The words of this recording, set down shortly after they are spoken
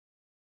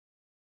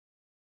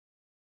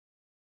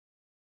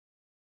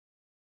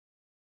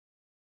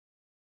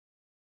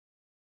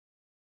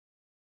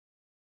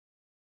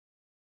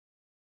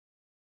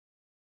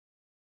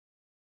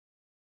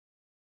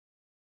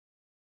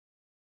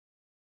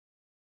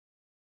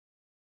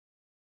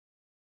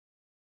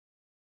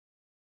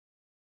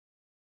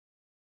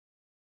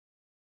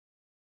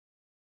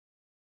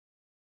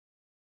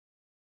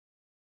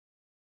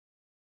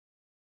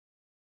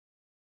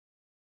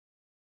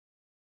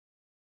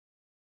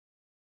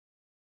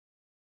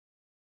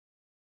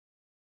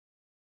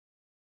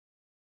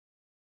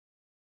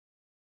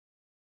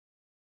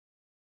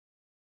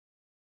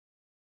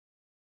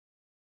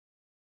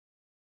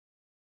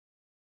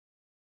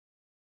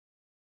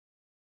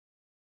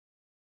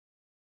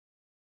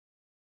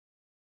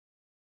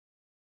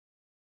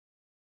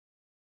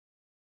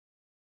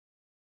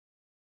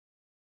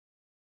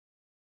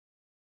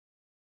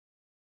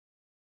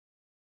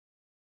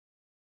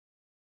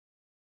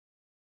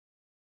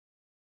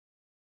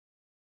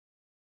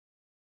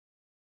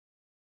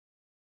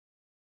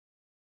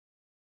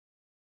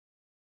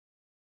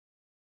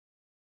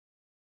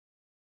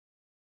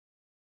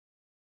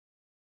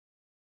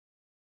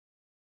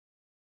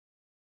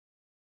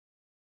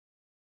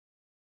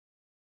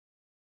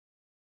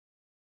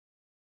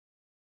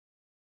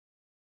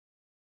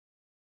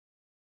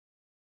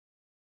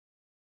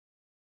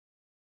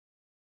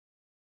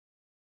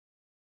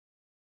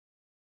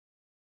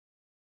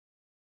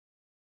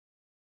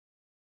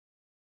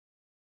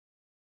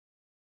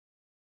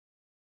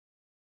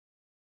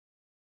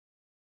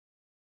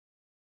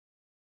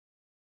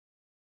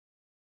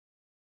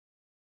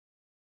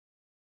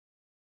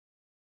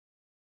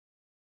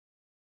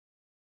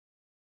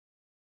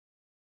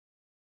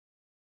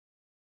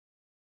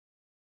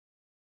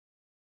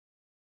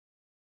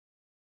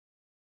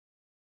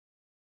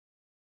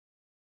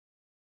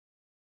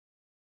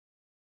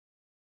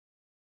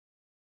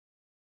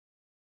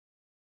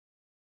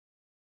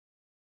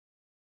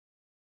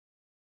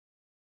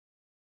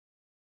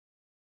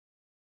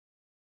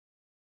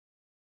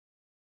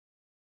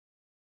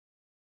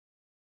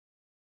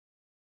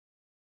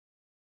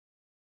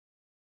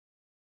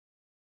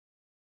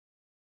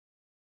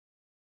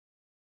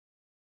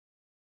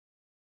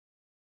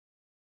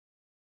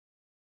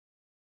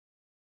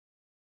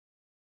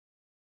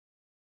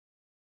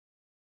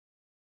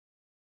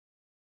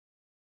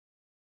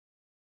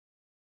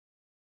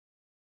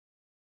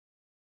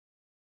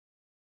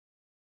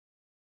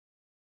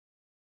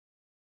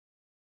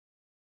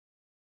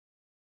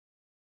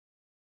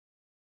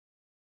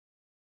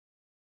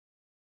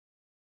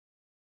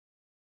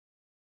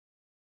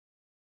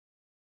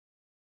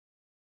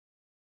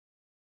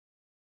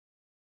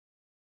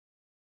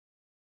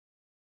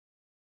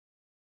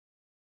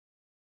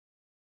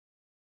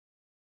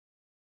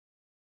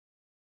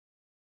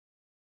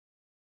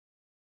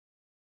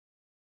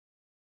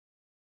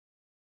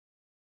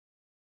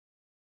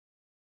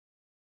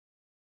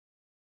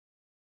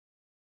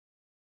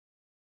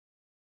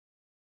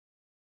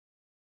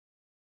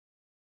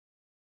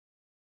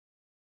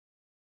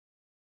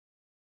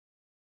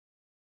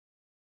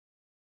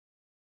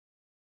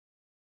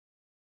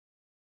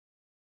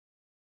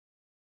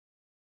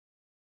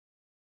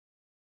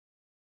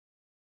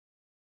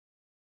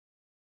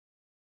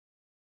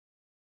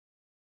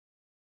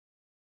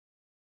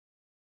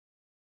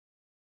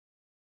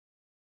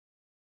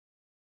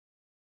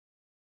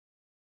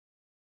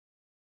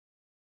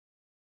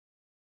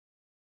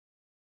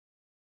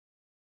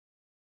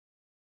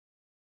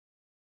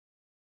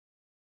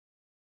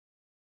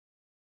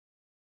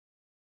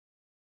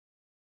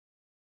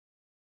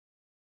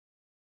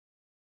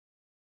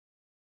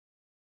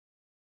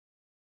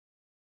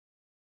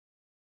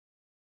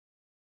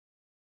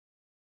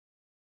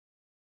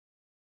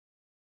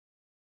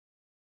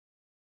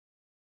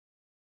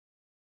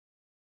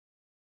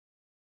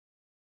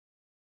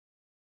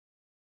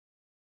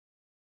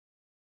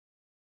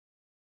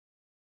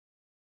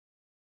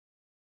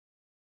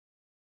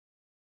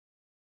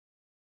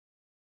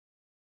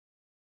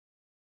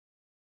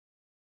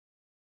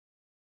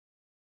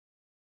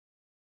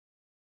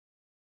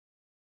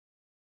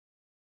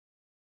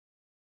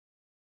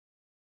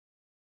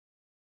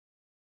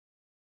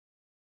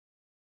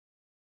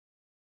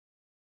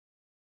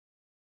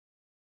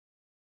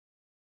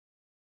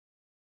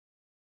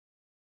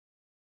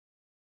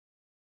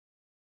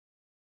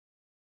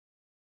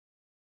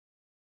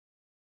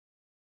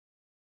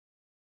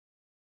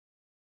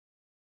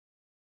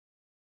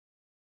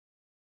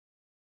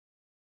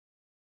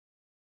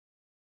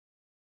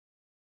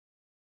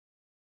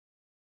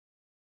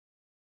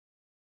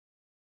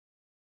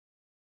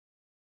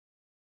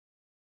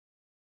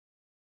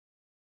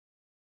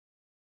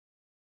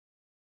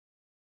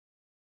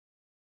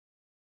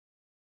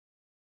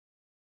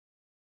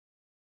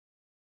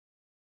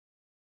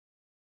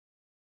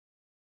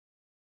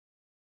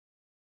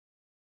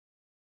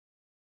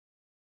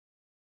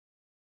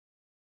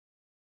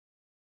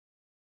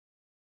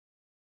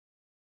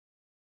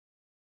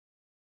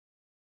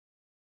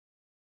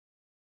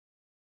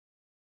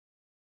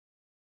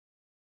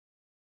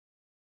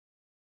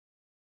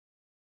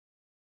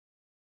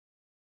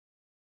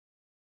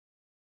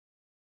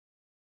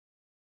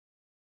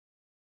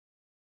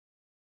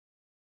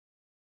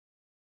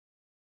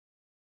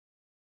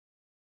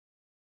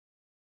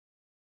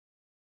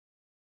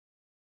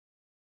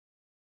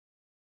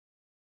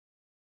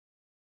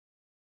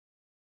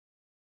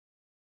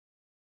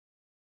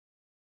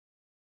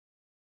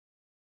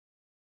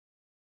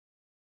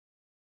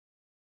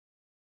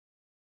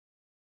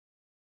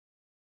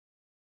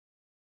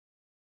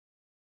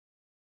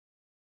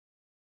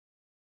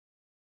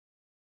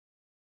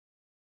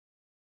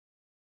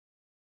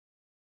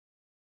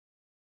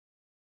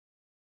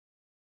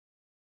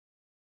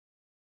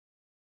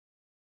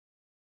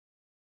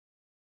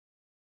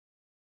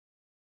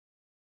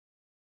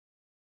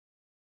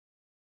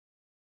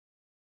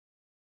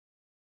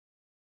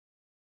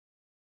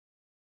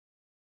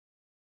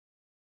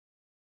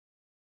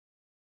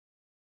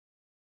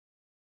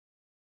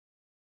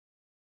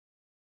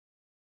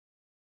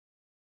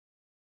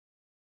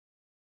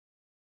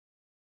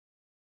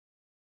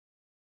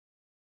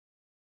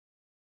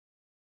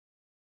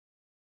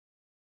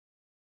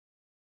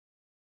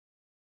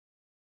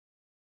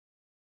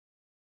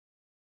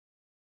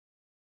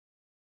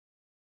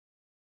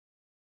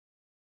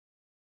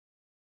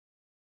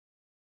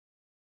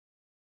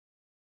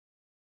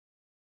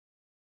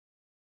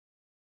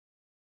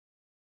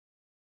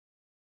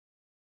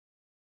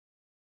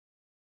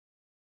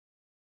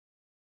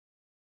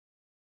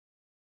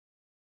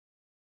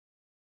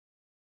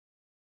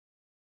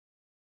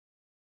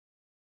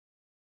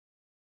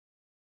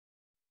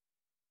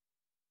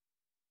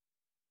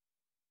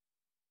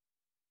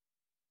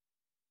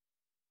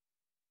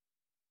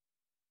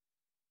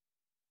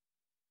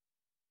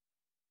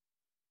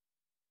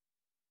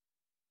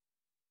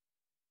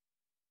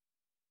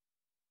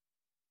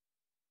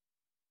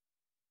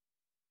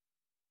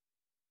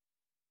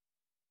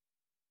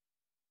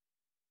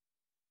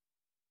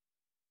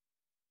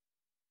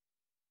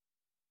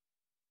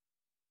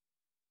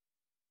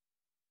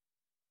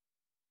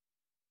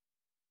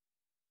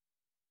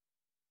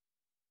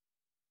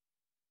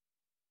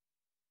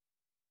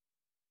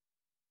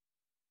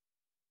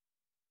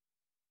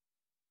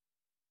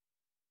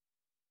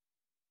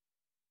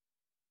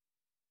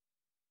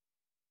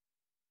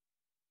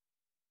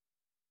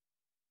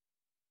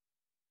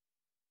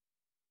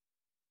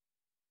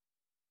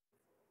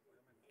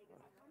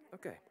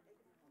Okay.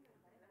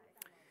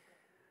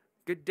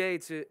 Good day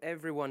to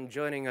everyone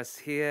joining us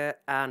here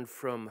and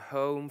from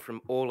home,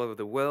 from all over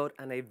the world,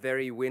 and a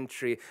very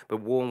wintry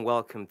but warm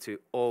welcome to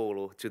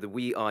Oulu, to the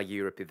We Are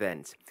Europe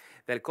event.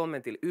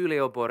 Välkommen till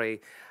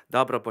Uleåborg,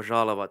 Dobro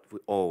požalovat v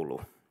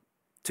Oulu.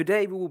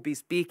 Today we will be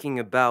speaking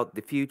about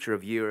the future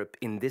of Europe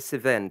in this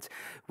event,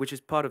 which is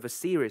part of a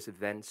series of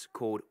events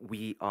called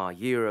We Are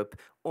Europe,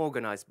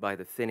 organized by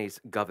the Finnish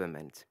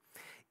Government.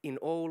 In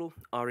Oulu,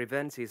 our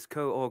event is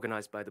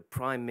co-organized by the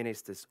Prime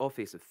Minister's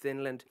Office of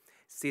Finland,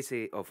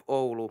 City of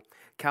Oulu,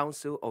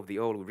 Council of the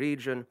Oulu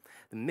Region,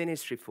 the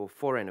Ministry for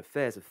Foreign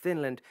Affairs of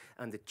Finland,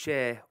 and the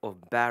Chair of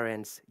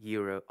Barents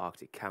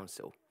Euro-Arctic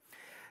Council.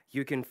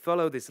 You can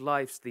follow this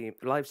live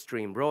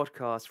stream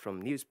broadcast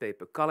from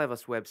newspaper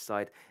Kaleva's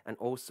website and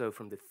also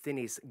from the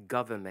Finnish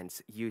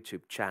Government's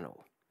YouTube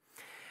channel.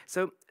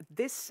 So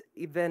this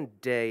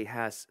event day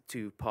has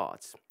two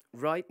parts.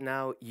 Right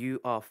now,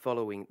 you are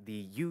following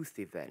the youth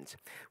event,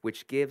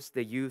 which gives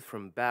the youth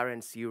from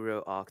Barents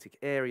Euro-Arctic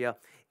area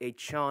a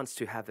chance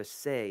to have a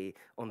say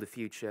on the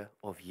future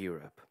of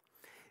Europe.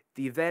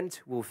 The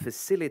event will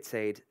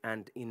facilitate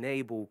and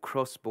enable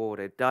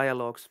cross-border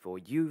dialogues for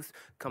youth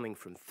coming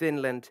from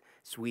Finland,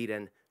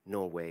 Sweden,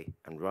 Norway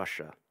and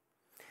Russia.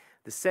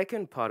 The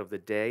second part of the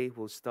day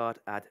will start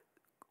at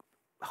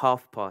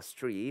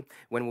 3:30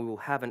 when we will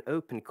have an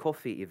open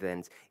coffee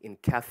event in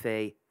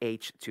Cafe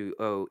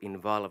H2O in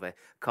Valve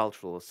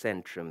Cultural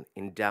Centrum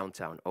in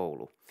downtown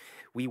Oulu.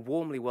 We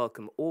warmly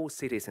welcome all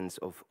citizens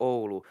of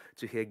Oulu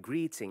to hear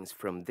greetings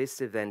from this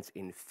event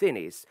in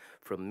Finnish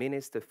from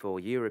Minister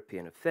for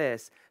European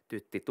Affairs,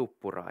 Tytti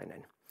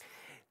Tuppurainen.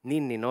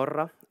 Ninni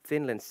Norra,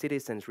 Finland's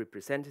citizens'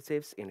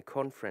 representatives in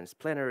conference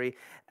plenary,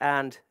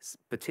 and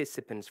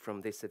participants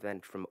from this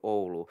event from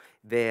Oulu,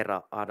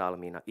 Veera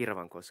Adalmina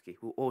Irvankoski,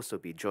 will also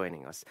be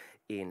joining us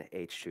in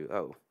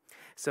H2O.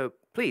 So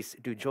please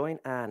do join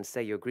and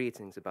say your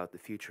greetings about the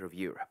future of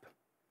Europe.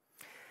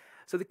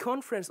 So the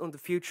Conference on the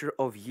Future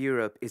of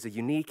Europe is a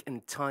unique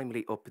and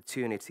timely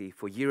opportunity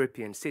for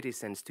European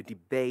citizens to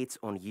debate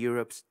on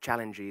Europe's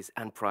challenges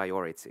and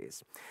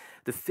priorities.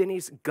 The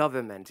Finnish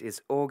government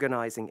is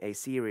organizing a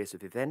series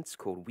of events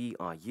called We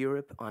Are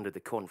Europe under the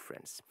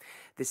conference.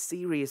 The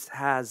series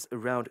has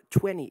around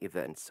 20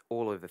 events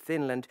all over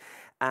Finland,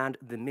 and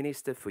the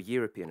Minister for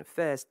European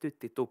Affairs,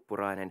 Tytti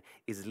Tuppurainen,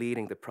 is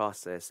leading the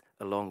process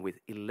along with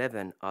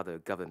 11 other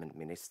government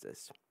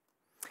ministers.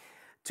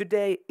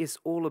 Today is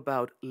all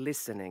about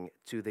listening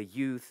to the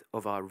youth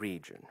of our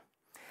region.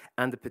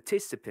 And the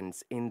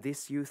participants in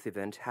this youth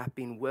event have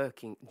been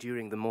working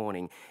during the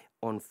morning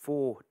on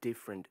 4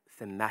 different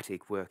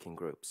thematic working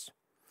groups.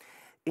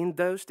 In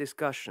those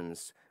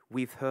discussions,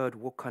 we've heard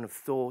what kind of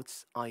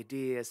thoughts,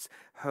 ideas,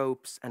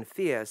 hopes and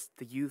fears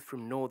the youth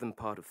from northern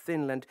part of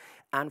Finland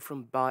and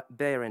from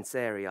Barents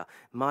area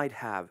might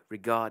have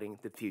regarding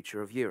the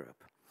future of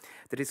Europe.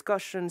 The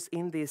discussions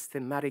in these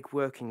thematic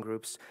working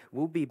groups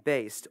will be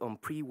based on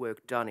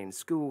pre-work done in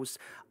schools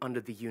under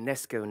the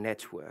UNESCO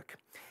network.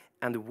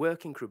 And the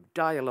working group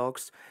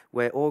dialogues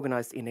were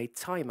organized in a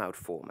timeout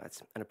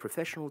format, and a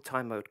professional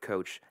timeout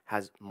coach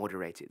has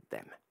moderated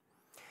them.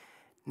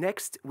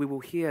 Next, we will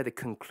hear the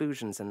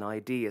conclusions and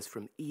ideas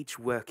from each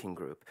working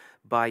group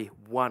by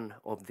one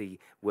of the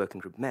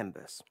working group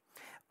members.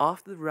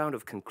 After the round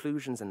of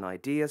conclusions and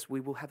ideas, we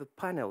will have a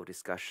panel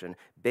discussion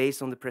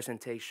based on the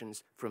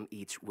presentations from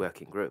each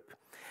working group.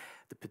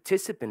 The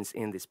participants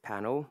in this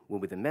panel will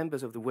be the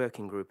members of the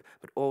working group,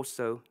 but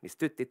also Ms.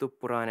 Tytti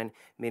Tuppurainen,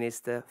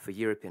 Minister for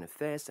European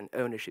Affairs and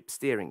Ownership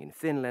Steering in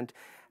Finland,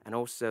 and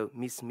also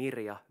Ms.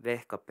 Mirja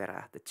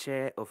Vehkaperä, the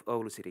Chair of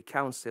Oulu City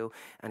Council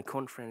and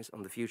Conference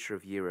on the Future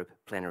of Europe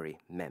plenary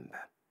member.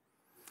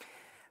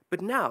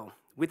 But now,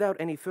 without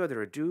any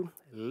further ado,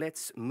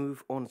 let's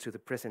move on to the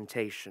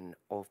presentation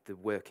of the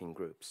working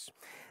groups.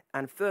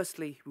 And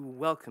firstly, we will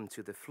welcome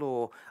to the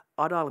floor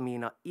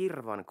Adalmina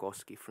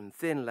Irvankoski from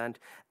Finland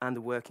and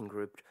the working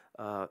group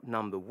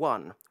number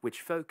 1,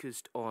 which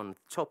focused on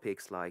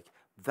topics like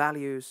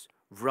values,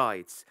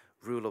 rights,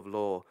 rule of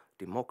law,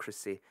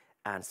 democracy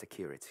and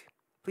security.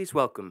 Please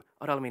welcome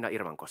Adalmina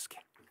Irvankoski.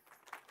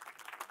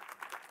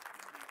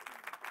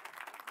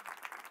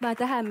 Mä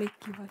tähän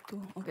mikkiin vai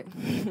tuohon? Okay.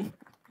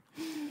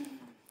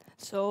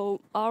 So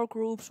our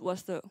groups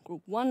was the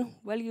group 1,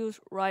 values,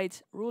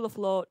 rights, rule of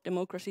law,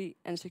 democracy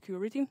and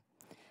security.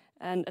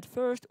 And at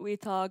first we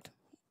talked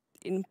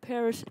in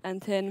pairs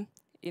and then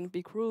in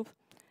big group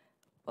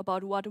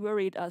about what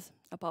worried us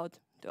about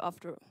the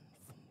after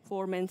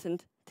 4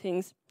 mentioned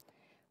things.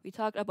 We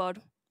talked about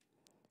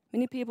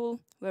many people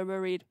were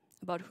worried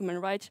about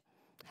human rights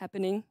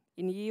happening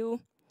in EU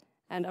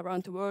and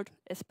around the world,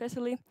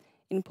 especially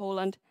in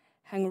Poland,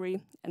 Hungary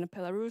and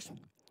Belarus.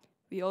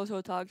 We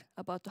also talked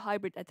about the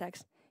hybrid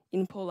attacks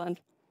in Poland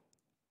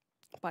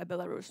by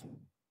Belarus.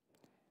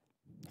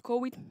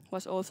 COVID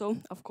was also,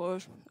 of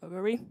course, a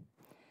worry,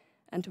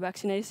 and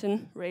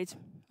vaccination rates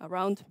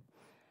around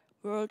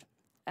the world,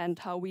 and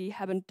how we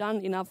haven't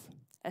done enough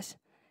as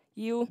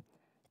EU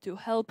to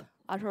help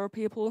other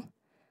people.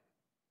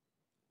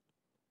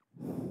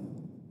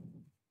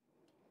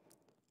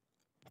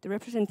 The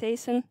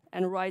representation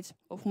and rights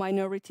of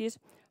minorities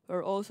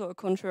were also a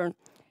concern.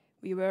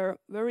 We were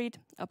worried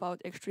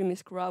about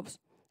extremist groups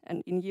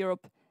and in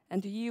Europe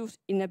and the EU's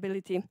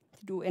inability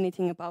to do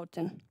anything about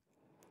them.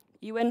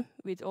 Even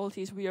with all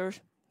these fears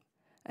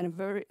and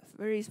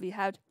worries we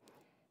had,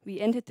 we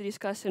ended the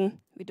discussion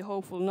with a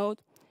hopeful note.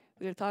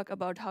 We'll talk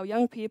about how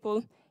young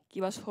people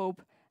give us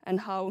hope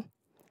and how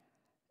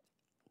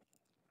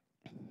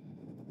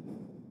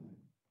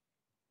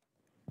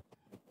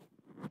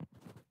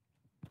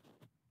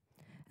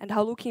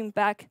looking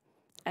back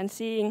and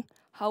seeing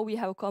how we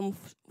have come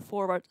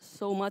forward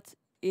so much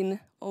in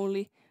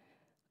only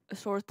a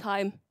short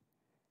time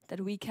that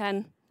we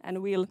can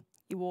and will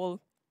evolve.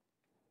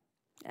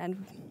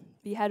 And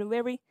we had a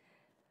very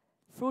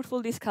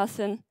fruitful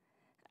discussion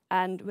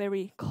and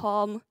very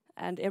calm,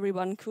 and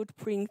everyone could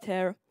bring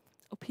their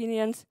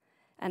opinions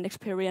and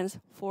experience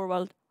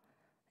forward.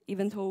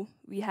 Even though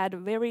we had a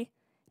very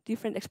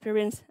different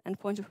experience and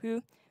point of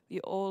view, we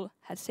all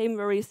had same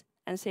worries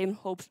and same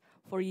hopes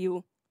for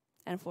you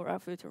and for our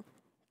future.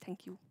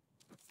 Thank you.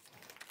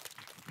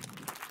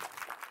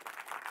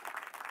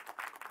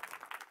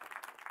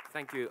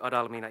 Thank you,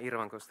 Adalmina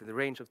Irvankoski. The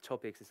range of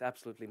topics is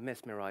absolutely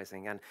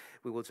mesmerizing, and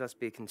we will just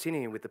be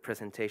continuing with the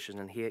presentation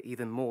and hear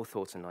even more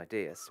thoughts and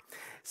ideas.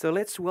 So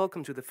let's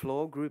welcome to the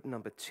floor group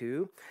number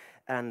 2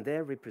 and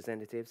their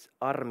representatives,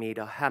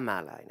 Armida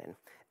Hämäläinen.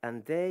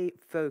 And they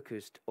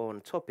focused on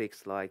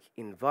topics like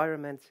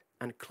environment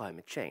and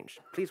climate change.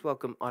 Please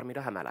welcome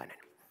Armida Hämäläinen.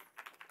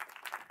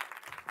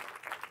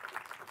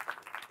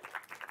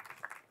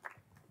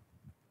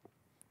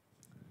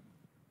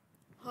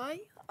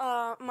 Hi,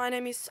 my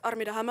name is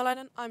Armida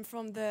Hämäläinen. I'm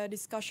from the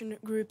discussion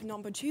group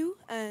number 2,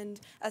 and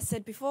as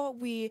said before,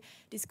 we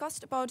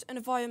discussed about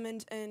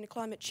environment and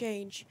climate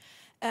change,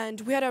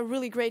 and we had a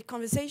really great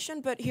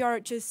conversation, but here are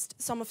just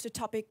some of the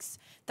topics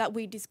that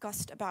we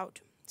discussed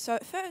about. So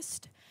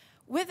first,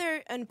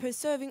 weather and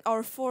preserving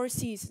our 4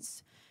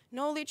 seasons,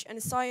 knowledge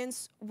and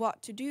science,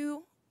 what to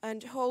do,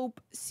 and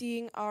hope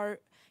seeing our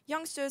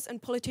youngsters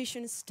and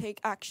politicians take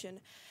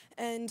action.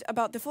 And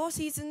about the 4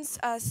 seasons,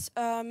 as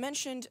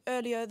mentioned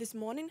earlier this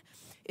morning,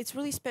 it's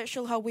really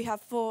special how we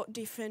have 4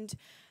 different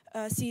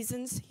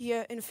seasons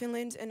here in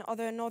Finland and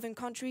other northern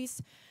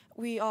countries.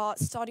 We are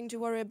starting to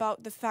worry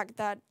about the fact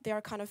that they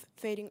are kind of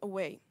fading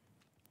away.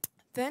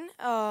 Then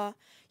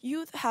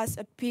youth has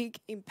a big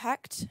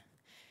impact.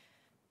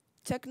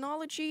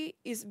 Technology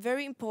is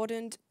very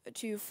important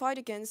to fight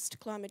against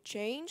climate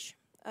change.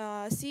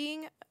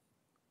 Seeing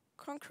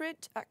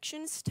concrete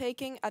actions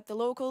taken at the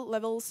local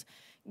levels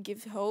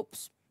give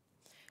hopes.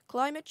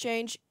 Climate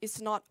change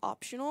is not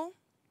optional.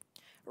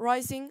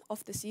 Rising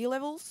of the sea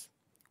levels.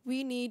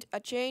 We need a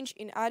change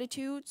in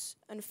attitudes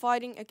and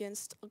fighting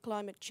against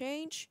climate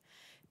change.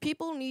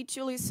 People need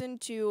to listen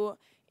to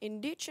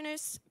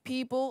indigenous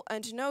people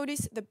and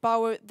notice the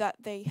power that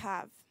they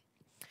have.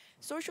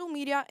 Social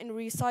media and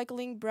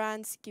recycling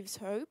brands gives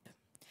hope.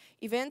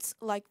 Events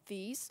like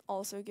these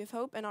also give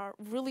hope and are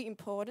really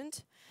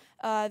important.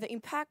 The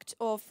impact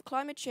of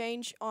climate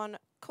change on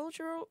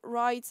cultural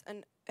rights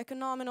and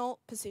economical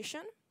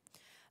position.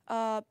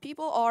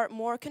 People are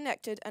more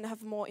connected and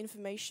have more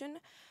information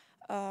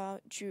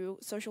through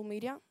social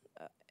media,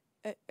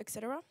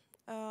 etc.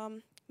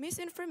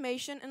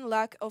 Misinformation and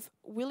lack of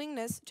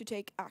willingness to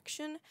take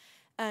action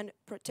and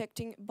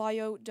protecting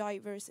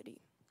biodiversity.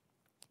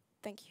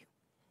 Thank you.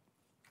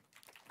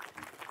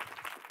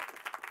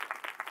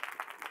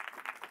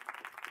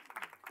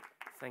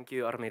 Thank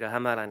you, Armida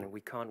Hämäläinen. We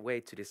can't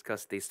wait to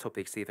discuss these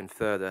topics even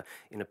further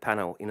in a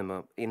panel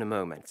in a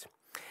moment.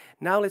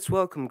 Now let's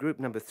welcome group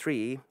number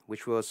 3,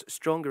 which was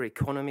stronger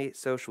economy,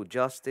 social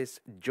justice,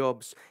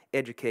 jobs,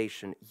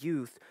 education,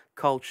 youth,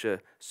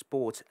 culture,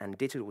 sport and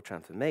digital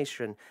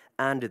transformation,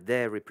 and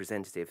their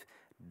representative,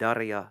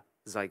 Daria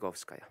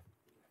Zaigovskaya.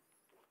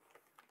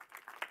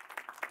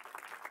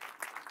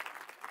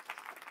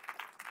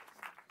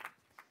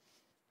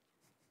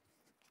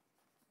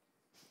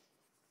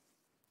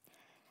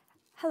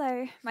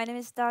 Hello, my name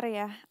is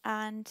Daria,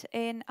 and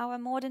in our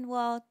modern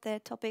world, the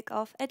topic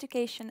of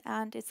education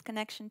and its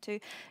connection to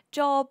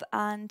job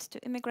and to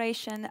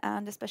immigration,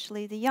 and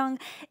especially the young,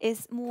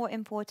 is more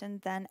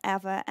important than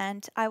ever.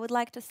 And I would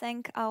like to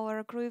thank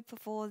our group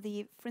for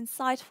the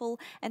insightful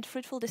and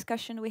fruitful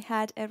discussion. We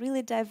had a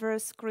really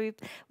diverse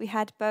group. We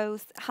had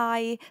both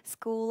high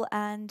school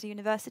and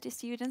university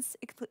students,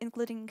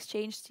 including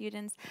exchange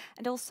students,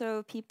 and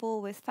also people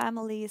with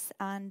families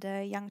and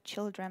young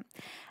children.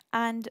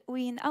 And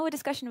in our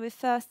discussion, we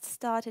first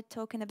started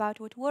talking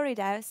about what worried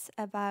us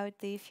about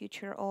the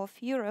future of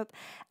Europe,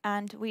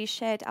 and we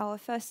shared our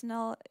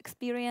personal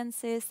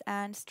experiences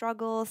and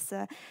struggles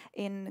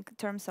in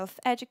terms of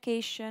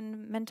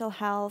education, mental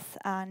health,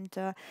 and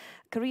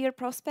career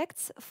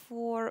prospects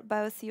for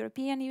both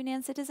European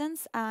Union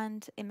citizens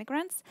and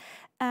immigrants.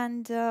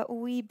 And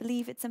we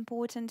believe it's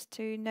important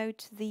to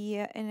note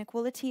the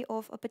inequality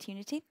of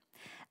opportunity.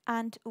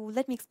 And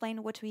let me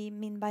explain what we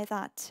mean by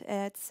that.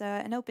 It's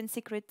an open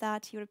secret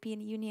that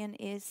European Union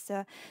is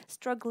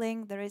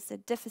struggling. There is a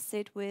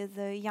deficit with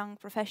young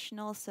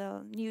professionals,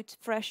 new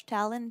fresh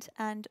talent.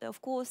 And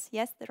of course,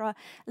 yes, there are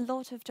a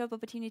lot of job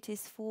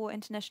opportunities for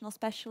international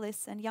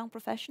specialists and young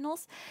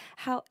professionals.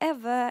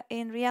 However,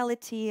 in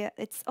reality,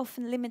 it's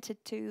often limited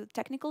to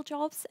technical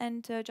jobs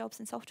and jobs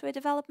in software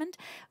development,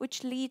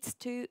 which leads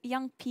to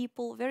young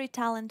people, very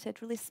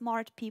talented, really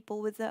smart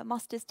people with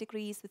master's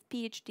degrees, with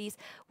PhDs,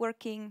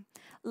 working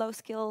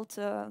low-skilled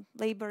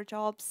labor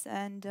jobs,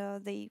 and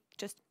they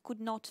just could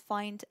not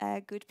find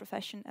a good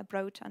profession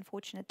abroad,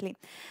 unfortunately.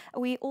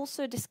 We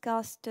also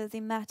discussed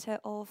the matter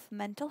of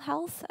mental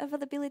health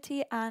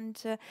availability, and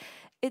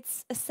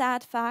it's a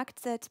sad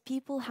fact that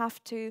people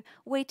have to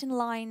wait in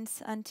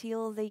lines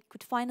until they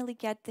could finally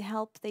get the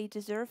help they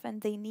deserve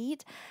and they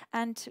need.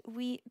 And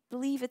we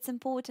believe it's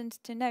important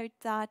to note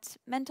that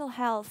mental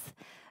health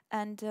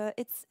and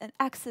it's an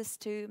access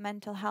to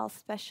mental health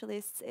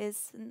specialists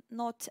is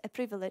not a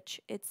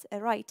privilege, it's a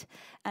right,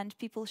 and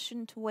people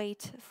shouldn't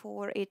wait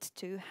for it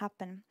to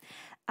happen.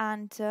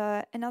 And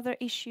another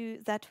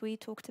issue that we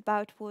talked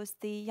about was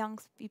the young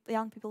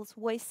people's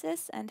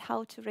voices and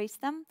how to raise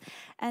them.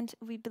 And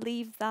we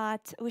believe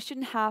that we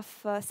shouldn't have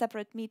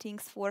separate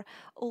meetings for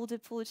older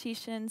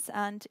politicians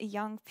and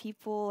young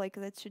people, like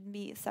that should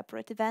be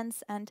separate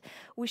events, and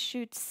we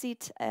should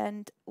sit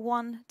at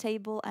one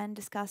table and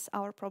discuss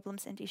our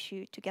problems and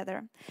issues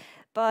together.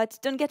 But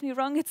don't get me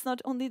wrong, it's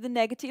not only the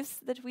negatives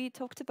that we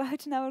talked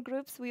about in our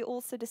groups. We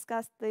also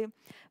discussed the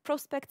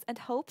prospects and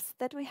hopes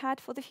that we had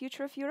for the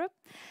future of Europe.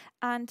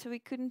 And we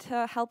couldn't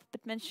help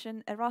but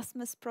mention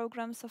Erasmus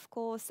programs, of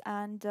course,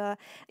 and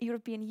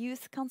European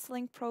Youth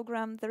Counseling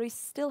Program. There is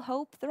still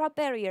hope. There are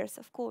barriers,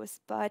 of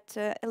course, but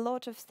a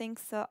lot of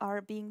things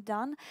are being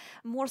done.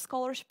 More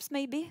scholarships,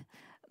 maybe.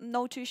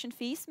 No tuition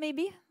fees,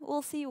 maybe.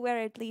 We'll see where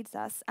it leads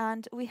us.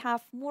 And we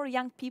have more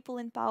young people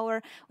in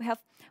power. We have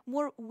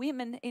more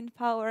women in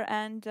power.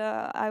 And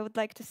I would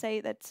like to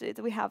say that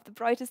we have the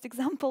brightest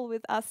example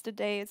with us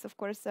today. It's, of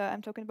course,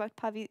 I'm talking about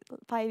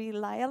Päivi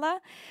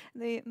Laila,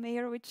 the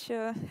mayor which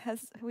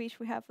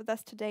we have with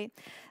us today.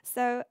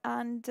 So,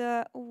 and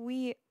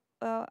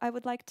I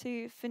would like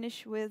to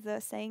finish with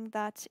saying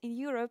that in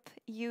Europe,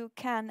 you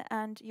can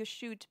and you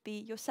should be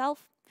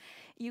yourself.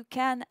 You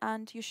can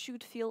and you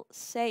should feel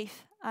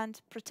safe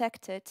and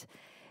protected,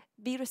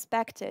 be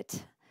respected,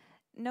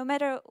 no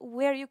matter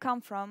where you come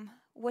from,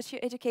 what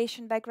your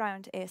education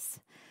background is.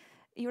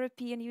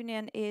 European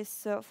Union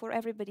is for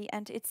everybody,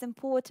 and it's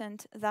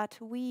important that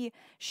we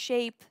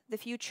shape the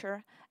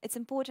future. It's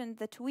important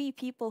that we,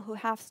 people who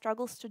have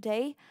struggles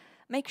today,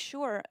 make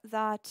sure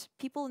that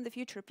people in the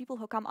future, people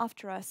who come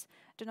after us,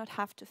 do not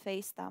have to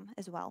face them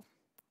as well.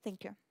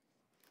 Thank you.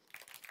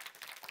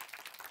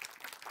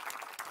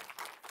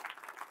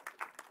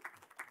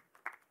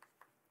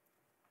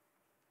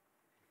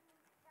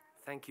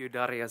 Thank you,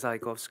 Daria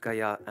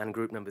Zajkovskaya and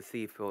group number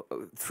 3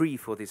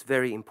 for these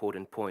very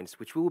important points,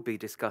 which we will be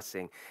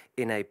discussing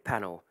in a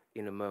panel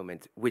in a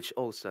moment, which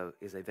also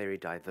is a very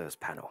diverse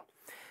panel.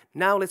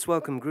 Now let's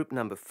welcome group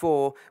number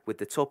 4 with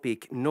the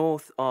topic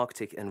North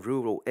Arctic and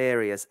rural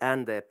areas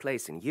and their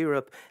place in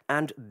Europe,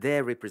 and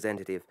their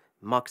representative,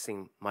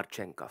 Maxim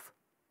Marchenkov.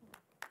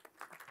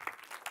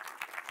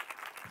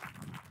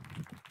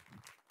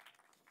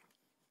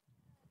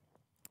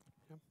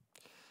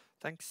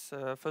 Thanks.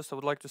 First, I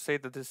would like to say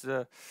that this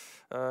is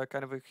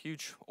kind of a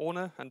huge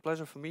honor and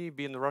pleasure for me,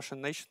 being a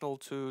Russian national,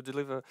 to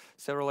deliver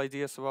several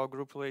ideas of our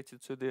group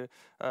related to the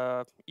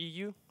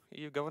EU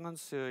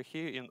governance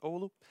here in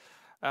Oulu.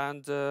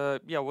 And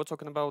yeah, we're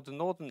talking about the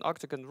Northern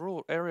Arctic and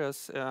rural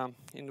areas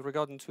in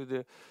regard to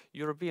the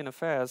European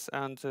affairs.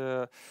 And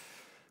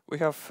we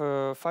have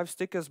 5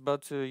 stickers,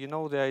 but you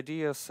know, the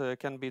ideas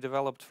can be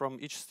developed from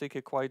each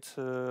sticker quite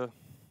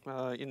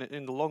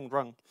in the long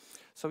run.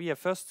 So yeah,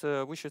 first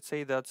we should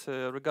say that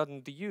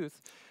regarding the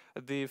youth,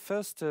 the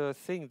first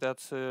thing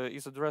that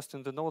is addressed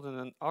in the Northern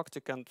and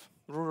Arctic and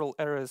rural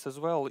areas as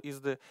well is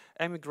the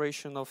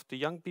emigration of the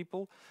young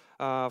people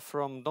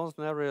from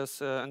northern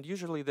areas, and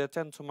usually they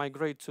tend to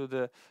migrate to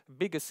the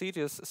bigger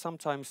cities,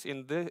 sometimes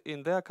in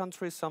their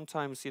countries,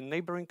 sometimes in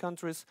neighboring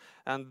countries.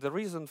 And the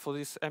reason for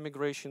this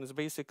emigration is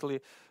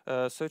basically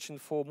searching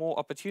for more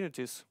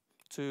opportunities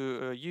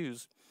to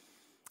use.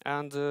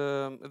 And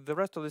the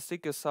rest of the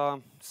stickers are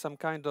some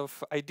kind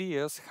of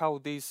ideas how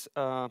these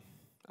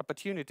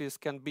opportunities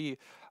can be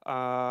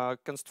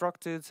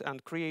constructed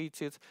and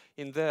created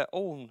in their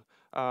own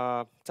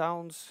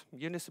towns,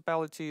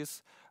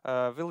 municipalities,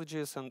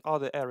 villages and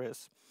other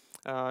areas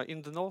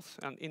in the North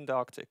and in the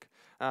Arctic.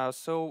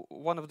 So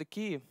one of the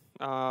key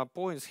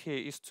points here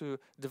is to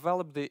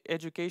develop the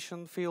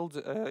education field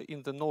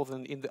in the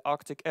Northern, in the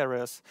Arctic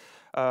areas,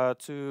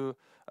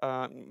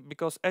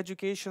 because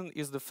education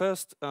is the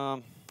first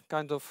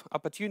kind of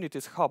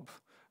opportunities hub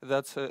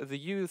that the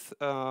youth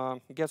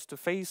gets to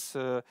face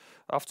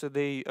after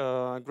they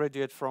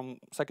graduate from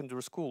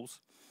secondary schools.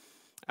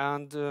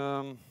 And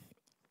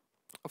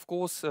of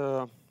course,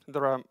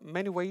 there are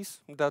many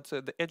ways that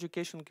the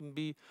education can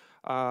be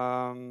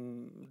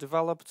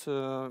developed,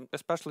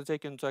 especially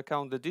taking into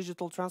account the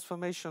digital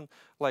transformation,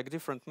 like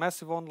different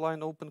massive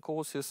online open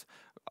courses,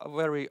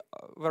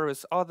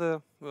 various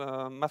other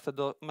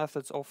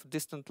methods of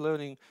distant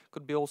learning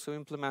could be also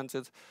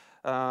implemented.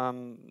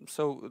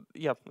 So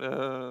yeah,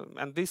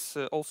 and this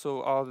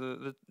also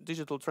the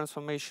digital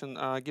transformation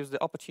gives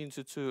the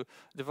opportunity to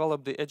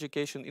develop the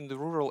education in the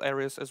rural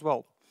areas as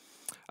well.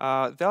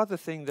 The other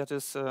thing that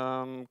is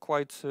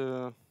quite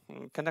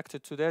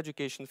connected to the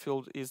education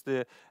field is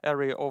the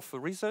area of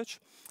research.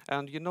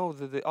 And you know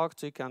that the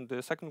Arctic, and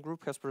the second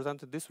group has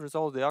presented this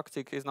result, the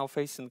Arctic is now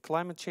facing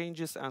climate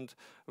changes and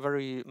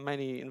very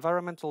many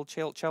environmental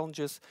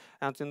challenges.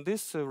 And in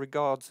this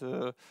regard,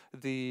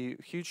 the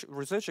huge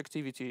research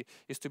activity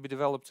is to be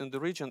developed in the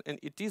region, and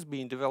it is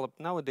being developed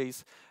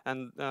nowadays.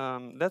 And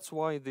that's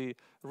why the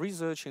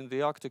research in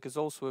the Arctic is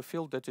also a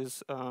field that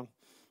is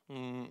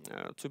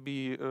to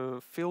be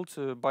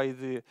filled by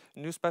the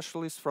new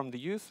specialists from the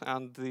youth,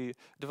 and the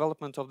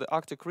development of the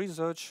Arctic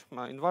research,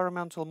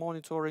 environmental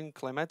monitoring,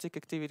 climatic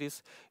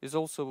activities is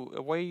also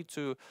a way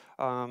to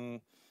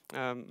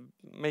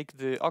make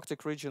the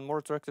Arctic region more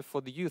attractive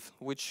for the youth,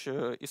 which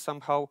is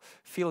somehow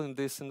feeling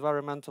this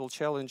environmental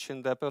challenge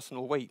in their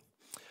personal way.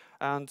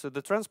 And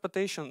the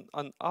transportation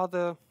and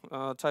other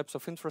types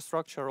of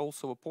infrastructure are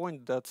also a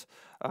point that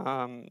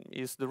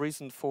is the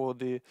reason for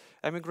the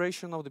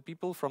emigration of the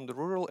people from the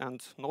rural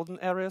and northern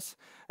areas.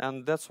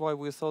 And that's why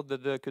we thought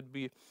that there could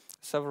be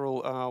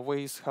several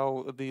ways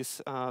how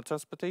this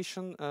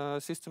transportation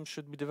system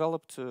should be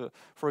developed.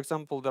 For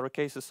example, there are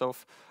cases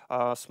of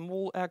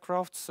small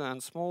aircrafts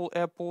and small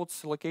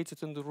airports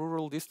located in the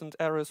rural, distant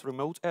areas,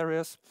 remote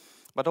areas,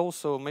 but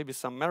also maybe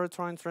some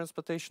maritime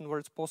transportation where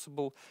it's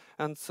possible.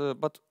 And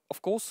but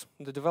of course,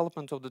 the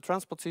development of the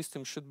transport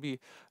system should be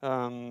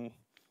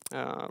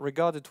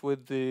regarded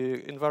with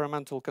the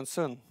environmental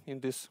concern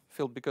in this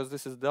field, because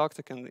this is the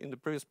Arctic, and in the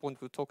previous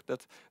point we talked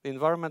that the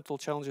environmental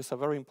challenges are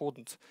very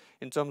important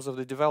in terms of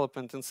the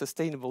development and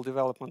sustainable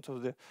development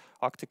of the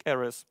Arctic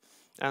areas.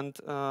 And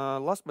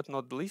last but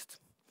not least,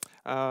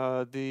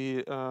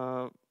 the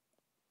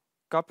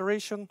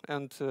cooperation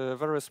and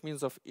various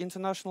means of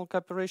international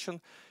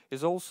cooperation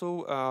is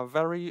also a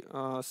very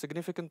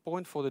significant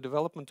point for the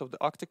development of the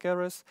Arctic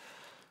areas.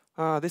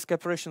 This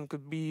cooperation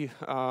could be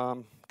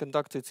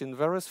conducted in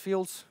various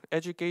fields: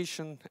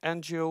 education,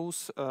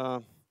 NGOs,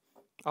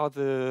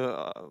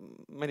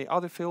 many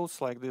other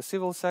fields like the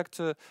civil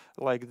sector,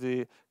 like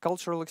the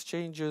cultural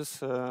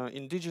exchanges,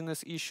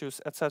 indigenous issues,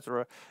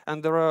 etc.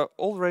 And there are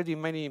already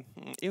many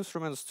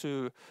instruments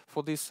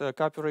for this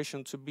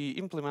cooperation to be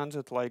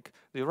implemented, like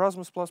the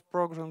Erasmus Plus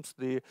programs,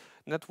 the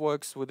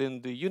networks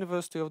within the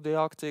University of the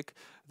Arctic,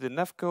 the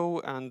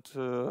NEFCO, and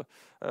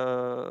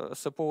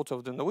support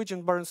of the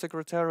Norwegian Barents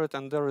Secretariat.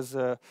 And there is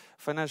a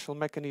financial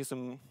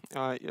mechanism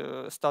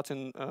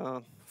starting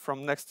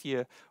from next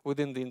year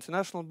within the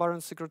International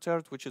Barents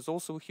Secretariat, which is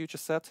also a huge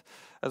asset,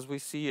 as we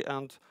see,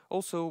 and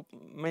also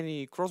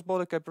many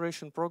cross-border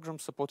cooperation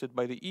programs supported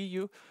by the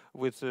EU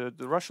with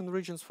the Russian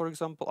regions, for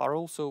example, are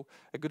also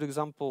a good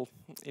example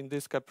in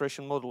this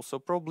cooperation model. So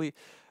probably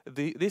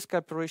this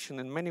cooperation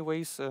in many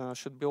ways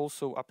should be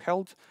also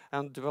upheld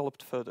and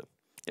developed further.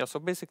 Yeah, so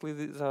basically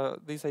these are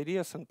these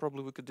ideas, and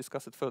probably we could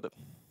discuss it further.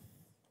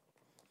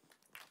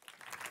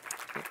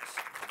 Thanks.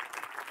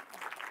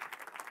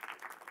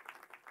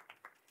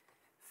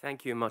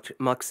 Thank you much,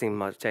 Maxim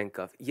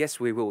Marchenkov.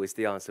 Yes, we will is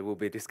the answer. We'll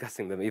be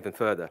discussing them even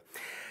further.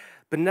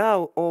 But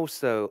now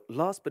also,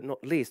 last but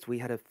not least, we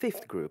had a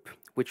fifth group,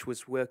 which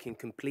was working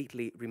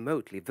completely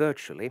remotely,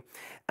 virtually,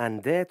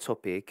 and their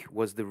topic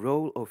was the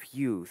role of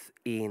youth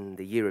in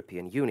the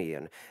European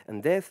Union.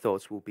 And their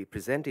thoughts will be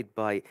presented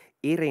by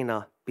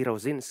Irina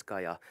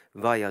Pirozinskaya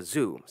via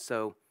Zoom.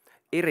 So,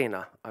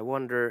 Irina, I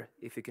wonder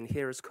if you can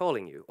hear us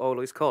calling you.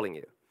 Oulu is calling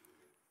you.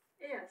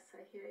 Yes,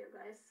 I hear you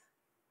guys.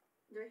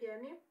 Do you hear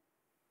me?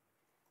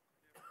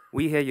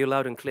 We hear you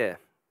loud and clear.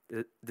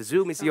 The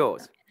Zoom is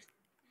yours.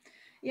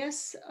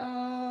 Yes,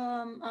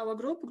 our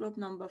group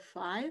number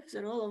 5,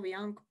 the role of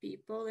young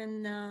people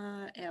in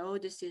EU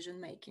decision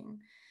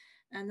making.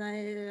 And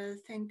I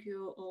thank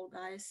you all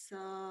guys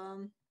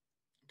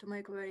to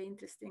make a very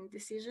interesting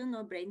decision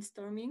or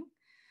brainstorming.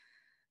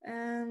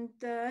 And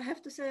I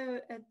have to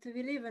say that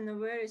we live in a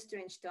very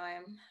strange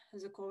time.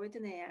 The COVID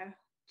in the air,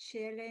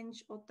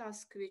 challenge or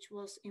task which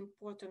was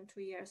important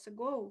 2 years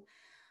ago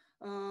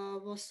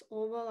was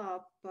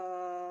overlapped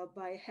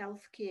by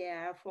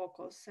healthcare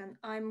focus, and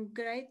I'm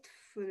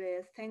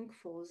gratefully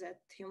thankful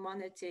that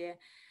humanity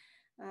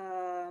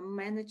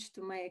managed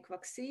to make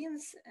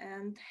vaccines,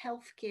 and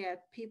healthcare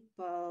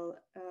people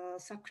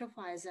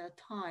sacrifice their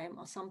time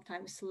or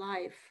sometimes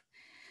life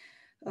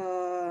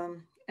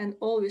and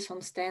always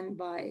on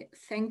standby.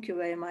 Thank you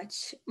very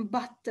much.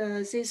 But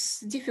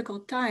these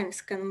difficult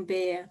times can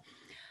be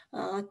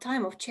a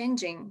time of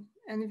changing,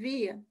 and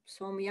we,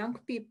 some young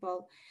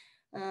people,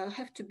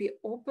 have to be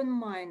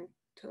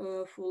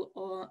open-mindful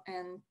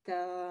and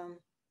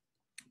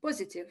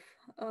positive.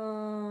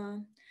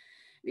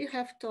 we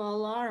have to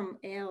alarm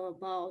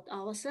about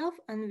ourselves,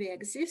 and we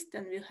exist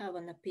and we have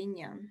an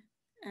opinion.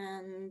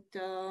 And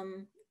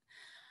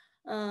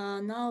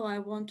now I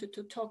wanted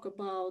to talk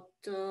about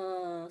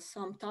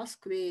some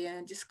tasks we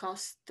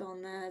discussed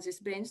on this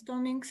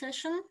brainstorming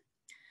session.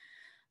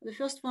 The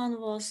first one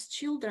was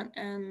children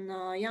and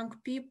young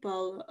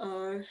people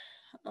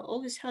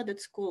always heard at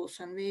schools,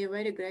 and we are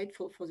very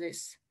grateful for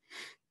this.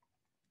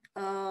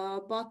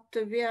 But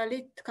we are a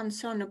little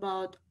concerned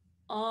about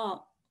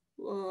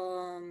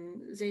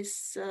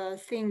this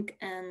thing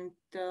and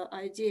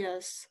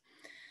ideas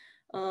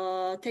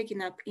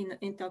taken up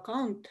into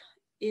account.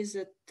 Is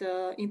it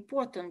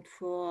important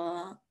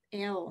for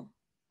EO?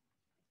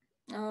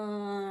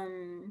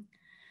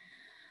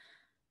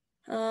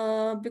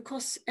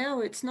 Because EO,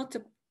 it's not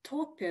a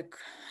topic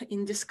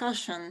in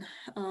discussion.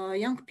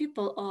 Young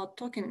people are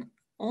talking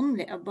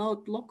only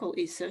about local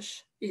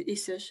issues.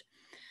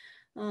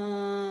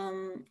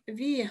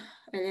 We,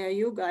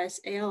 you guys,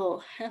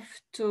 EO,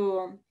 have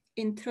to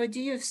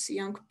introduce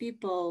young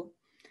people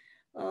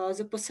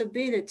the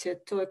possibility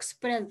to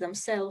express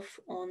themselves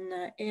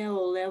on EO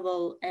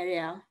level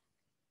area.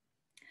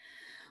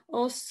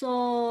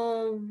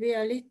 Also, we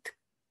are a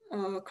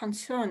little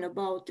concerned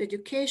about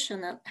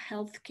education and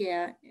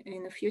healthcare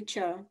in the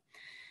future.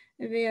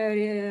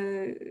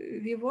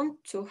 We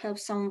want to have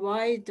some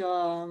wide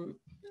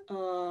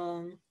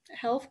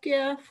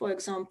healthcare, for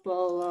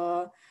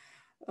example,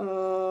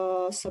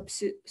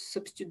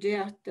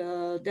 substitute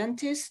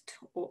dentist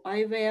or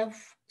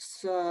IVF,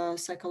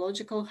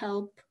 psychological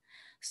help,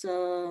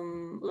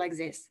 so like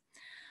this.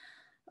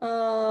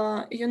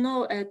 You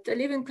know, at the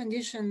living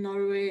condition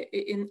Norway,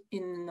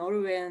 in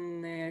Norway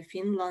and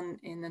Finland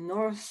in the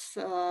north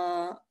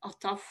are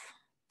tough.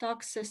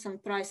 Taxes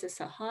and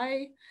prices are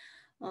high.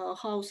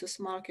 Houses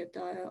market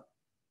are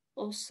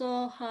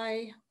also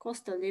high.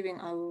 Cost of living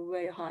are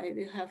very high.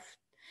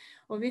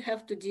 We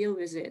have to deal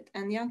with it.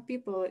 And young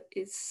people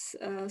is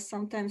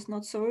sometimes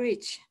not so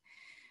rich.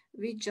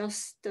 We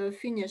just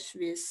finish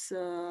with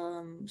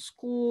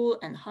school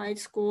and high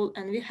school,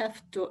 and we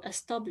have to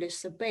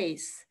establish a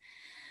base.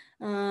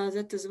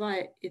 That is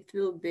why it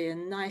will be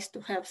nice to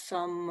have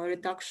some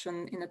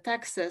reduction in the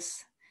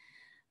taxes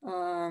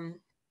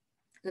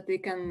that we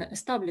can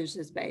establish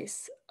this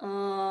base.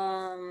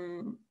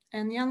 And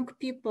young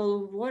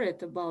people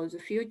worried about the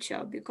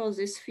future, because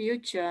this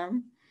future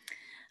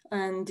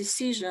and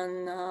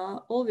decision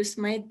always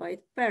made by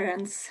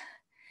parents.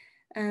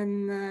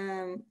 And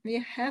we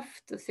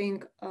have to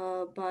think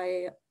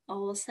by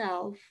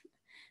ourselves,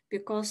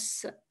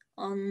 because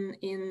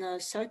in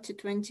 30,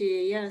 20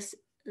 years,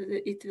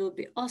 it will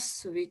be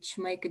us which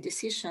make a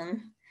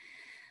decision.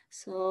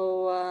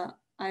 So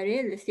I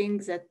really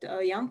think that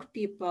young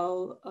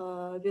people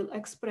will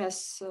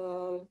express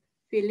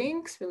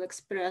feelings, will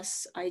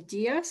express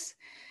ideas,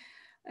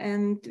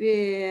 and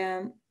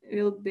we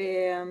will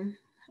be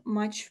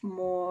much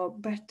more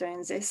better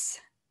in this.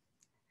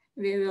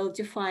 We will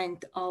define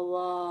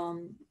our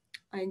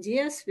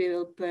ideas, we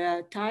will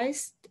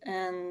prioritize,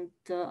 and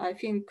I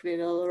think we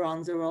will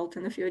run the world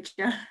in the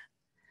future.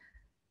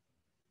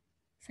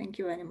 Thank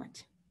you very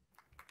much.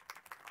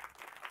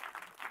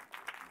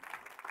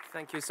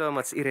 Thank you so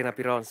much, Irina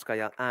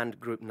Pironskaya and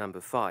group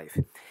number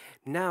 5.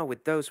 Now,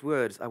 with those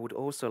words, I would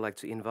also like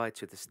to invite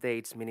to the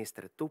stage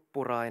Minister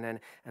Tuppurainen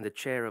and the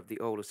chair of the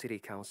Oulu City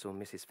Council,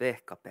 Mrs.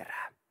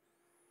 Vehkaperä.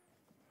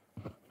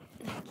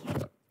 Thank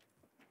you.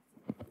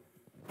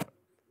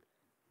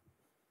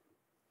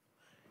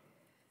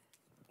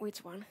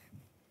 Which one?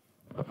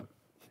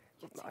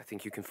 I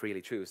think you can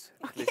freely choose.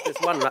 At least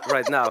there's one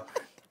right now.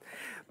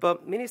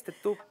 But Minister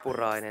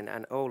Tuppurainen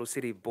and Oulu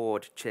City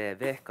Board Chair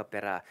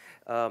Vehkaperä,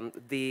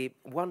 the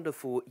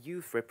wonderful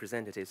youth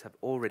representatives have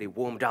already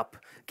warmed up,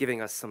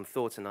 giving us some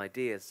thoughts and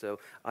ideas. So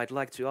I'd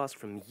like to ask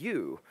from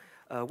you,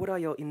 what are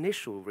your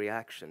initial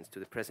reactions to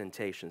the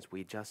presentations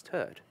we just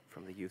heard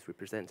from the youth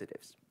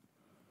representatives?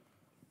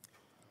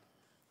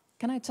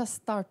 Can I just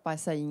start by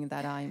saying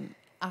that I'm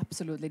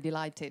absolutely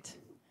delighted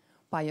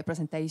by your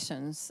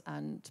presentations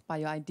and by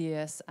your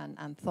ideas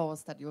and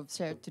thoughts that you have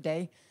shared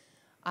today.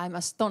 I'm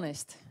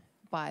astonished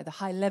by the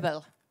high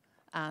level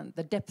and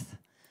the depth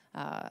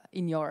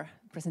in your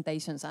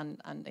presentations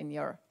and in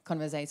your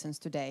conversations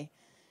today.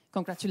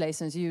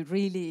 Congratulations, you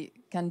really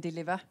can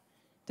deliver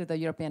to the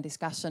European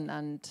discussion.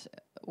 And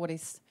what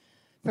is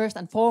first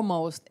and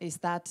foremost is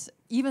that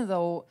even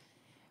though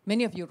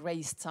many of you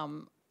raised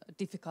some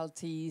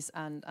difficulties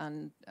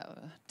and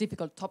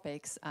difficult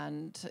topics,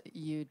 and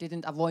you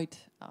didn't avoid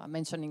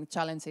mentioning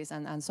challenges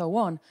and so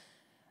on,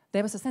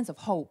 there was a sense of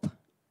hope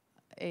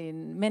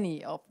in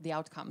many of the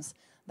outcomes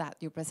that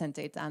you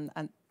presented,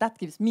 and that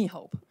gives me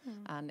hope,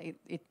 and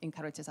it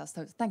encourages us.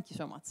 So thank you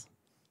so much.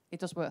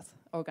 It was worth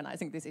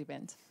organizing this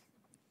event.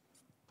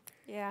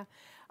 Yeah,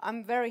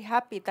 I'm very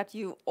happy that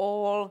you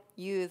all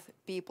youth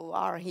people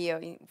are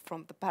here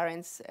from the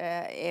Barents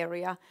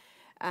area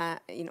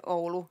in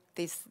Oulu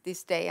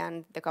this day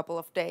and the couple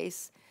of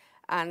days.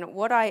 And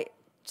what I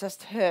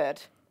just heard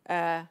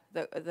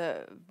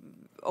the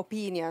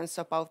opinions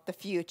about the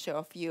future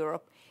of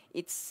Europe.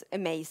 It's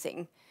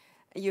amazing.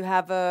 You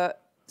have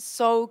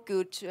so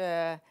good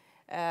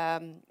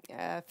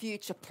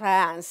future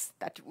plans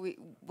that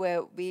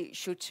where we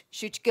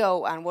should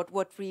go and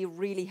what we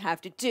really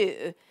have to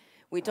do.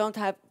 We don't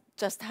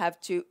just have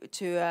to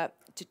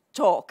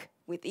talk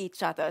with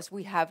each other.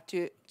 We have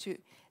to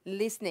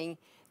listening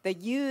the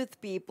youth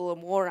people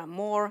more and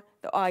more,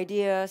 the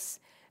ideas,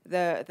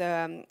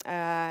 the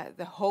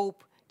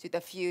hope to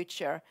the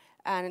future,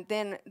 and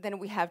then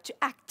we have to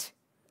act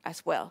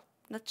as well,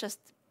 not just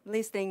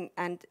listening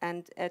and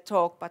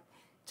talk, but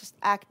just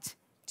act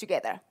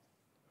together.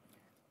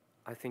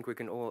 I think we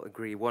can all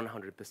agree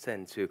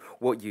 100% to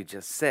what you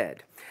just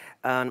said.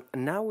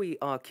 Now we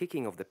are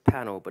kicking off the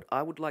panel, but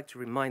I would like to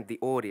remind the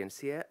audience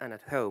here and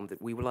at home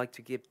that we would like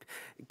to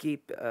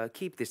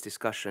keep this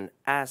discussion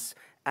as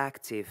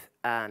active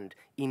and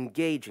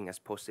engaging as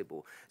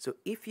possible. So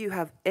if you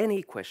have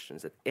any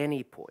questions at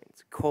any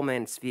point,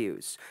 comments,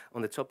 views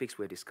on the topics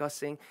we're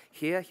discussing,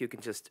 here you can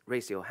just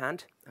raise your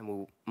hand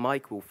and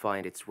mic will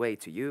find its way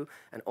to you.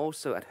 And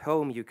also at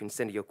home you can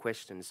send your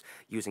questions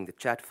using the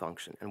chat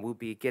function and we'll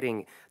be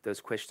getting those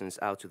questions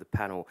out to the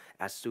panel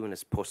as soon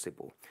as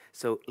possible.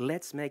 So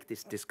let's make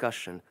this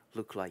discussion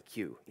look like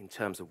you in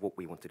terms of what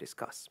we want to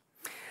discuss.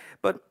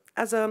 But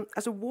as a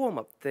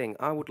warm-up thing,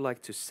 I would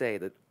like to say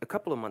that a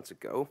couple of months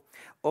ago,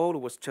 Oulu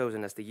was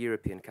chosen as the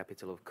European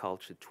Capital of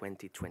Culture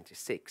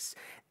 2026.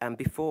 And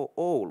before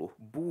Oulu,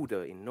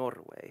 Bodø in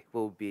Norway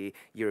will be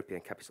European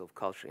Capital of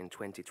Culture in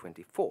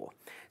 2024.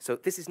 So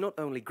this is not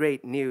only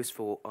great news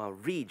for our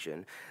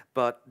region,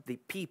 but the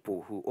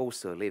people who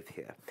also live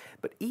here.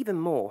 But even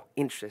more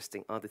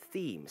interesting are the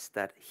themes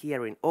that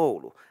here in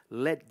Oulu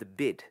led the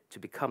bid to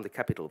become the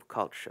capital of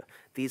culture.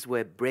 These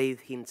were brave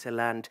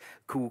hinterland,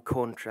 cool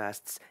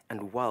contrasts,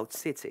 and wild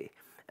city.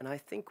 And I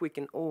think we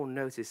can all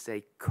notice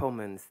a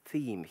common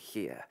theme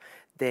here.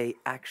 They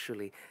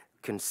actually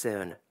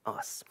concern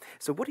us.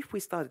 So what if we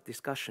started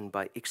discussion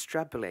by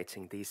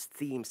extrapolating these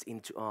themes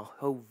into our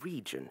whole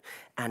region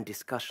and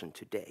discussion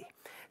today?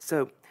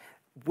 So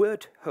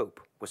word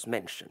hope was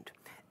mentioned.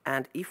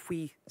 And if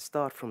we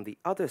start from the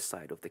other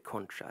side of the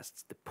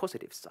contrasts, the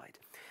positive side,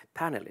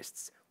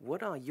 panelists,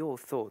 what are your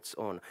thoughts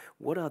on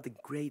what are the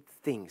great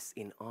things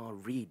in our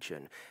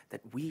region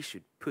that we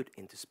should put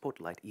into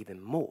spotlight even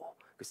more?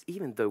 Because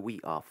even though we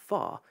are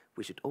far,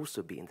 we should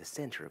also be in the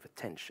center of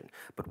attention.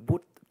 But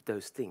what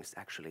those things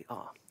actually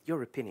are?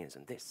 Your opinions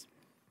on this?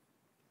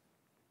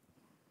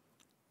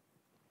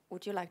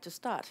 Would you like to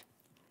start?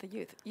 The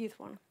youth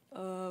one.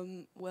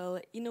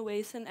 Well,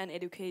 innovation and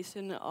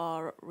education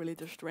are really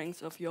the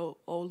strengths of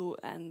Oulu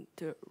and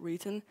the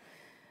region,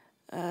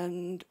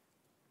 and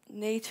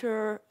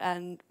nature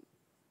and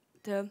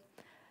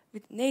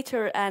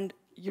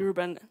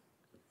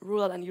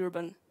rural and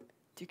urban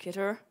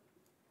together,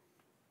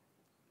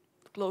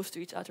 close to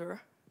each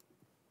other,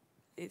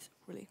 is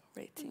really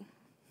great thing.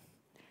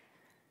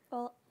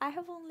 Well, I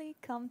have only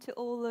come to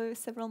Oulu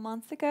several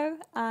months ago,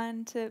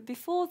 and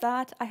before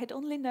that I had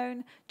only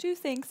known two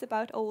things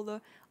about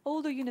Oulu.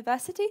 Oulu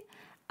University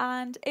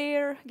and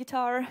air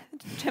guitar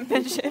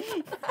championship.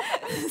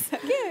 So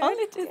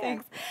only two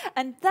things.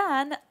 And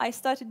then I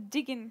started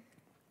digging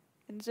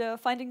and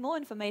finding more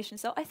information.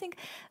 So I think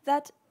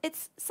that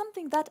it's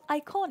something that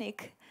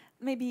iconic,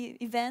 maybe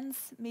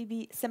events,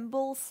 maybe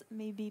symbols,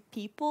 maybe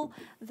people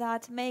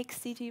that make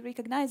city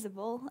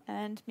recognizable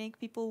and make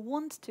people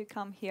want to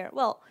come here.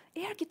 Well,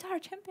 air guitar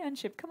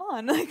championship, come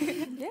on.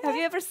 Have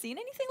you ever seen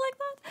anything like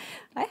that?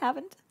 I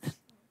haven't.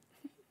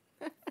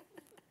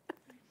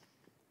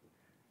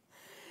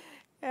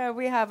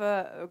 We have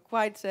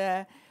quite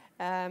the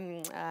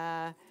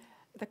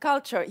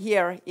culture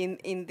here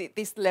in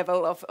this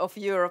level of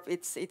Europe.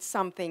 It's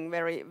something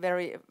very,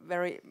 very,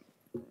 very,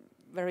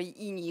 very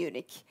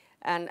unique,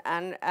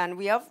 and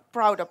we are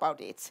proud about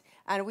it.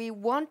 And we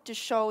want to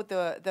show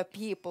the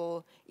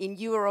people in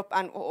Europe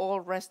and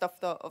all rest of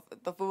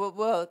the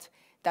world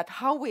that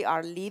how we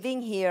are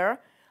living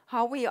here,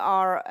 how we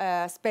are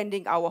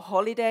spending our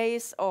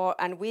holidays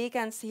and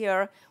weekends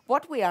here,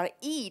 what we are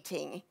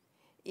eating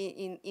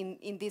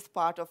in this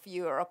part of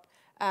Europe,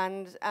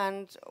 and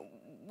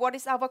what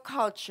is our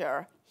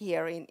culture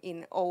here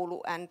in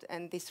Oulu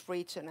and this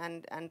region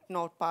and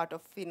north part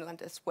of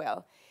Finland as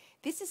well.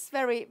 This is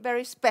very,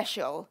 very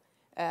special,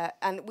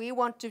 and we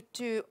want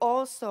to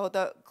also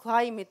the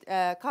climate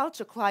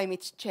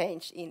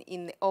change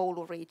in the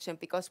Oulu region,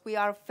 because we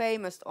are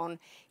famous on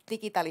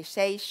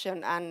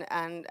digitalization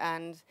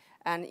and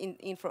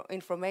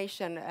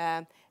information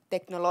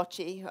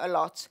technology a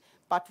lot,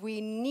 but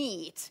we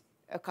need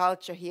a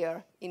culture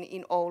here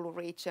in Oulu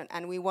region,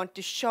 and we want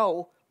to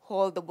show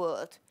all the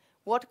world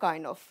what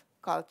kind of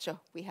culture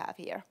we have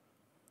here.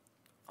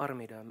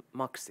 Armida,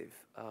 Maksiv,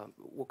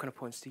 what kind of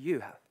points do you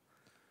have?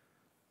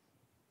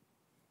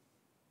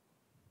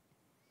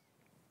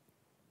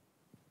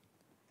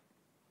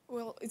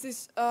 Well, is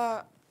this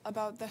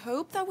about the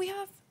hope that we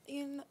have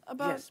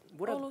about yes,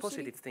 what are the Oulu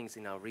positive city? things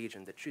in our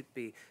region that should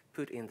be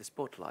put in the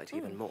spotlight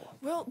even more?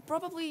 Well,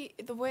 probably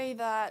the way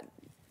that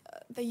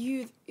the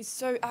youth is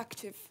so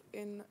active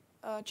in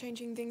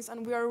changing things,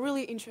 and we are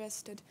really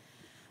interested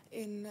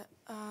in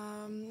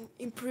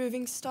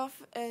improving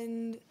stuff,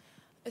 and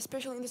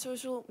especially in the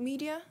social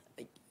media,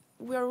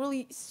 we are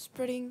really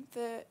spreading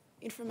the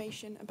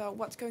information about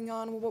what's going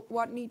on,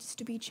 what needs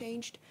to be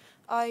changed.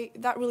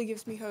 That really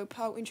gives me hope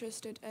how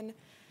interested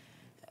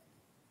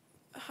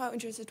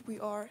we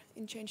are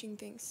in changing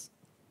things.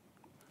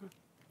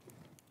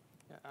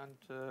 Yeah,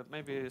 and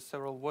maybe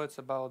several words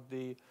about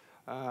the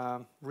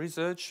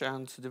research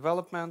and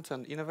development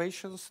and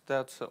innovations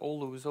that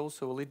Oulu is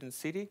also a leading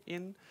city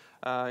in.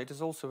 It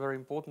is also very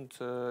important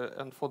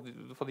and for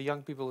the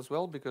young people as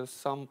well, because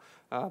some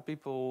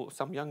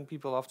young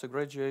people after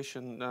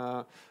graduation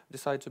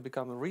decide to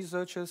become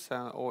researchers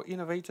or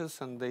innovators,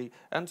 and they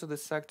enter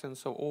this sector. And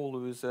so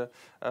Oulu is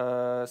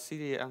a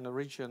city and a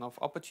region of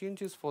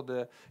opportunities for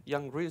the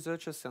young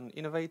researchers and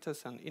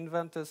innovators and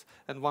inventors.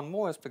 And one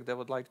more aspect I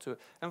would like to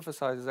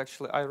emphasize is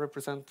actually I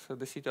represent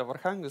the city of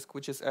Arkhangelsk,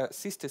 which is a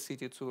sister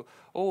city to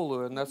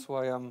Oulu, and that's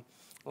why I'm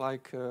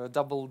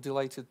double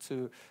delighted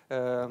to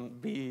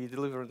be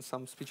delivering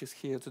some speeches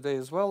here today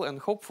as well. And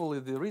hopefully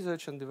the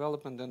research and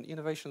development and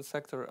innovation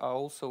sector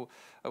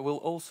will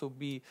also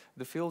be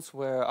the fields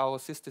where our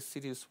sister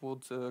cities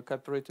would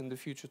cooperate in the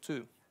future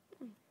too.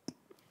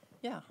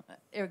 Yeah,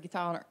 air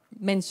guitar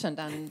mentioned,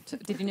 and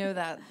did you know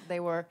that they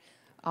were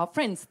our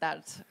friends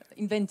that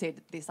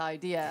invented this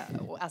idea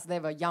as they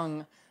were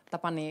young?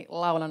 Tapani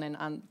Laulanen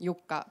and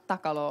Jukka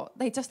Takalo,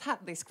 they just had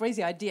this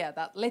crazy idea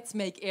that let's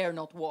make air,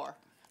 not war.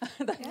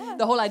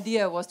 The whole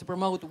idea was to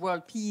promote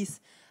world peace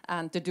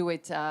and to do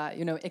it,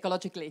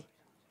 ecologically.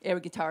 Air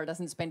guitar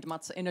doesn't spend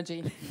much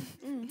energy,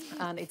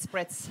 and it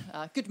spreads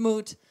good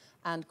mood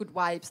and good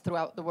vibes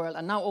throughout the world.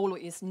 And now Oulu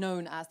is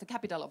known as the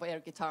capital of air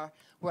guitar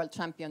world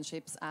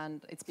championships,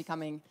 and it's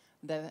becoming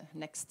the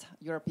next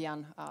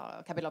European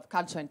capital of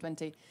culture in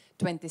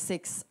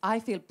 2026. I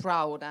feel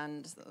proud,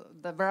 and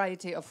the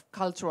variety of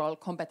cultural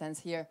competence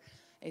here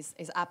is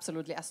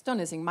absolutely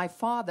astonishing. My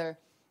father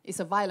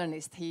is a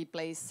violinist. He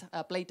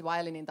played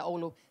violin in the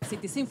Oulu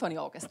City Symphony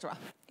Orchestra.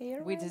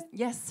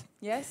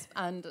 Yes,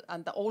 and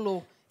the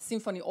Oulu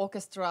Symphony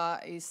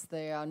Orchestra is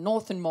the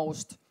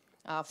northernmost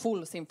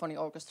full symphony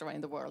orchestra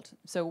in the world.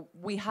 So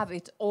we have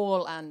it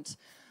all, and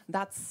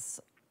that's,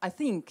 I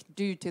think,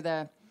 due to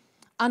the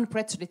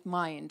unprejudiced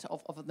mind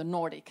of the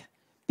Nordic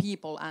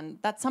people, and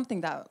that's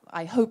something that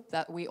I hope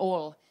that we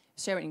all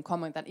share in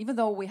common, that even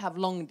though we have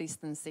long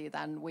distances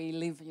and we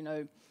live,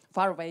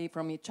 far away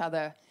from each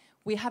other,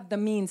 we have the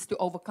means to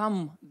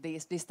overcome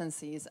these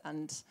distances,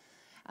 and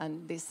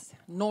this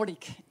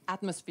Nordic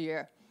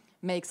atmosphere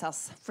makes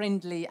us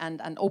friendly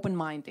and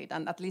open-minded,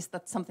 and at least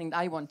that's something that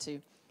I want to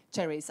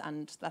cherish,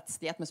 and that's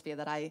the atmosphere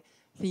that I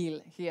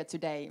feel here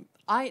today.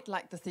 I'd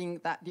like to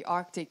think that the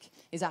Arctic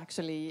is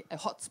actually a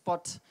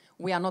hotspot.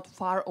 We are not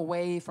far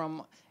away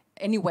from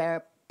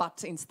anywhere,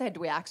 but instead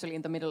we're actually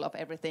in the middle of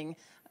everything.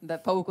 The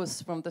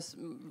focus from the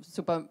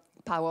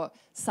superpower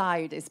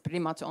side is pretty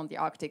much on the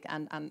Arctic,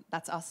 and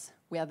that's us.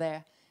 We are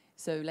there.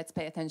 So let's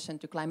pay attention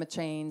to climate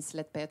change,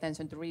 let's pay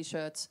attention to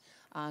research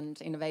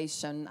and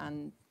innovation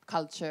and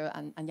culture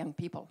and young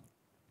people.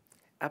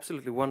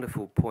 Absolutely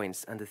wonderful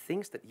points, and the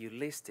things that you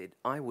listed,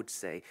 I would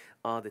say,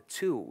 are the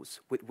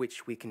tools with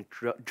which we can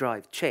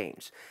drive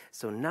change.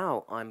 So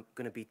now I'm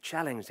going to be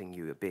challenging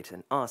you a bit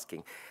and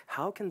asking,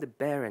 how can the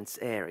Barents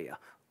area,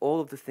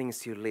 all of the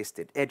things you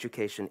listed,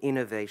 education,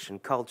 innovation,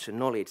 culture,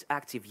 knowledge,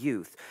 active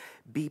youth,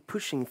 be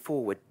pushing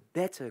forward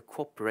better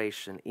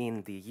cooperation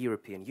in the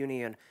European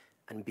Union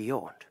and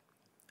beyond?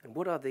 And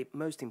what are the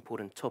most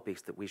important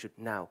topics that we should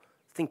now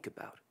think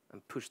about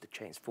and push the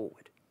change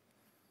forward?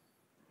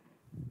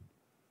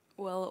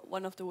 Well,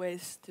 one of the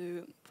ways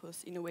to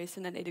push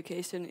innovation and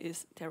education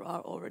is there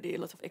are already a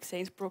lot of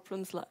exchange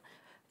programs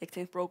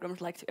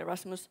like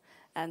Erasmus,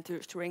 and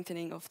to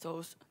strengthening of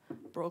those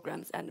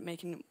programs and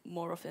making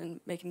more of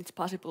them, making it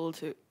possible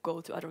to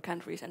go to other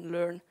countries and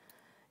learn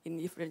in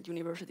different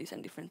universities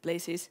and different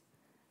places.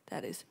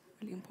 That is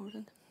really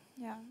important.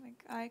 Yeah,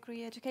 I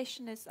agree.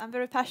 I'm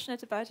very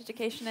passionate about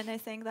education, and I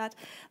think that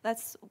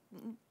that's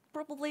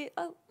probably,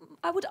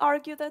 I would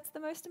argue that's the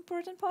most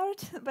important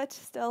part, but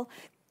still.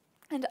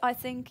 And I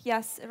think,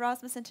 yes,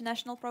 Erasmus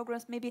international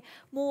programs, maybe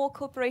more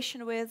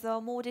cooperation with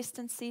more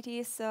distant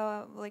cities,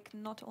 like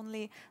not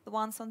only the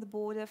ones on the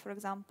border, for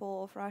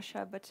example, of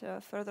Russia, but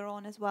further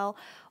on as well.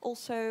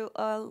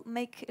 Also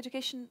make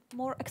education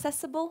more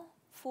accessible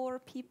for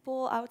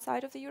people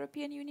outside of the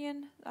European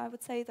Union. I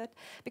would say that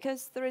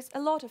because there is a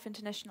lot of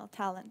international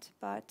talent,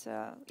 but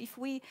if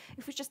we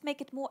just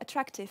make it more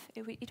attractive,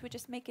 if we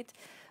just make it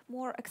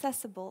more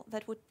accessible,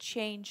 that would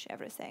change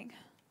everything.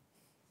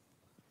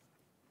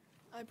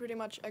 I pretty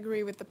much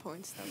agree with the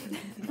points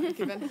that were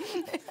given.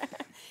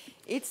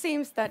 It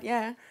seems that,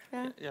 yeah.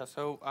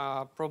 So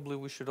probably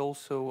we should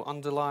also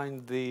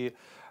underline the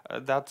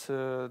that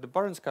the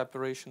Barents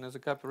cooperation is a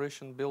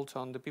cooperation built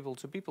on the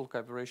people-to-people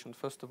cooperation,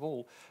 first of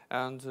all,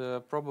 and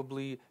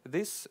probably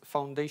this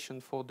foundation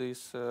for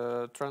this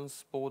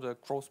trans-border,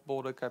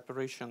 cross-border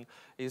cooperation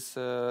is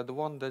the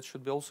one that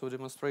should be also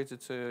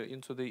demonstrated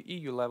into the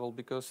EU level,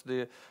 because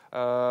the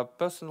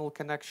personal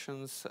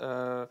connections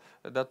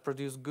that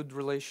produce good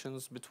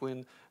relations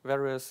between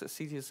various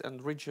cities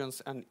and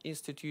regions and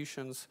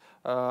institutions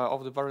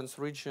of the Barents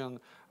region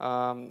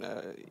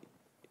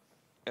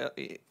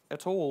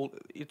at all,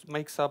 it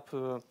makes up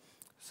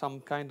some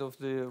kind of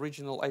the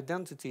regional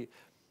identity,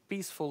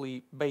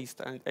 peacefully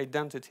based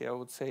identity, I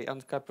would say,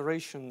 and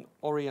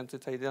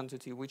cooperation-oriented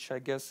identity, which I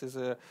guess is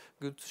a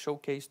good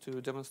showcase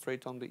to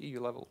demonstrate on the EU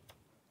level.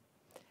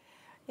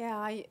 Yeah,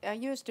 I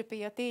used to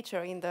be a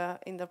teacher in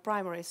the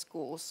primary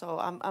school, so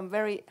I'm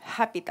very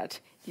happy that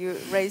you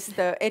raised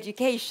the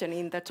education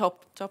in the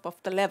top of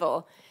the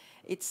level.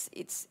 It's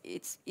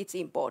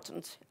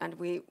important, and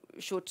we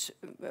should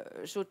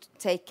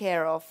take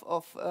care of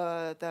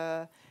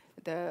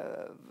the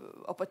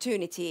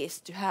opportunities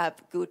to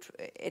have good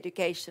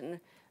education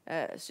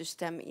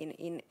system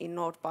in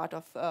north part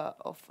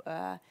of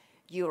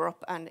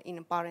Europe and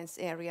in Barents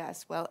area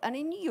as well, and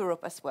in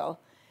Europe as well.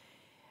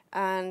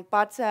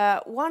 But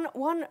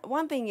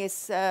one thing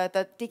is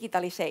the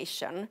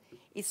digitalization.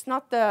 It's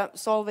not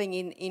solving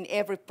in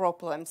every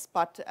problems,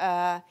 but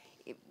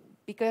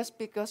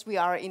because we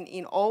are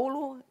in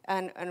Oulu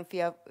and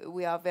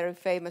we are very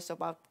famous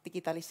about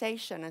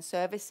digitalization and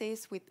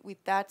services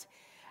with that,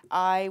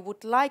 I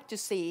would like to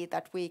see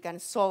that we can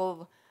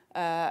solve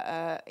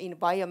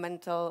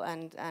environmental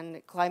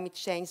and climate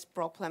change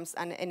problems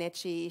and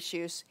energy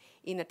issues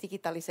in a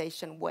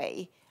digitalization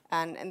way.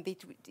 And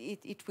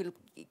it will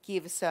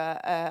give us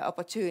an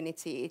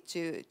opportunity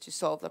to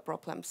solve the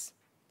problems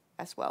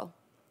as well.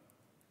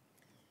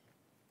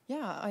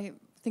 Yeah, I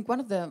think one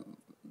of the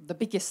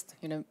biggest,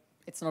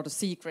 it's not a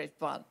secret,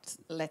 but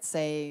let's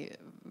say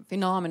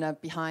phenomena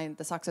behind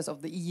the success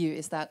of the EU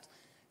is that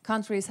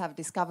countries have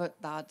discovered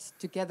that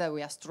together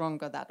we are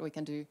stronger, that we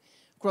can do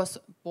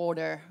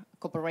cross-border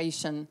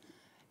cooperation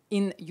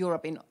in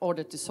Europe in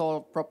order to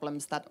solve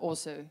problems that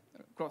also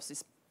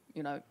crosses,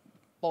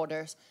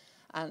 borders.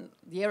 And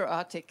the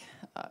Euro-Arctic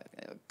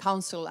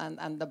Council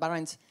and the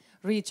Barents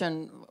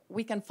region,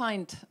 we can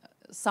find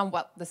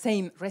somewhat the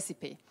same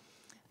recipe.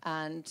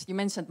 And you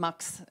mentioned,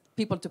 Max,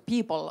 people to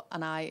people,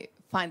 and I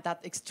find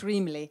that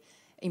extremely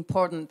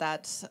important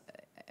that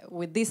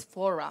with this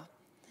fora,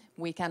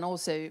 we can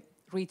also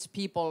reach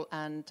people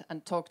and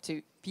talk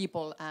to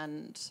people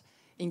and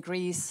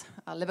increase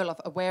a level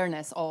of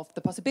awareness of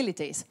the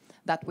possibilities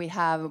that we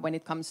have when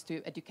it comes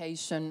to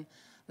education,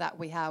 that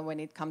we have when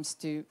it comes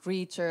to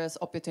research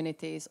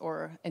opportunities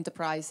or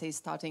enterprises,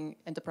 starting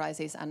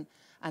enterprises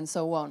and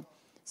so on.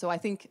 So I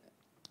think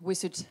we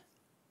should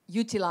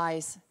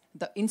utilize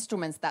the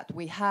instruments that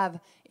we have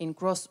in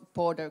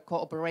cross-border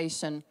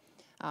cooperation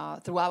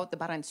throughout the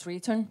Barents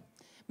region,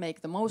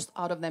 make the most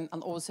out of them,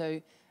 and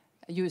also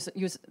use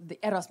the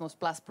Erasmus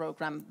Plus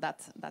program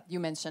that you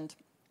mentioned,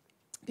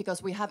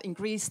 because we have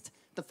increased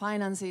the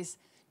finances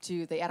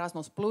to the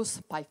Erasmus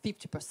Plus by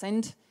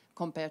 50%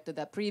 compared to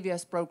the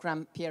previous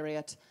program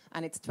period,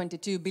 and it's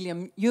 22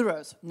 billion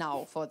euros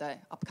now for the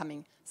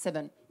upcoming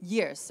 7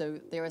 years. So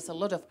there is a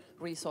lot of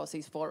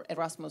resources for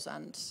Erasmus,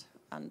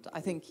 and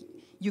I think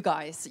you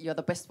guys, you're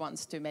the best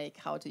ones to make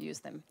how to use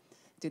them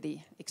to the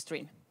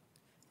extreme.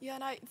 Yeah,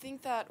 and I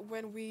think that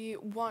when we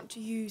want to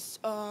use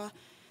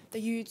the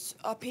youth's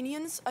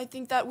opinions, I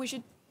think that we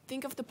should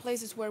think of the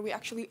places where we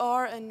actually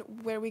are and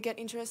where we get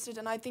interested.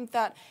 And I think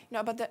that,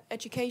 about the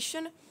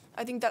education,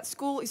 I think that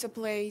school is a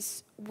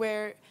place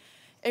where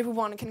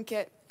everyone can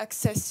get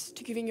access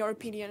to giving your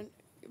opinion.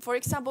 For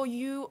example,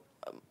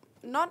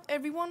 not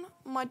everyone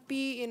might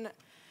be in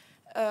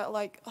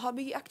like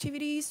hobby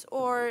activities,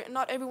 or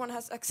not everyone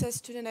has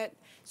access to the net.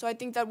 So I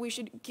think that we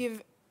should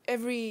give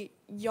every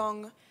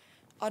young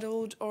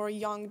adult or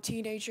young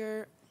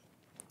teenager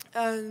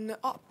an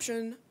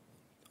option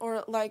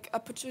or like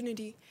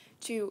opportunity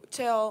to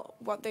tell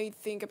what they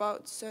think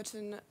about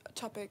certain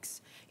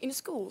topics in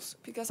schools,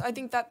 because I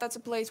think that that's a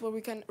place where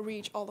we can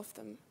reach all of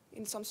them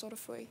in some sort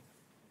of way.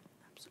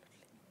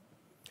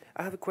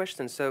 I have a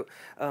question. So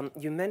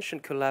you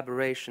mentioned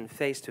collaboration,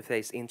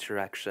 face-to-face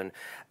interaction,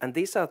 and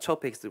these are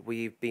topics that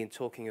we've been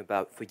talking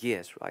about for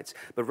years, right?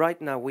 But right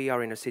now we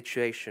are in a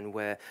situation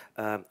where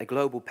a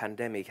global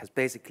pandemic has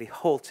basically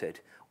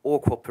halted all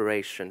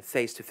cooperation,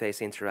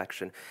 face-to-face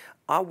interaction.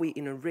 Are we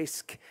in a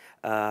risk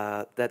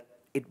that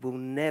it will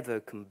never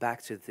come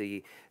back to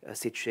the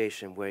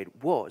situation where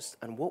it was,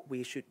 and what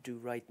we should do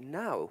right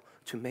now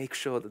to make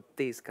sure that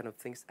these kind of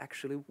things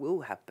actually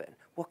will happen?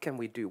 What can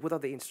we do? What are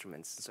the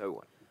instruments and so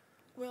on?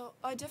 Well,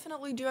 I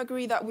definitely do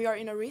agree that we are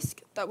in a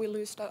risk that we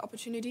lose that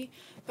opportunity,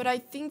 but I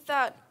think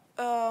that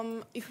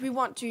if we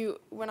want to,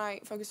 when I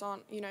focus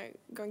on,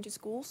 going to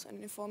schools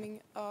and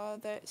informing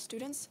the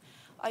students,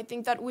 I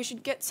think that we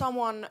should get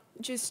someone,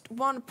 just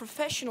one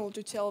professional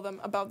to tell them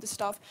about the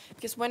stuff.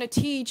 Because when a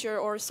teacher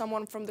or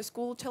someone from the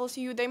school tells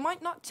you, they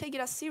might not take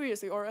it as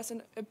seriously or as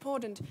an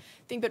important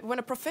thing. But when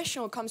a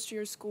professional comes to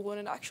your school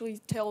and actually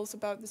tells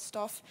about the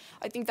stuff,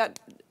 I think that,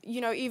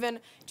 even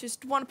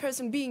just one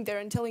person being there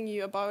and telling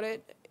you about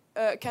it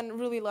can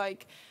really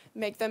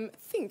make them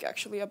think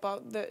actually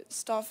about the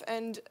stuff.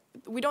 And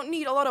we don't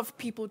need a lot of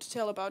people to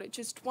tell about it,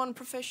 just one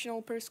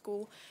professional per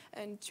school,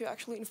 and to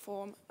actually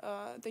inform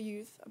the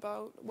youth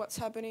about what's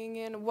happening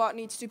and what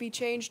needs to be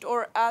changed,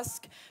 or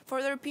ask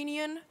for their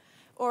opinion.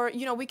 Or,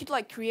 we could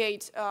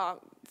create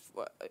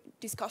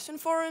discussion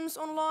forums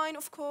online,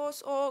 of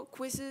course, or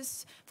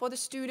quizzes for the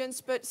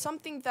students, but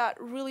something that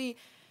really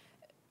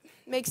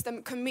makes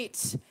them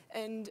commit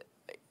and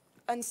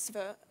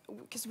answer,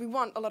 because we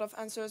want a lot of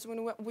answers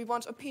when we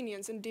want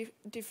opinions and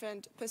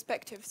different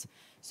perspectives.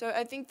 So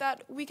I think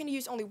that we can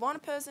use only one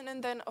person,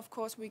 and then of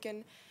course we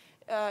can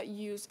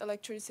use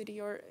electricity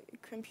or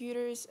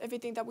computers,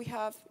 everything that we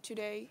have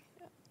today,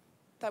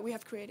 that we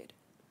have created.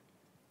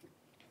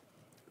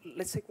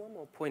 Let's take one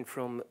more point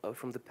from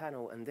the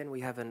panel, and then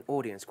we have an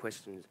audience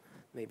question,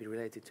 maybe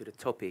related to the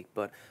topic.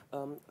 But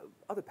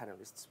other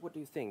panelists, what do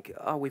you think?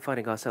 Are we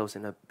finding ourselves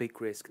in a big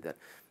risk that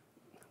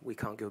we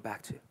can't go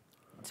back to?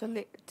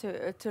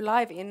 To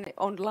live in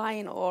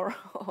online or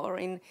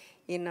in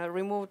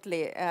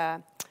remotely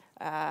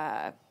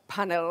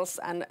panels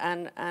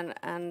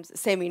and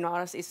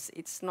seminars,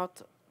 it's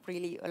not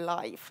really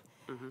alive.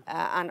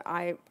 And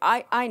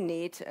I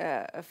need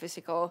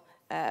physical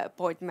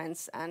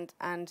appointments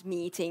and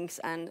meetings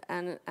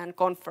and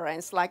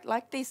conference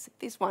like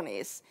this one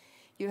is.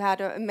 You had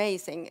an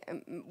amazing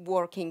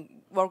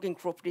working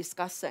group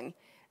discussing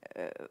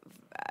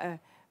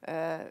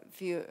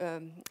few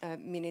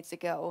minutes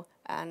ago,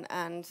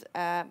 and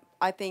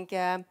I think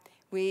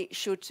we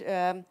should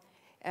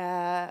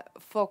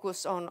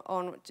focus on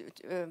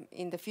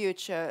in the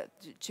future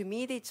to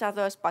meet each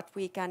other, but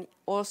we can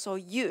also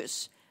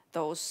use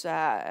those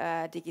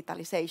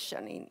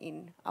digitalization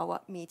in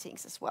our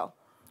meetings as well.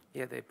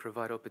 Yeah, they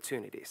provide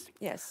opportunities.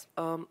 Yes.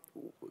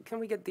 Can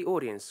we get the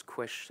audience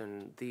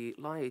question? The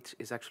light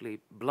is actually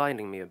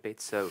blinding me a bit,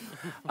 so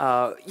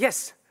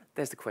yes,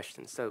 there's the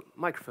question. So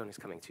microphone is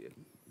coming to you.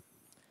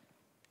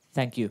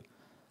 Thank you.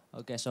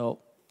 Okay, so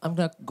I'm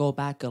going to go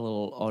back a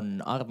little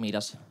on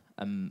Armida's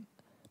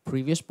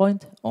previous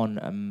point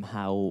on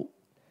how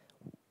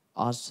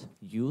us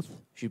youth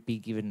should be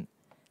given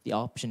the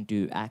option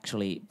to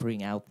actually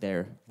bring out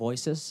their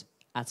voices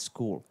at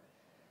school.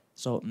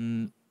 So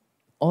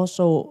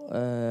also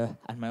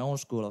at my own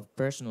school, I've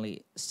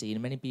personally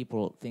seen many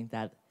people think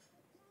that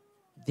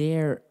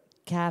their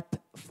cap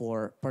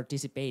for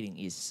participating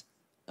is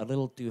a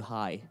little too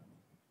high.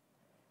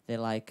 They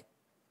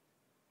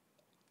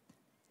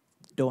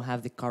don't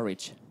have the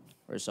courage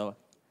or so.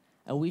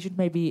 And we should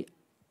maybe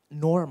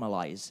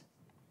normalize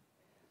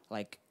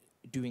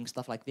doing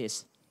stuff like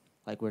this,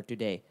 like we're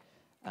today.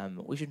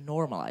 We should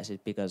normalize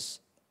it, because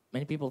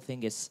many people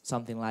think it's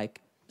something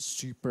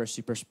super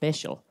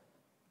special.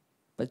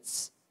 But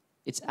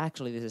it's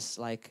actually, this is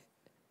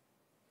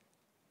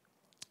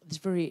it's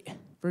very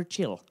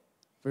chill,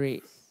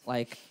 very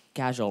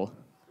casual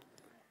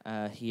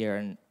here,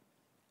 and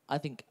I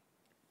think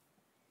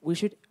we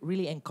should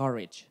really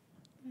encourage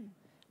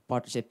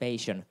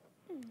participation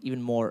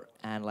even more,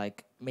 and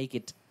make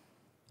it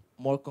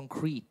more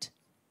concrete,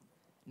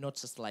 not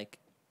just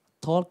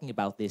talking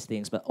about these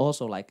things, but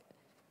also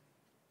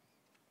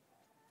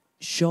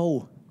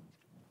show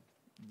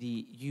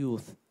the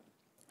youth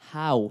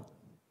how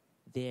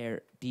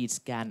their deeds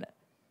can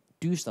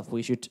do stuff.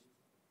 We should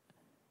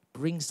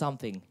bring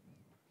something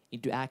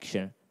into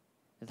action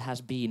that has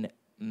been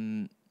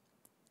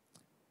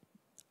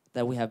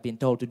that we have been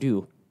told to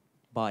do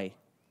by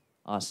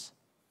us,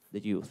 the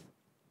youth.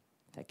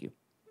 Thank you.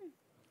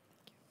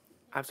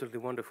 Absolutely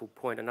wonderful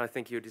point, and I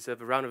think you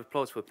deserve a round of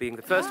applause for being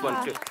the first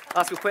one to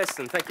ask a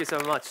question. Thank you so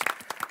much.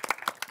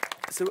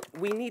 So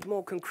we need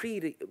more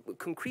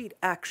concrete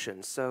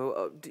action.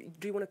 So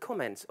do you want to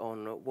comment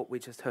on what we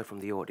just heard from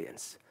the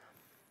audience?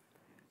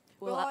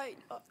 Well,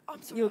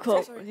 I'm sorry.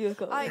 You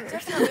go. I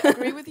definitely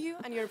agree with you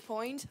and your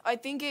point. I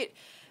think it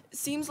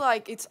seems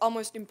like it's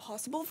almost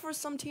impossible for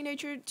some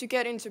teenager to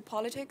get into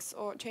politics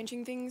or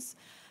changing things.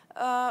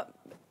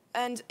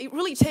 And it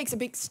really takes a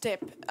big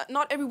step.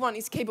 Not everyone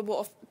is capable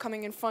of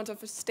coming in front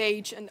of a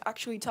stage and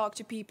actually talk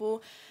to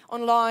people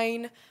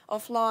online,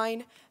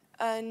 offline.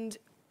 And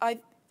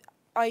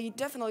I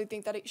definitely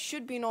think that it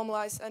should be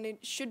normalized, and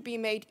it should be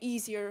made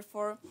easier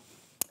for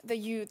the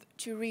youth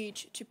to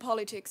reach to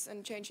politics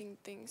and changing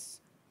things.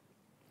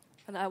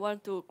 And I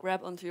want to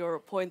grab onto your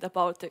point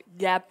about the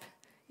gap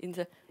in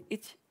the.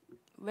 It's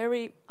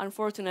very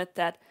unfortunate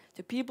that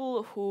the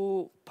people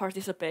who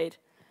participate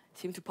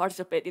seem to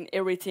participate in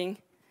everything.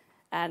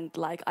 And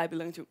I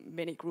belong to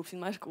many groups in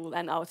my school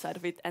and outside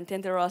of it. And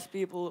then there are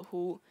people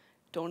who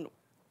don't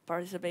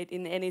participate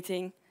in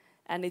anything.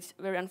 And it's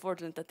very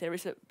unfortunate that there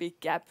is a big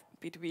gap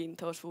between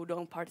those who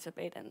don't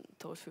participate and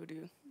those who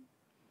do.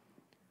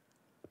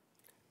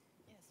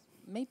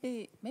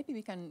 Maybe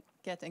we can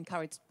get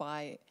encouraged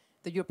by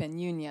the European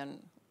Union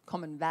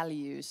common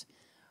values,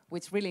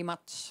 which really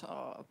much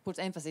puts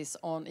emphasis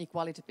on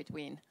equality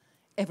between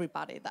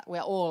everybody, that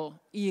we're all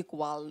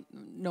equal,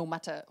 no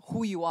matter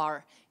who you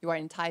are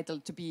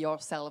entitled to be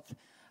yourself,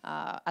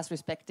 as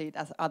respected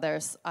as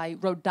others. I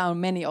wrote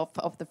down many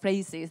of the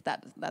phrases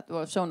that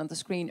were shown on the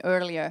screen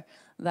earlier,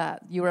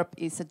 that Europe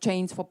is a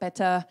change for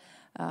better,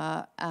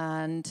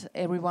 and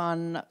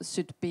everyone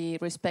should be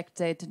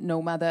respected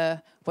no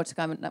matter what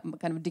kind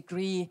of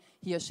degree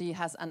he or she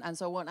has, and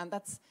so on. And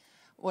that's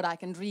what I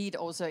can read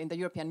also in the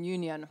European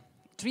Union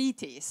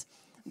treaties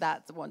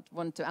that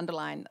want to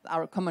underline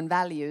our common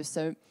values.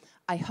 So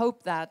I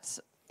hope that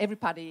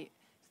everybody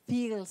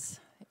feels,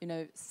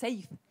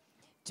 safe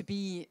to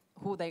be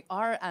who they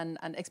are and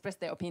express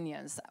their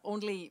opinions.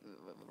 Only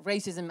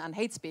racism and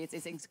hate speech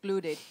is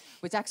excluded,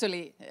 which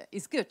actually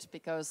is good,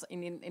 because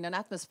in an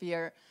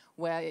atmosphere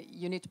where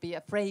you need to be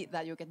afraid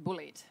that you get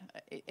bullied,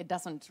 it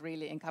doesn't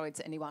really encourage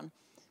anyone.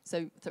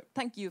 So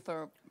thank you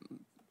for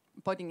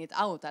pointing it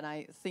out, and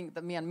I think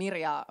that me and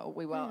Mirja,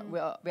 we are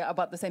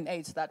about the same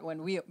age, that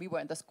when we were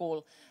in the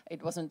school,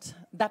 it wasn't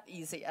that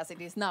easy as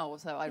it is now.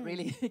 So I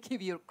really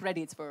give you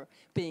credits for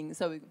being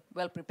so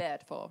well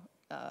prepared for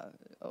a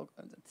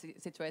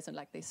situation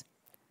like this.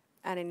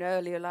 And in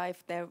earlier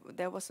life,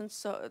 there wasn't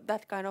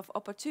that kind of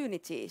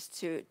opportunities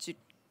to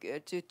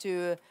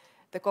the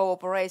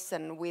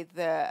cooperation with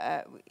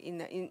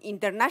in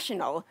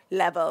international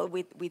level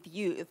with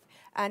youth.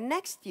 And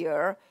next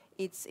year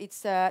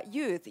it's a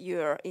youth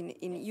year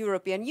in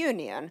European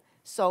Union.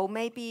 So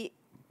maybe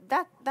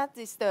that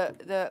is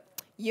the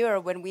year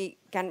when we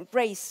can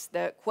raise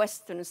the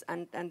questions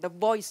and the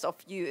voice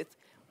of youth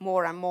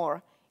more and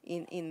more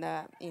in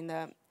a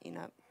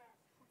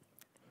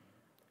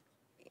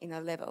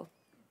level.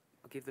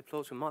 I'll give the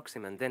floor to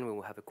Maxim, and then we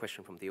will have a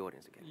question from the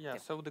audience again. Yeah,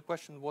 so the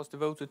question was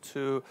devoted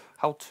to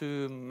how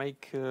to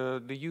make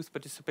the youth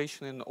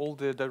participation in all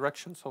the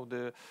directions of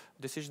the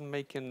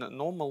decision-making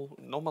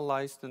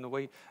normalized in a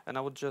way. And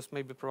I would just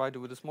maybe provide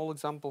you with a small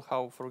example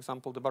how, for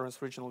example, the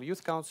Barents Regional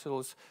Youth Council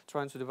is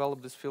trying to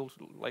develop this field.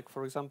 Like,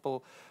 for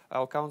example,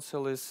 our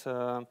council is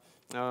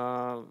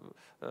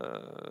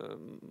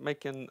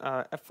making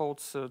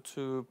efforts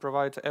to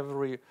provide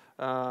every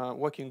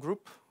working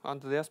group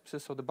under the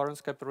auspices of the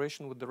Barents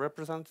Cooperation with the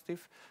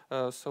representative,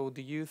 so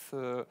the youth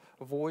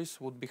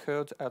voice would be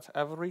heard at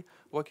every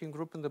working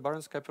group in the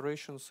Barents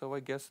Cooperation. So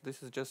I guess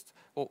this is just,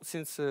 well,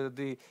 since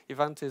the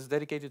event is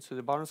dedicated to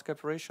the Barents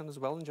Cooperation as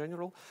well in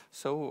general,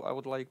 so I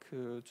would like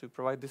to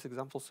provide this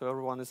example so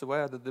everyone is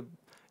aware that the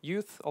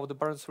youth of the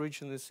Barents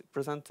region is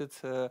presented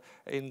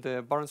in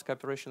the Barents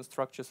Cooperation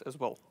structures as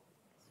well.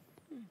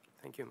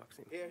 Thank you,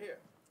 Maxim. Here.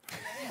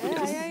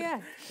 Yeah.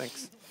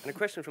 Thanks. And a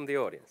question from the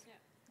audience.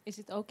 Is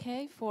it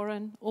okay for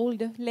an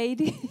older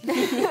lady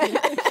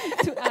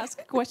to ask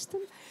a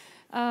question?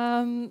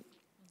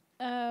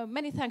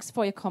 Many thanks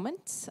for your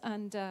comments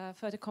and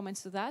further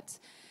comments to that.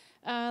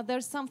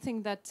 There's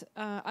something that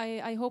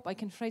I hope I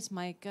can phrase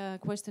my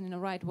question in the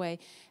right way.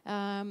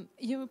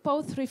 You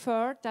both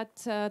refer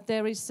that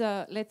there is,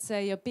 let's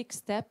say, a big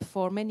step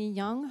for many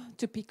young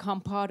to become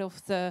part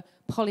of the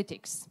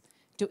politics,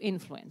 to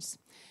influence.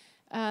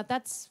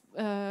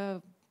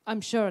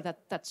 I'm sure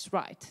that that's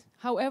right.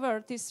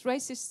 However, this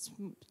raises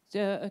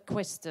a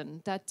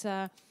question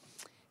that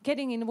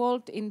getting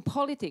involved in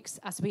politics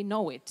as we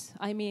know it,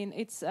 I mean,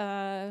 it's,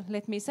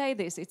 let me say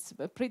this, it's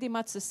pretty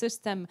much a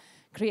system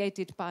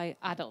created by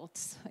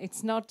adults.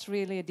 It's not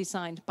really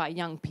designed by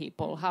young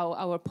people, how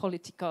our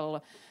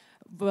political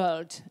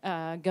world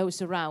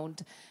goes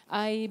around.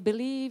 I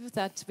believe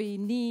that we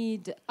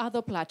need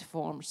other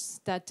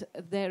platforms, that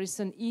there is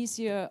an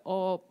easier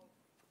or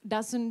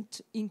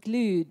doesn't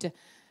include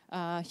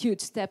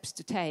huge steps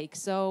to take.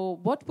 So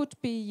what would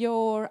be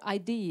your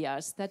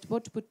ideas, that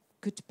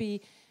could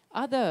be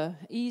other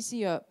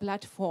easier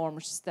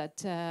platforms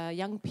that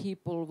young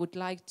people would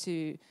like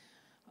to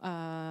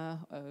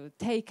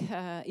take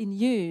in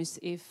use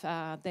if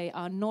they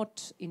are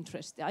not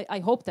interested? I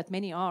hope that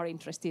many are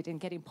interested in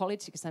getting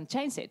politics and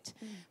change it,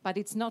 but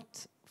it's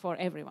not for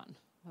everyone,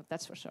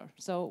 that's for sure.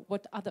 So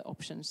what other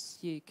options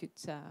you could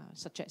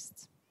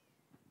suggest?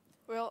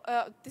 Well,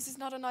 this is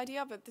not an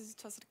idea, but this is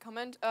just a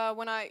comment.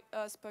 When I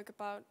spoke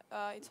about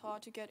it's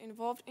hard to get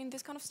involved in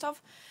this kind of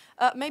stuff,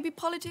 maybe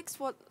politics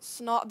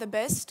was not the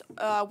best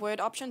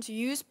word option to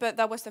use, but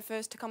that was the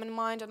first to come in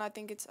mind, and I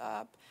think it's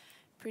a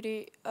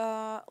pretty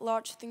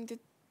large thing to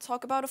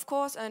talk about, of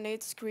course, and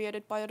it's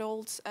created by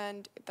adults,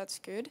 and that's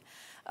good.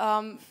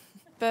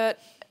 But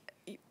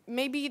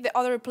maybe the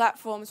other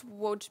platforms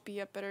would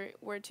be a better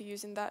word to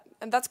use in that,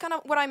 and that's kind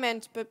of what I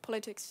meant, but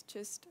politics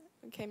just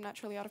came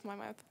naturally out of my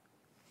mouth.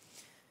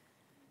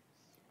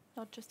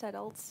 Not just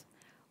adults,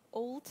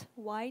 old,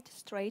 white,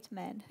 straight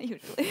men,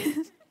 usually.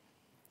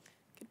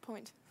 Good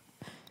point.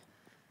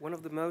 One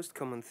of the most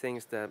common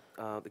things that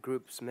the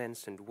groups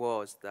mentioned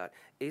was that,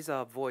 is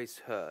our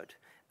voice heard?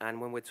 And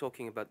when we're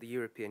talking about the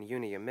European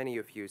Union, many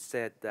of you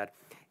said that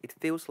it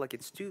feels like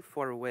it's too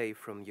far away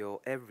from your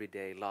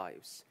everyday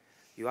lives.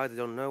 You either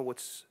don't know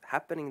what's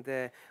happening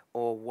there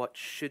or what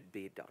should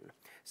be done.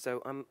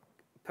 So I'm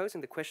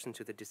posing the question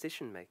to the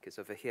decision makers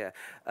over here.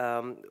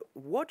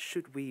 What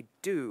should we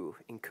do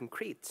in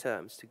concrete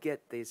terms to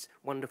get these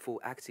wonderful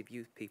active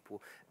youth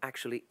people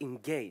actually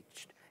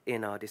engaged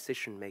in our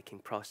decision-making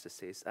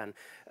processes? And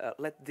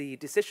let the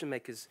decision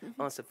makers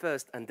answer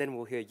first, and then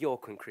we'll hear your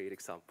concrete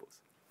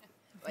examples.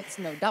 It's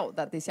no doubt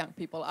that these young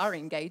people are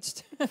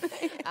engaged,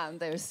 and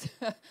there's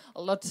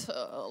a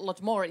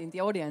lot more in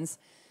the audience.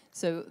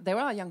 So there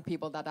are young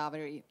people that are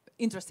very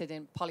interested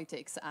in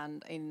politics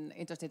and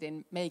interested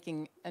in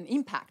making an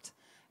impact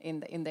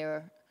in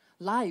their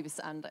lives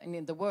and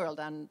in the world.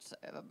 And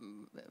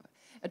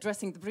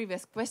addressing the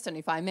previous question,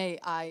 if I may,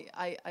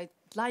 I'd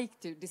like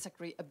to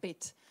disagree a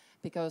bit,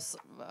 because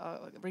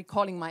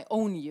recalling my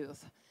own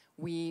youth,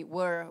 we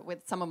were,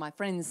 with some of my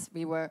friends,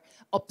 we were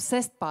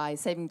obsessed by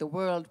saving the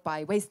world,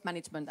 by waste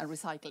management and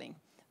recycling.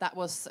 That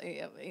was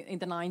in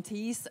the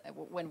 90s,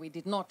 when we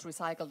did not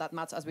recycle that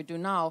much as we do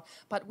now.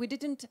 But we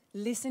didn't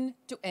listen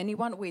to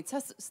anyone. We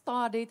just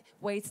started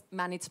waste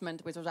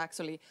management, which was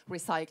actually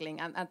recycling.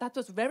 And that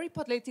was very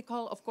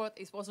political. Of course,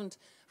 it wasn't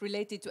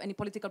related to any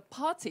political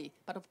party,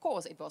 but of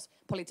course it was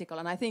political.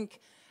 And I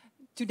think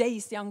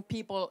today's young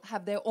people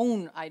have their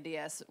own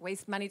ideas.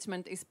 Waste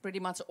management is pretty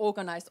much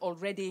organized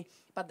already,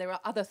 but there are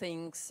other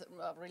things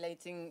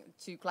relating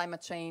to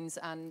climate change,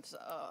 and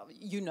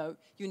you know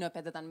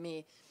better than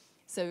me.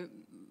 So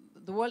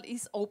the world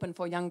is open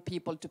for young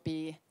people to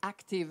be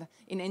active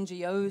in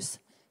NGOs,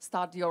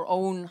 start your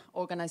own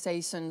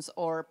organizations,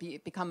 or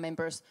become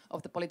members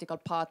of the political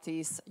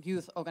parties,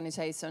 youth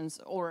organizations,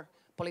 or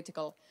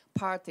political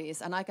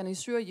parties. And I can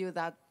assure you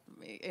that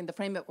in the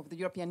framework of the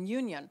European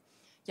Union,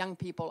 young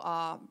people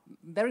are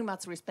very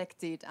much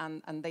respected,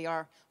 and they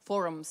are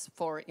forums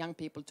for young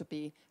people to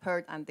be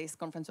heard, and this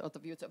Conference of the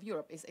Future of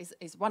Europe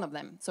is one of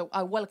them. So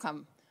I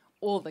welcome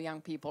all the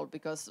young people,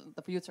 because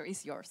the future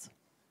is yours.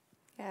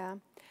 Yeah.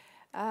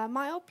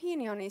 My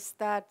opinion is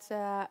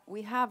that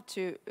we have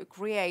to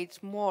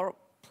create more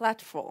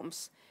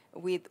platforms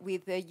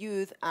with the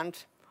youth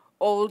and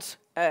old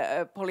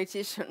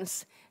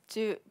politicians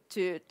to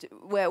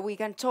where we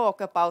can talk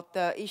about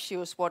the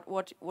issues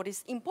what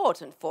is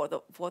important for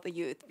the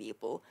youth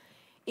people,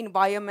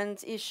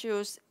 environment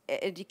issues,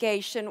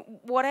 education,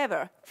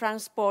 whatever,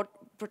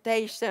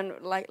 transportation,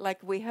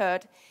 like we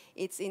heard,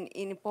 it's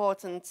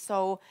important.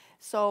 So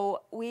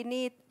we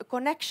need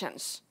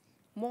connections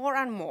more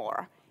and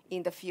more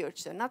in the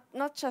future,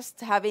 not just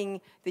having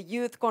the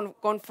youth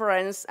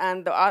conference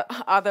and the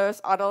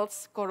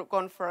adults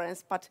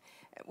conference, but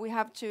we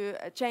have to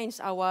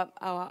change our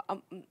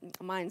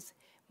minds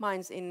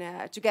in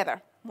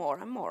together more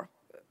and more.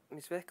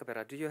 Ms.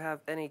 Vehkaperä, do you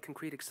have any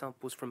concrete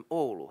examples from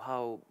Oulu,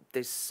 how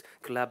this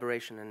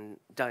collaboration and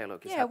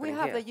dialogue is happening here?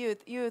 Yeah, we have the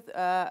youth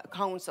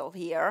council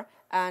here,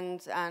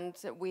 and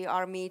we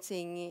are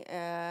meeting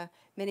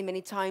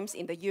many times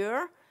in the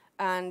year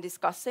and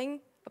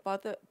discussing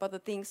about the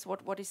things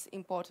what is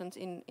important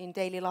in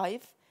daily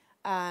life,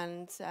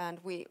 and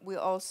we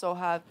also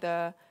have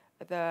the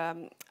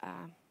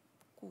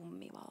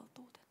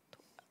kummivaltuutettu.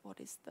 What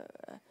is the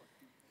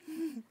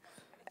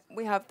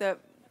we have the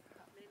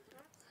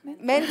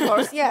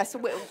mentors, yes,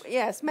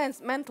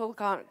 mental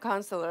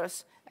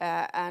counselors,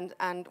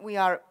 and we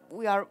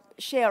are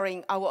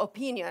sharing our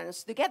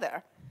opinions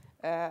together,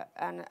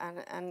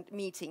 and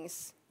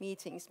meetings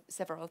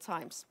several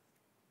times.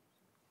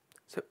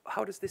 So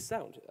how does this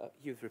sound,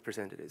 youth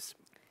representatives?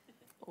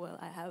 Well,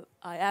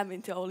 I am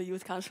into Oulu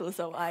Youth Council,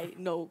 so I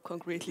know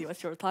concretely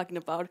what you're talking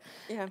about.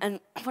 Yeah. And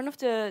one of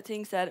the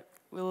things that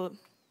will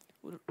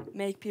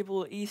make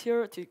people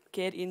easier to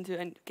get into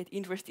and get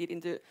interested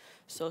into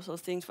social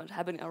things, what's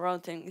happening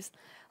around things,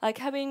 like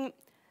having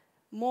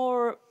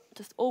more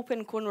just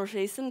open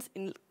conversations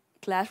in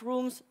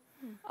classrooms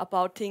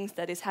about things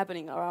that is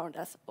happening around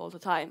us all the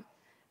time.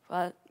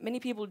 But many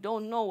people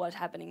don't know what's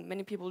happening.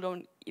 Many people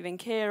don't even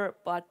care,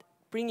 but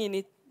bringing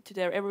it to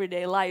their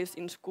everyday lives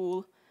in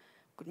school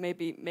could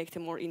maybe make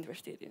them more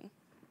interested in.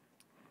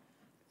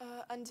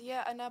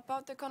 And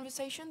about the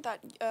conversation that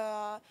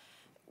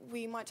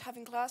we might have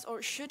in class,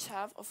 or should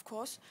have, of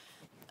course,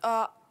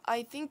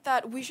 I think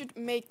that we should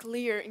make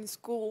clear in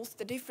schools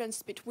the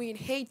difference between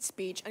hate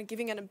speech and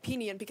giving an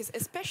opinion, because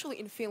especially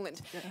in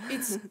Finland,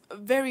 it's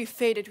very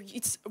faded,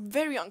 it's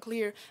very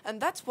unclear, and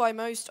that's why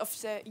most of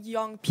the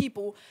young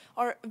people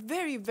are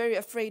very, very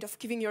afraid of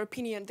giving your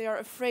opinion. They are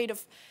afraid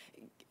of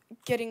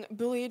getting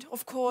bullied,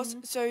 of course,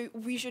 so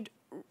we should,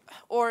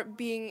 or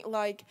being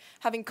like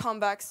having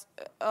comebacks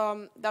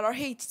that are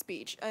hate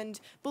speech and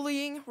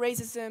bullying,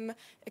 racism,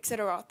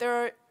 etc.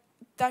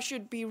 That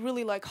should be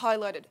really like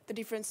highlighted, the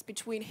difference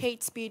between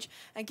hate speech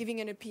and giving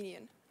an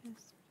opinion.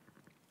 Yes.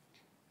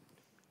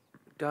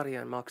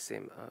 Daria and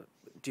Maxim,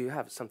 do you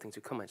have something to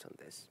comment on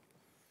this?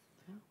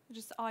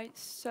 I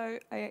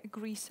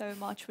agree so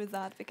much with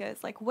that,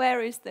 because like,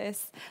 where is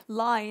this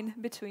line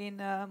between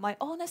my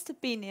honest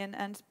opinion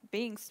and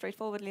being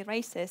straightforwardly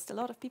racist? A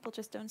lot of people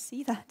just don't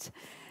see that,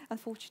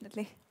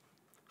 unfortunately.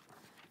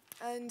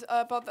 And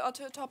about the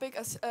other topic,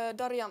 as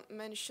Daria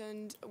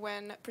mentioned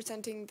when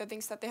presenting the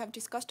things that they have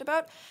discussed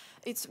about,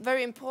 it's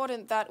very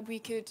important that we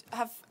could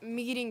have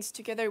meetings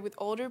together with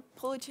older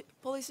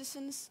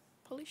politicians,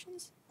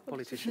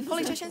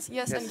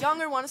 yes, and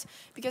younger ones,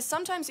 because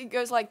sometimes it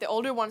goes like the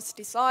older ones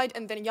decide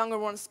and then younger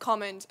ones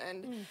comment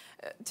and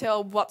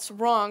tell what's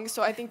wrong.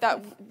 So I think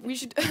that we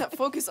should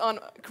focus on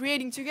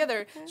creating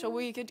together, so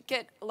we could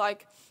get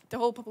like the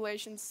whole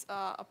population's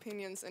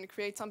opinions and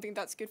create something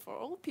that's good for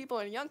old people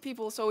and young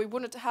people, so we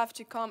wouldn't have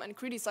to come and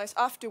criticize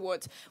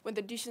afterwards when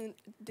the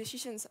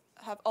decisions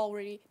have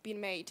already been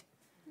made.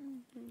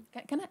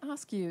 Can I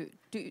ask you,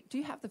 do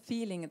you have the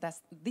feeling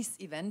that this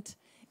event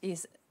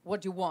is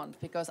what you want?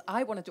 Because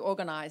I wanted to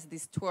organize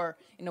this tour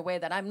in a way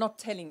that I'm not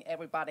telling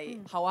everybody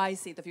how I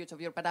see the future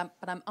of Europe,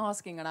 but I'm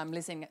asking and I'm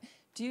listening.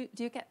 Do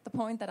you get the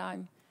point that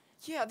I'm?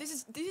 Yeah, this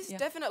is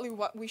definitely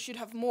what we should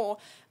have more,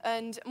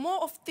 and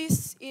more of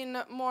this in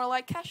a more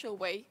like casual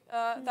way.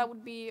 That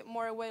would be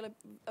more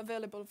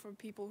available for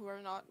people who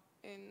are not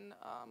in.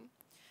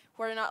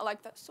 Who are not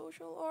like that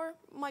social or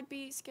might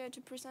be scared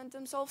to present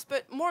themselves,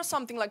 but more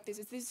something like this.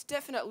 This is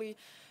definitely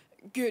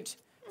good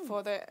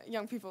for the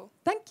young people.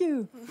 Thank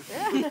you.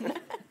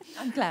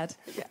 I'm glad.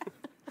 Yeah.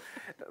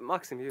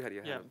 Maxim, you had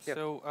your hand. Yeah.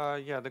 So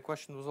the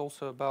question was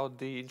also about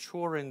the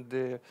ensuring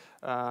the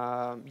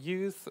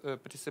youth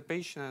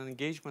participation and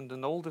engagement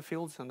in all the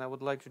fields, and I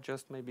would like to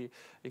just maybe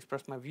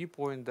express my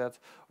viewpoint that,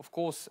 of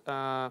course,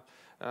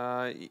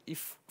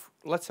 if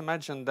let's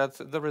imagine that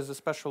there is a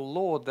special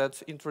law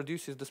that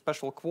introduces the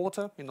special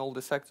quota in all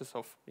the sectors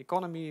of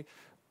economy,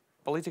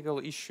 political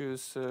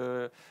issues,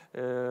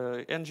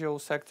 NGO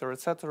sector,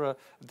 etc.,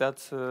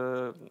 that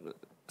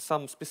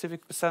some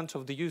specific percent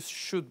of the youth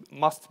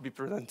must be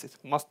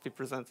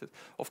presented.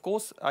 Of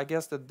course, I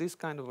guess that this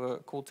kind of a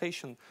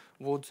quotation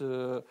would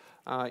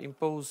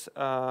impose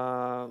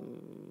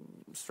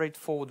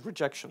straightforward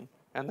rejection,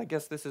 and I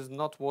guess this is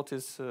not what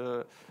is,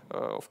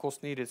 of course,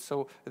 needed.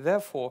 So,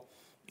 therefore,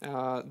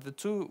 the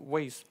two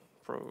ways,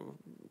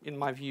 in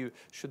my view,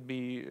 should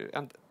be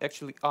and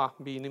actually are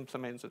being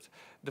implemented.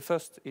 The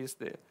first is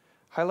the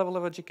high level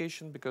of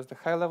education, because the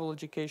high level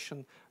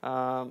education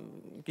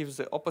gives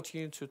the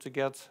opportunity to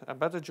get a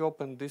better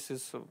job, and this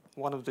is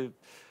one of the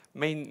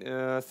main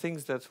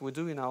things that we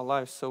do in our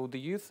lives. So the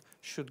youth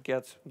should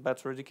get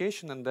better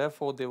education, and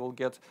therefore they will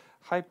get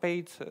high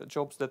paid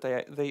jobs that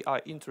they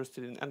are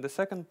interested in. And the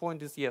second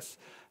point is, yes,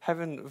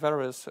 having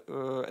various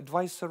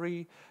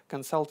advisory,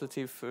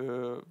 consultative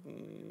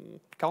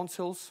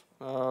councils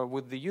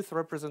with the youth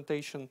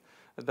representation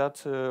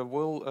that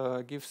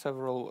will give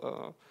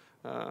several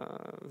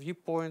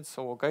viewpoints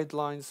or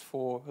guidelines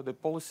for the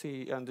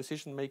policy and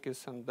decision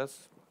makers, and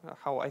that's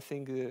how I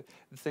think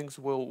things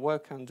will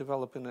work and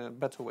develop in a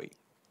better way.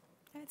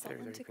 It's all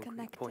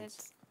interconnected.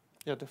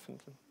 Yeah,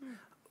 definitely.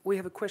 We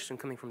have a question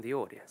coming from the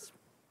audience.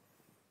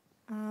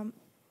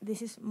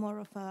 This is more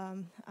of a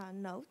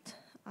note.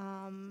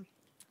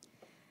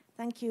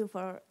 Thank you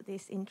for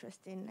this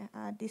interesting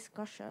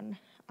discussion.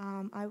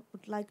 I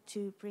would like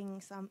to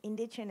bring some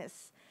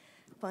indigenous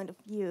point of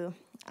view.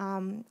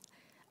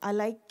 I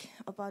like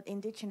about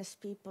indigenous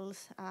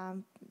peoples,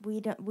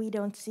 we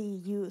don't see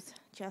youth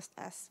just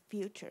as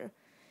future,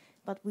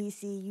 but we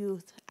see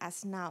youth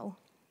as now.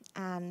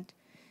 And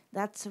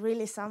that's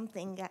really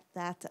something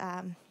that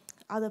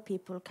other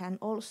people can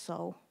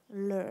also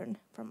learn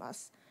from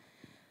us.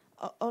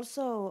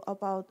 Also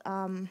about,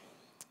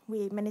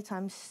 we many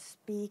times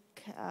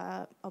speak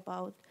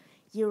about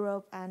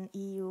Europe and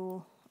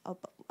EU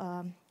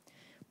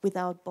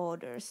without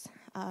borders.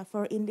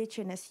 For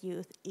indigenous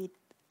youth, it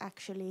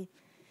actually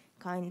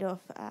kind of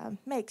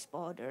makes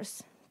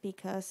borders,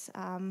 because,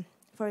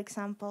 for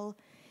example,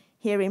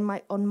 here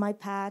on my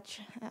patch,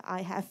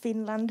 I have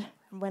Finland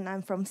when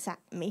I'm from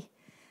Sápmi,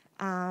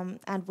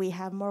 and we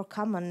have more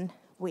common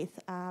with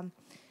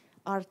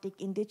Arctic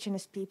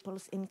indigenous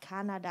peoples in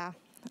Canada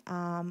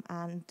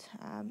and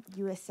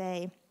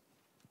USA.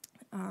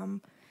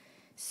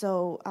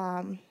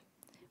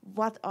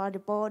 What are the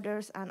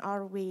borders, and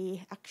are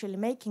we actually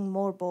making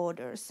more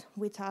borders?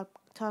 We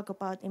talk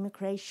about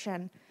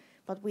immigration,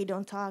 but we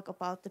don't talk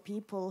about the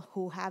people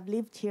who have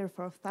lived here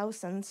for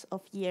thousands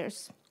of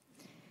years.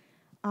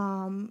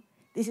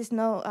 This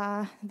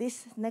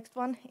next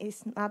one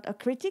is not a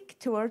critic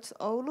towards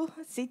Oulu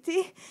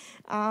city,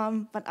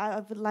 but I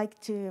would like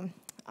to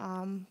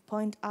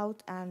point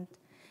out and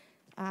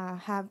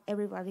have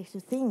everybody to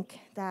think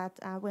that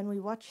when we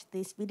watch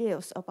these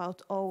videos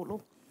about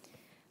Oulu,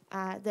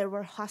 there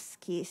were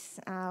huskies,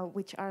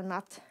 which are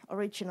not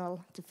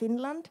original to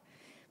Finland,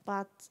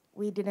 but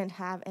we didn't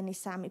have any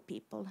Sami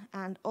people.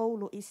 And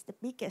Oulu is the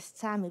biggest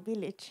Sami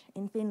village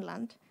in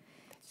Finland.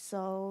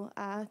 So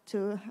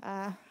to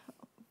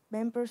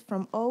members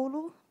from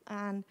Oulu,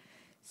 and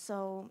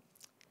so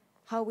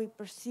how we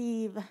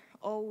perceive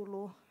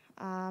Oulu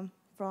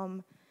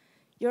from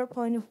your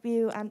point of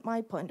view and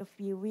my point of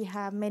view. We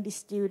have many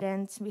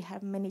students, we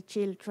have many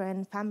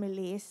children,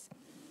 families.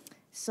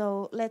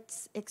 So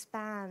let's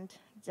expand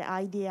the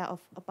idea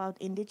about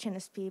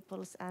indigenous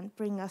peoples and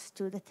bring us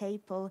to the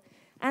table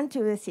and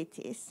to the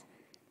cities.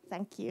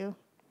 Thank you.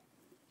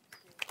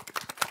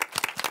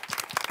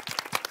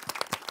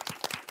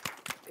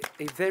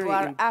 You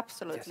are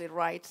absolutely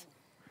right.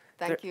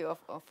 Thank you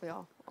of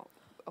your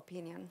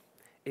opinion.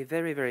 A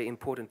very, very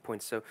important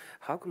point. So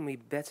how can we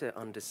better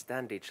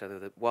understand each other,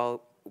 that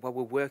while we're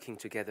working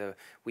together,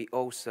 we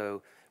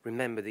also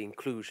remember the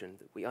inclusion,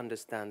 that we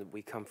understand that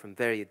we come from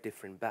very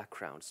different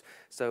backgrounds.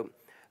 So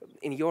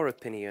in your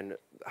opinion,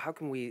 how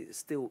can we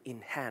still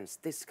enhance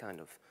this kind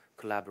of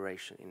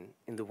collaboration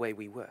in the way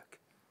we work?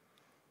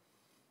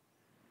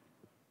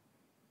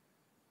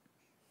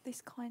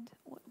 This kind,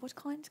 what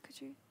kind could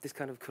you? This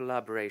kind of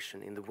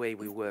collaboration in the way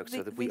we work,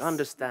 so that we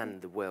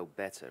understand the world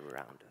better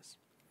around us.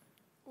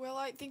 Well,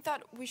 I think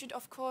that we should,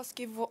 of course,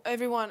 give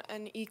everyone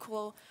an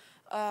equal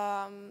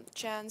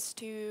chance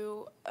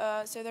to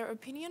say their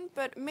opinion.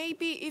 But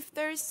maybe if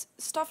there's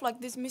stuff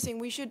like this missing,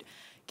 we should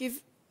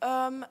give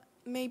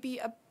maybe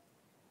a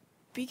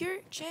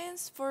bigger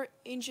chance for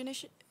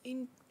indigenous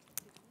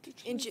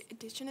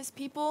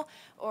people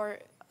or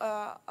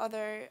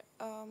other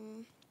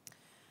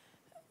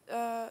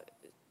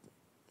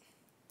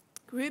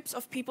groups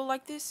of people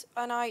like this.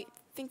 And I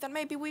think that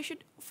maybe we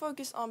should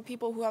focus on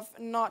people who have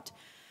not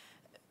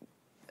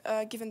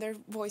given their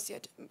voice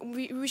yet.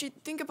 We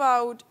should think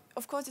about,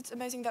 of course it's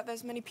amazing that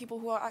there's many people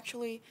who are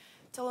actually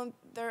telling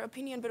their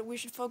opinion, but we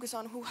should focus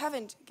on who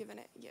haven't given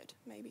it yet,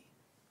 maybe.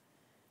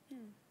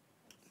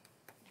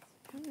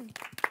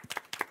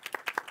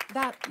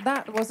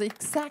 That was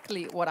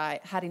exactly what I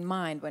had in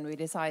mind when we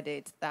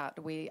decided that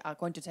we are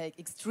going to take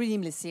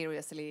extremely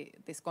seriously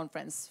this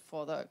conference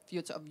for the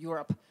Future of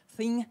Europe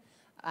thing,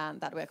 and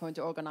that we're going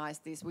to organize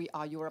this We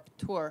Are Europe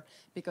tour,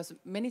 because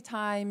many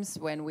times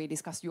when we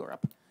discuss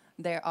Europe,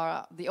 they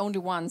are the only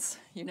ones,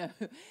 you know,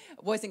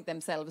 voicing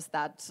themselves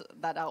that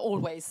are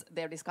always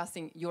there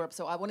discussing Europe.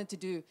 So I wanted to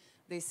do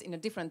this in a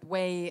different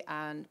way,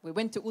 and we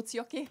went to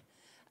Utsjoki,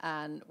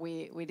 and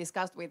we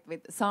discussed with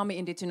Sami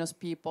indigenous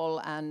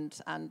people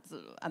and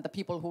the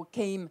people who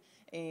came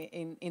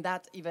in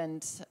that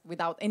event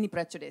without any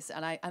prejudice,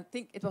 and I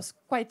think it was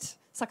quite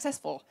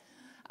successful.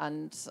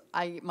 And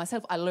I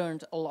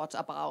learned a lot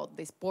about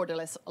this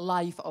borderless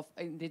life of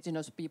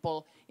indigenous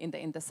people in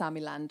the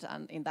Sami land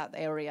and in that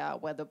area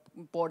where the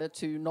border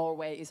to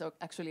Norway is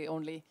actually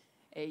only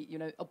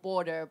a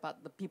border,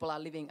 but the people are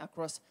living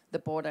across the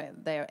border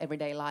their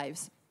everyday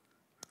lives.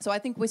 So I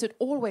think we should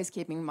always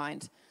keep in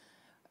mind,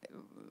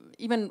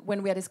 even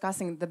when we are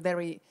discussing the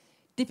very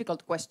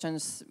difficult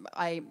questions.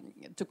 I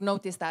took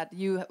notice that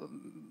you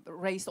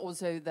raised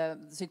also the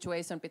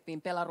situation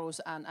between Belarus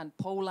and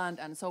Poland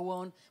and so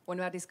on. When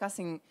we are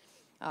discussing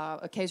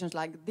occasions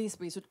like this,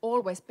 we should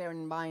always bear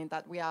in mind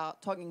that we are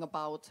talking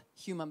about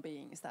human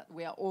beings, that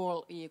we are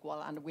all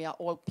equal and we are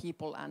all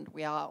people and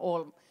we are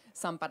all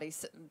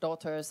somebody's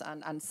daughters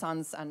and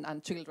sons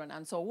and children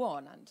and so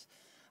on. And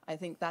I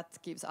think that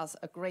gives us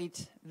a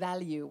great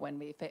value when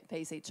we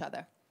face each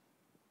other.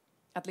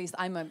 At least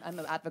I'm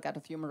an advocate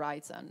of human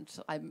rights, and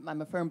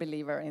I'm a firm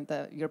believer in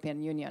the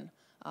European Union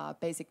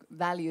basic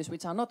values,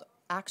 which are not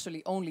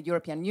actually only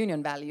European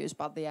Union values,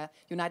 but they are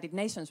United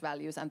Nations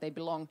values, and they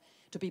belong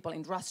to people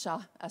in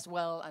Russia as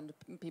well and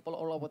people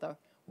all over the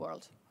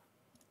world.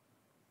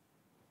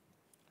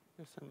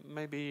 Yes, and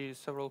maybe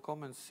several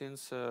comments,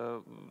 since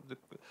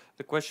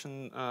the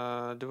question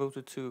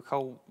devoted to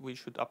how we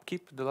should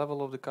upkeep the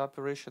level of the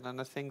cooperation,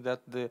 and I think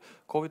that the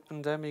COVID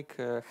pandemic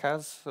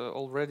has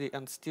already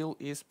and still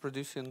is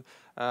producing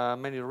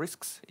many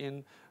risks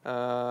in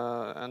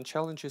and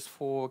challenges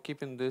for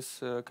keeping this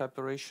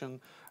cooperation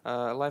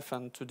alive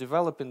and to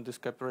develop in this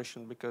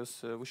cooperation,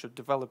 because we should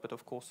develop it,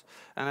 of course.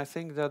 And I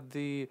think that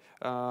the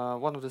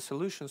one of the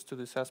solutions to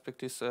this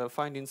aspect is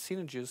finding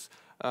synergies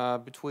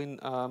between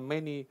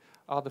many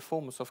other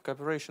forms of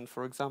cooperation.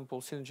 For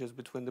example, synergies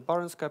between the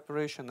Barents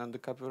cooperation and the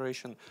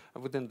cooperation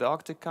within the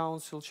Arctic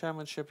Council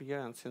chairmanship.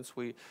 Yeah, and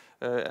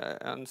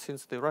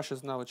since the Russia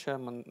is now a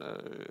chairman,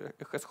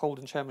 has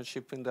holding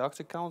chairmanship in the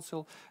Arctic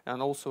Council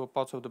and also a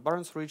part of the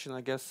Barents region,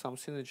 I guess some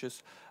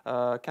synergies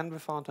can be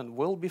found and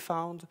will be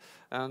found.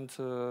 And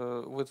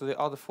with the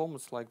other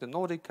formats like the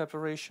Nordic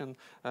cooperation,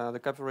 the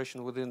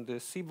cooperation within the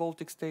Sea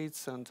Baltic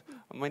states, and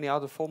many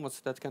other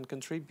formats that can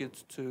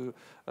contribute to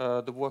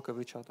the work of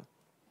each other.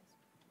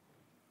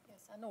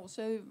 Yes, and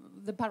also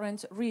the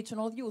Barents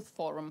Regional Youth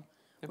Forum,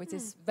 which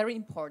is very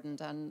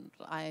important, and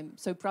I'm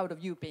so proud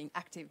of you being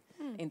active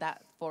in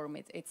that forum.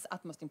 It's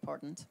utmost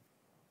important.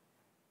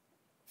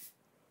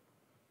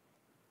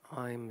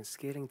 I'm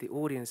scaling the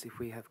audience if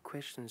we have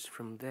questions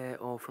from there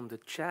or from the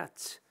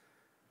chat.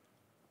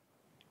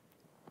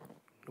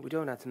 We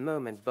don't at the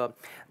moment, but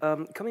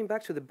coming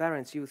back to the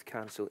Barents Youth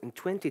Council, in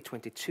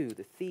 2022,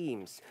 the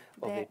themes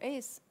of There it...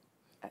 is...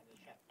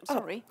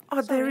 sorry.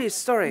 Oh, there is,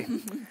 sorry.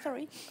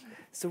 Sorry.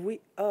 So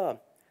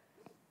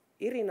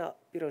Irina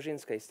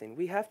Pirozhinska,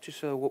 we have to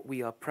show what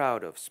we are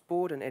proud of.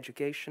 Sport and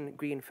education,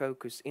 green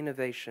focus,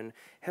 innovation,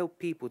 help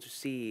people to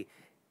see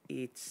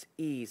it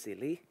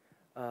easily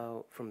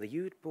from the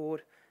youth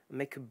board,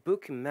 make a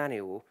book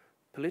manual,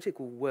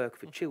 political work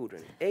for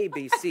children,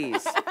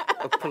 ABCs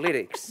of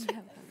politics.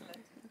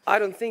 I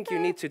don't think you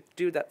need to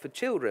do that for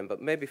children,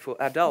 but maybe for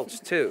adults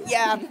too.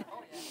 Yeah,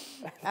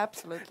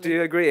 absolutely. Do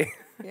you agree?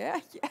 Yeah.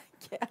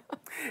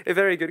 A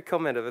very good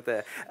comment over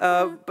there.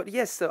 But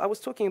yes, so I was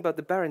talking about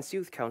the Barents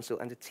Youth Council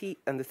and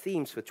the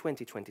themes for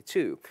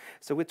 2022.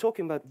 So we're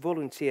talking about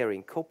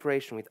volunteering,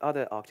 cooperation with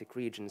other Arctic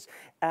regions,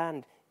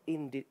 and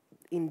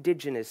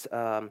indigenous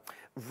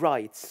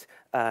rights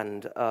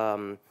and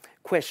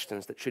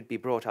questions that should be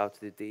brought out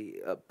to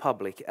the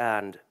public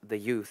and the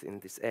youth in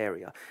this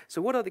area.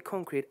 So what are the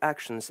concrete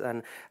actions,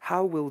 and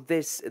how will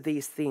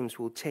these themes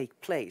will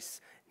take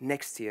place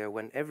next year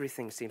when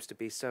everything seems to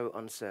be so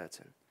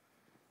uncertain?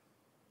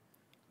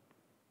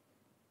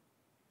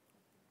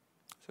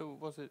 So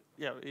was it,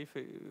 yeah, if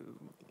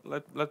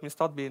let me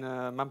start being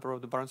a member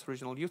of the Barents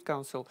Regional Youth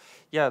Council.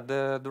 Yeah,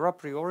 there are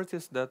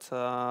priorities that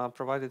are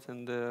provided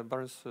in the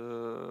Barents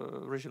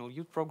Regional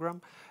Youth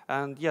Program,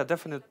 and yeah,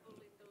 definitely.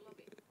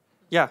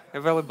 Yeah,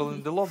 available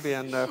in the lobby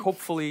and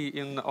hopefully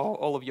in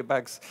all of your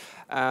bags.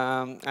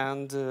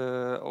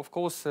 Of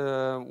course,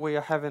 we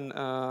are having,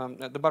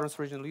 the Barents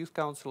Regional Youth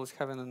Council is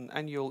having an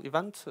annual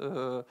event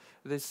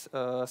this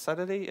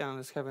Saturday, and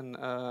is having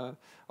an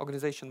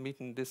organization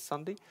meeting this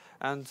Sunday.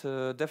 And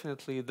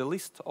definitely the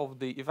list of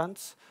the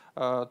events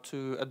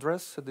to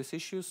address these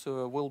issues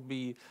will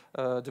be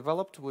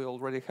developed. We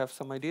already have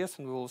some ideas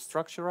and we will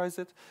structurize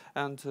it,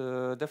 and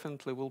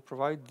definitely will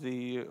provide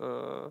the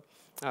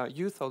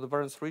youth of the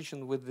Barents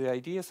region with the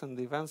ideas and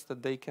the events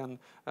that they can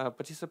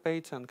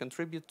participate and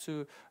contribute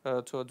to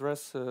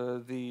address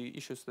the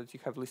issues that you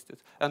have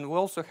listed. And we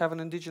also have an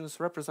indigenous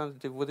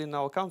representative within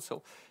our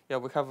council. Yeah,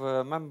 we have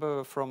a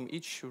member from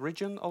each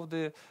region of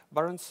the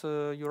Barents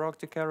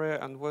Euro-Arctic area,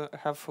 and we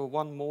have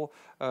one more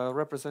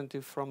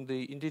representative from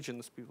the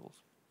indigenous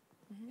peoples.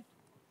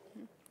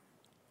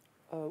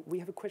 We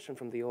have a question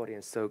from the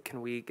audience, so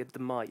can we get the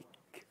mic?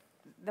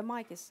 The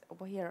mic is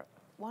over here.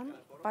 One,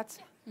 but...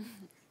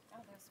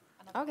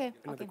 Okay.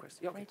 Another question.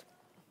 Yeah, okay.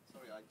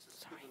 Sorry, I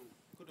just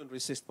couldn't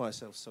resist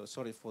myself. So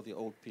sorry for the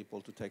old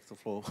people to take the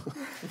floor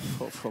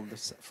from the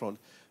front.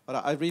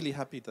 But I'm really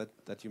happy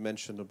that you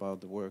mentioned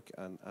about the work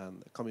and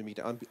coming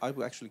meeting. I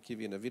will actually give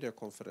you in a video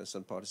conference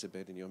and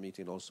participate in your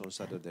meeting also on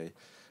Saturday,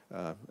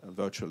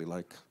 virtually,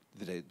 like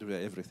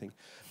today everything.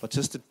 But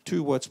just the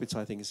two words which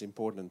I think is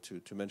important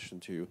to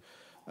mention to you,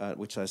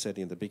 which I said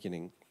in the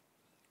beginning.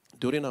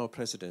 During our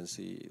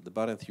presidency, the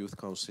Barents Youth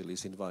Council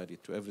is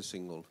invited to every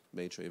single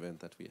major event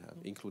that we have,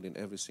 including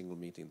every single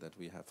meeting that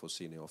we have for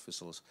senior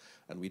officials.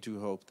 And we do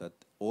hope that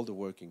all the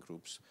working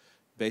groups,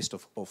 based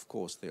of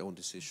course their own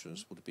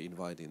decisions, would be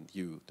inviting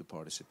you to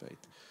participate.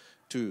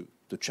 To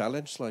the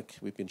challenge, like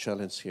we've been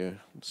challenged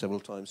here several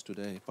times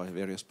today by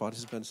various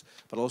participants,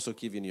 but also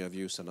giving your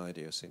views and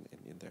ideas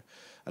in there.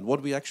 And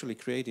what we actually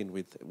creating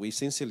we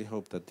sincerely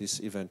hope that this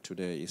event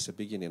today is a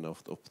beginning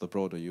of the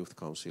broader Youth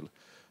Council,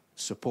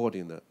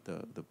 supporting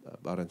the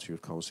Barents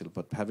Youth Council,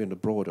 but having a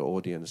broader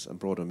audience and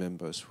broader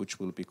members which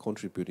will be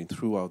contributing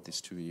throughout these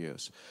 2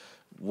 years.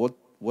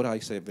 What I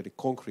say, a very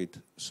concrete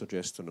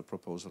suggestion or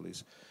proposal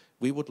is,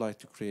 we would like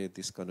to create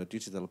this kind of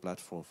digital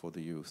platform for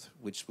the youth,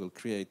 which will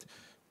create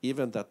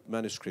even that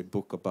manuscript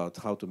book about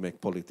how to make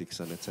politics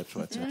and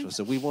etc. etc.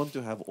 So we want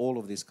to have all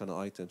of these kind of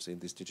items in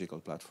this digital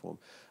platform,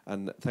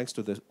 and thanks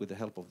to with the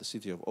help of the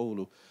City of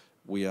Oulu,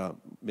 we are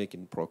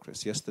making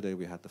progress. Yesterday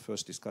we had the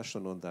first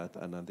discussion on that,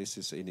 and this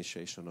is the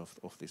initiation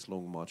of this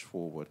long march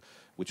forward,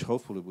 which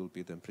hopefully will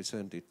be then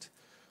presented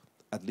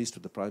at least to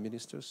the Prime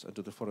Ministers and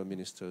to the Foreign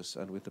Ministers,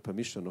 and with the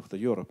permission of the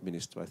Europe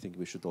Minister, I think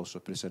we should also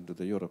present to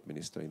the Europe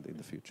Minister in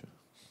the future.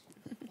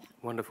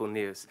 Wonderful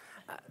news.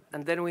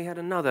 And then we had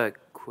another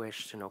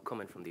question or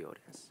comment from the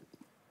audience.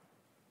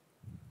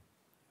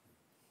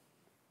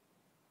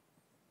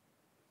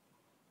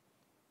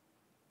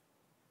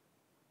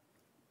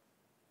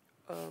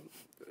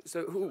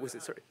 So who was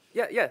it? Sorry.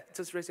 Yeah,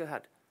 just raise your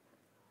hand.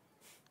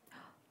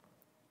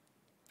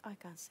 I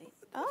can't see.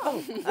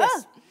 Oh,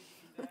 yes.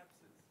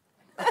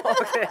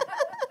 Okay.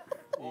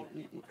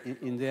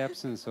 In the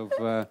absence of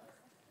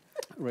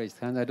raised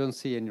hand, I don't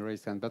see any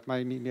raised hand, but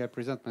maybe I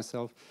present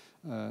myself.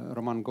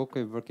 Roman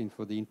Gokoi, working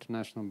for the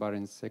International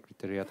Barents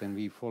Secretariat, and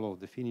we follow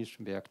the Finnish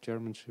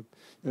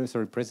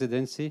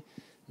presidency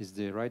is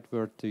the right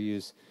word to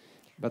use.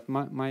 But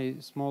my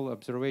small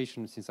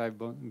observation, since I've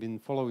been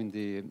following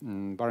the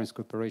Barents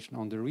cooperation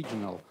on the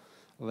regional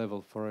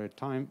level for a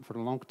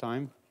long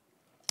time,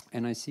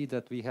 and I see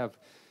that we have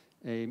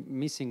a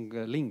missing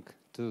link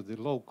to the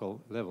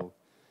local level.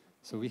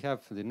 So we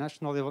have the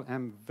national level.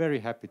 I'm very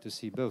happy to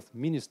see both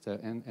minister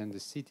and the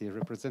city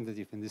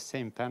representative in the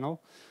same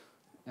panel.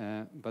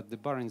 But the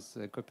Barents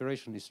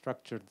cooperation is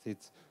structured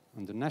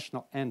on the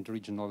national and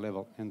regional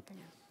level. And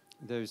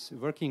those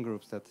working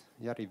groups that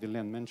Jari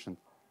Vilén mentioned,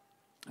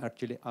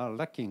 actually are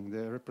lacking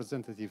the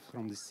representative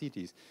from the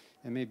cities.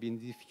 And maybe in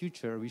the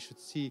future we should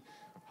see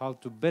how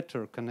to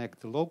better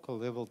connect the local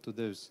level to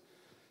those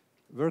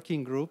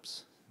working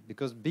groups,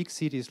 because big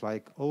cities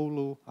like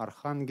Oulu,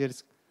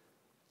 Arkhangelsk,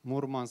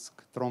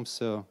 Murmansk,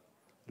 Tromsø,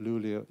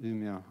 Luleå,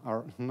 Umeå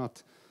are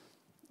not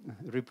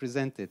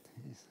represented,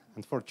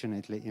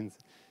 unfortunately,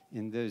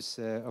 in those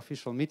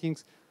official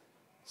meetings.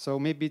 So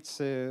maybe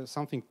it's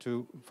something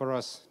for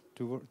us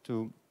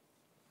to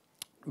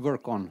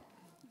work on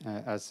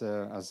as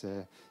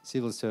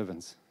civil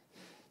servants,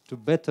 to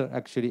better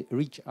actually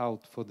reach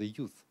out for the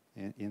youth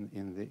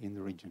in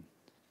the region.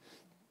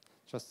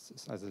 Just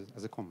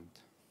as a comment.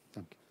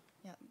 Thank you.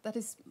 Yeah, that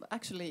is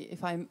actually,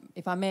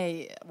 if I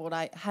may, what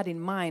I had in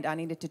mind. I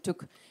needed to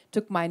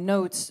took my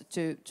notes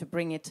to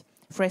bring it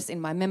fresh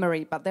in my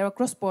memory. But there are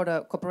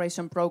cross-border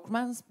cooperation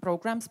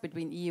programs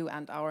between EU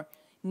and our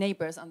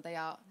neighbors, and they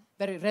are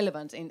very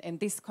relevant in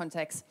this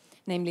context.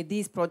 Namely,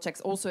 these projects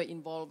also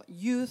involve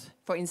youth.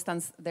 For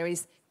instance, there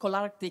is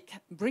Arctic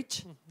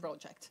Bridge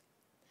project.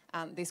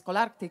 And this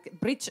Arctic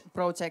Bridge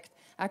project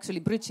actually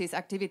bridges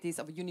activities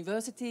of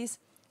universities,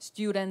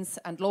 students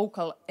and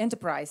local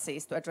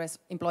enterprises to address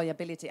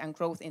employability and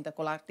growth in the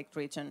Arctic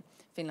region,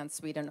 Finland,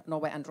 Sweden,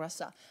 Norway and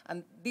Russia.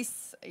 And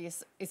this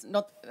is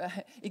not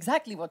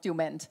exactly what you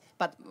meant,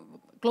 but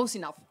close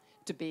enough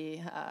to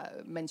be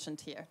mentioned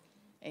here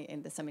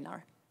in the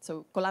seminar.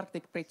 So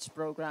Arctic Bridge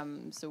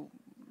program, so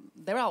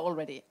there are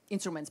already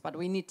instruments, but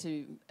we need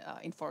to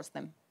enforce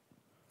them.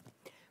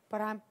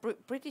 But I'm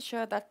pretty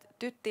sure that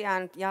Tytti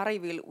and Jari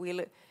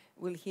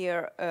will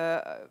hear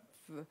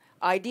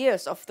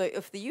ideas of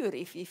the youth.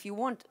 If you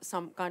want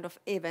some kind of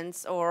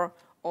events or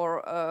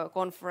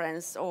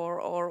conference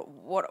or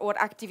what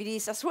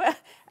activities as well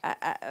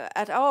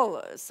at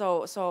all,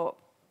 so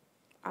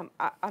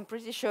I'm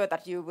pretty sure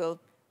that you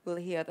will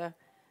hear the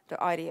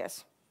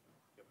ideas.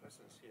 Your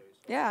presence here is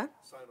a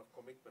sign of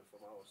commitment from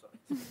our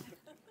side.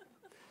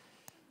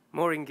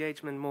 More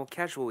engagement, more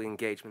casual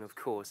engagement, of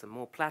course, and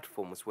more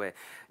platforms where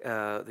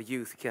the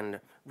youth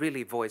can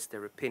really voice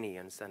their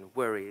opinions and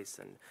worries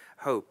and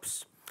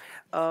hopes.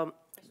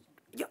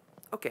 Yeah,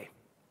 okay.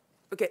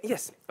 Okay,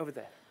 yes, over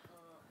there.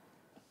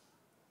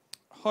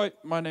 Hi,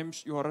 my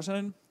name's Juha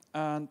Räsänen,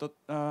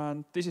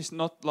 and this is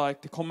not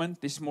like the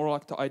comment, this is more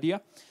like the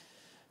idea.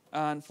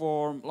 And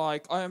I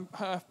am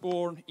half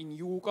born in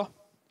Juuka.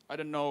 I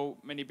don't know,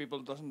 many people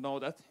doesn't know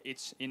that.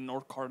 It's in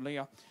North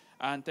Carolina.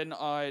 And then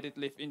I did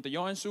live in the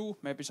Joensuu.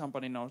 Maybe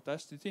somebody knows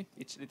that city.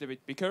 It's a little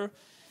bit bigger.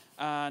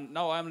 And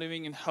now I'm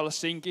living in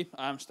Helsinki.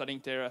 I'm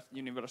studying there at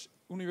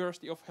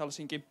University of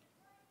Helsinki.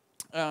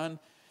 And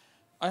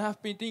I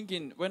have been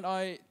thinking, when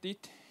I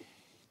did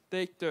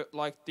take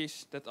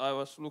this, that I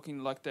was looking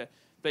like the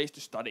place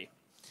to study.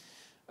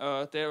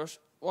 There was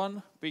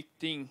one big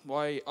thing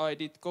why I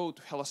did go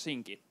to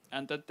Helsinki.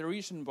 And that the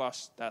reason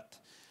was that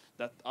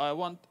I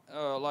want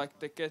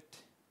to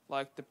get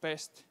the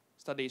best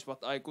studies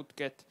what I could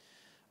get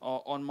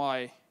on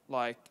my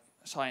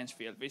science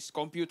field, which is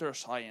computer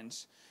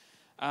science.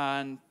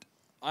 And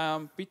I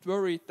am a bit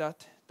worried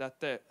that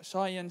the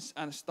science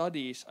and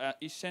studies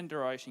is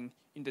centralizing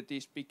into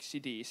these big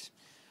cities.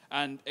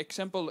 And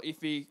example,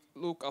 if we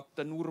look up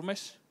the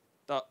Nurmes,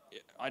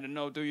 I don't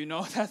know, do you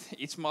know that?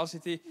 It's small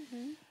city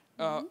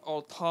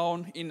or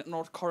town in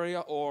North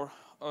Korea or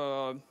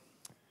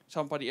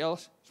somebody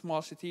else,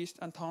 small cities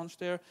and towns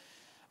there.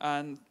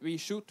 And we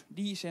should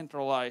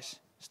decentralize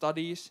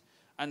studies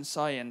and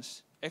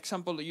science.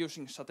 Example,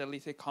 using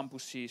satellite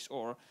campuses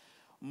or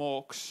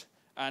MOOCs,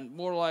 and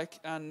more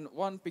and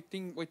one big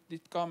thing we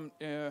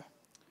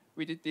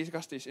did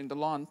discuss this in the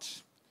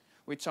lunch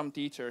with some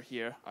teacher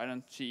here. I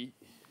don't see.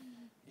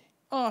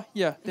 Oh,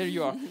 yeah, there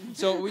you are.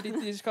 So we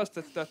did discuss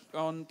that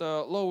on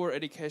the lower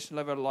education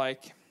level,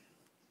 like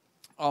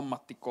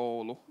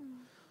ammattikoulu.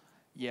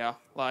 Yeah,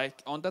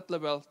 on that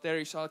level, there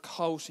is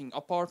housing,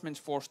 apartments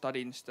for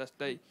students that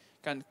they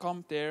can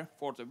come there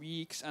for the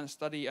weeks and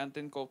study and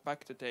then go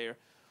back to their,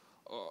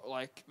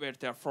 where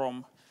they're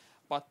from.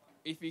 But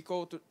if we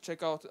go to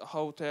check out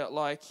how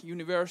the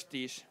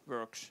universities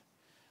works,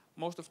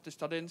 most of the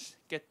students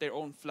get their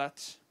own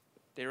flats,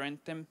 they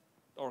rent them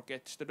or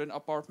get student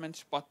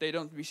apartments, but they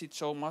don't visit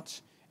so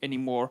much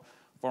anymore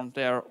from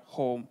their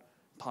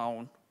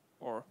hometown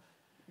or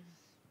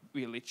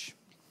village.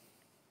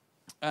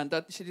 And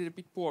that is a little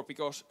bit poor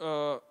because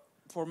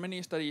for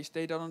many studies,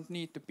 they don't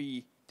need to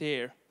be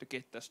there to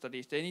get the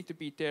studies. They need to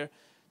be there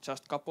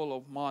just couple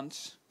of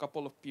months,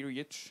 couple of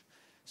periods.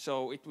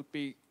 So it would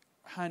be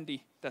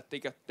handy that they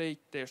can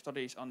take their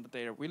studies under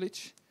their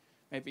village,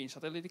 maybe in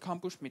satellite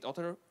campus, meet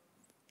other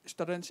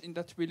students in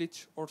that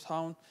village or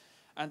town.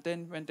 And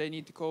then when they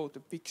need to go to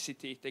big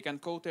city, they can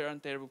go there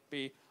and there will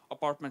be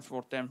apartments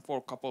for them for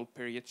a couple of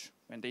periods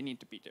when they need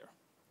to be there.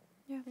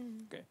 Yeah.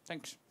 Okay,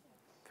 thanks.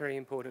 Very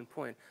important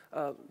point.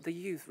 The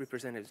youth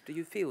representatives, do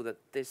you feel that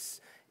this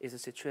is a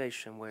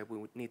situation where we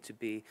would need to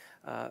be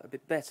a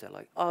bit better?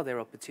 Are there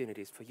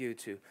opportunities for you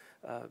to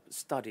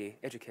study,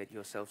 educate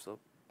yourselves, or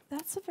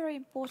That's a very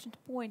important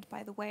point,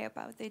 by the way,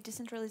 about the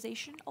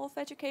decentralization of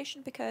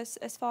education, because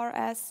as far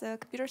as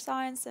computer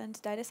science and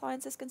data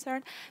science is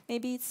concerned,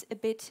 maybe it's a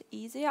bit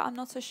easier, I'm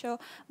not so sure,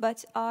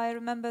 but I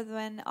remember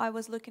when I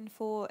was looking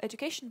for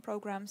education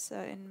programs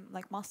in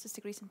like master's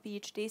degrees and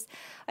PhDs,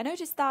 I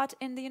noticed that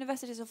in the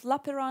universities of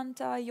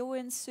Lappeenranta,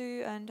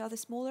 Joensuu and other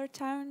smaller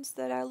towns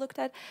that I looked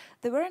at,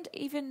 there weren't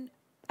even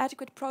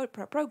adequate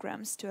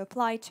programs to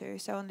apply to.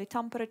 So only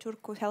Tampere,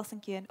 Turku,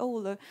 Helsinki and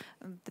Oulu,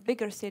 the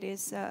bigger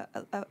cities,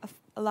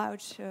 allowed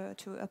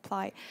to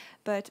apply.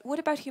 But what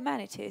about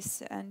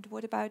humanities and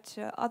what about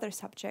other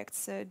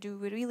subjects? Do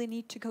we really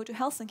need to go to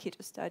Helsinki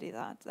to study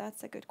that?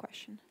 That's a good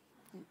question.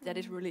 That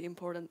is really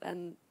important,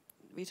 and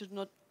we should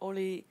not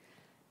only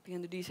be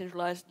in the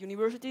decentralized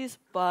universities,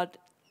 but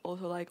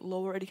also like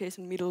lower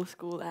education, middle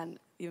school, and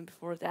even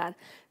before that,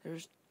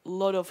 there's a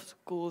lot of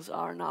schools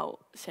are now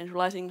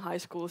centralizing high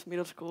schools,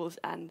 middle schools,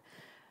 and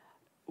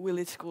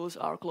village schools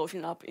are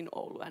closing up in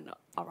Oulu and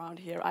around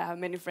here. I have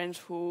many friends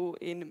who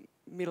in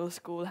middle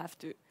school have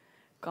to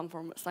come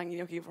from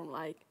Sanginjoki from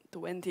like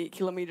 20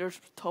 kilometers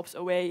tops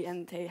away,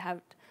 and they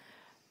had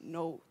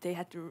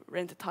to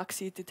rent a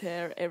taxi to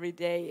there every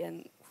day,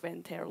 and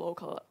when their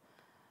local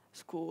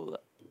school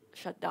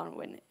shut down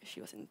when she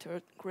was in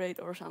 3rd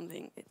grade or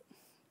something,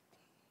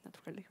 not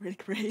really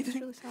great. It's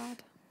really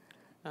sad.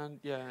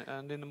 And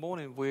and in the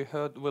morning we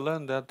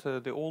learned that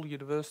the Oulu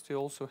University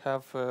also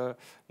have a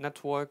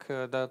network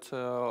that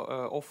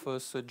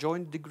offers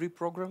joint degree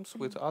programs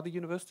with other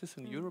universities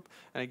in Europe.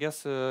 And I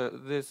guess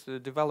this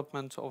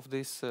development of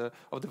this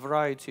of the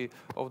variety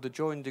of the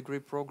joint degree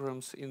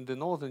programs in the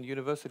northern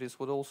universities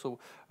would also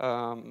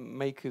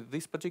make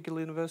these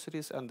particular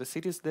universities and the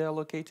cities they are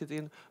located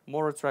in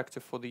more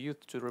attractive for the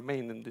youth to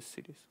remain in these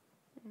cities.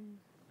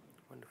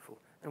 Wonderful.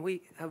 And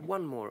we have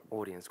one more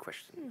audience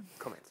question.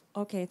 Comments.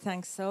 Okay,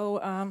 thanks. So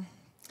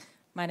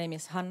my name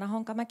is Hanna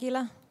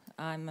Honkamäkilä.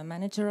 I'm a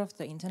manager of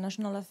the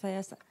international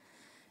affairs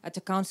at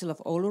the Council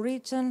of Oulu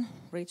Region,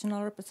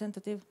 regional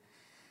representative.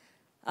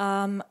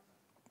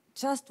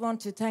 Just want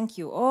to thank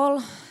you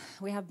all.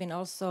 We have been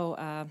also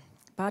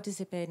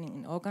participating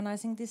in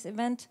organizing this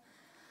event.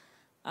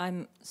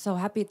 I'm so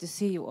happy to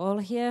see you all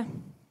here.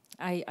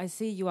 I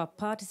see you are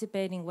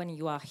participating when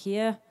you are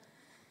here.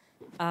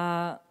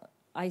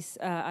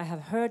 I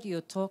have heard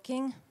you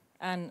talking,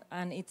 and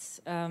it's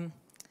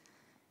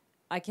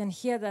I can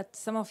hear that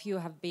some of you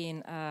have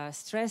been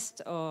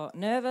stressed or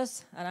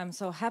nervous, and I'm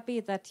so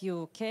happy that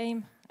you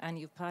came and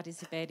you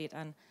participated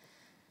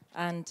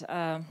and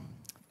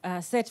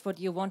said what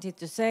you wanted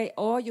to say,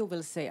 or you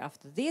will say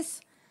after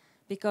this,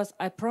 because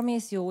I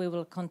promise you we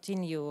will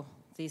continue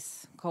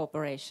this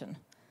cooperation.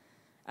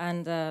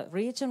 And the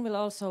region will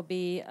also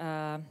be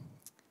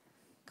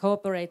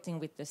cooperating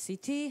with the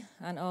city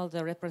and all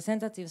the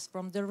representatives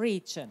from the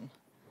region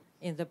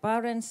in the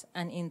Barents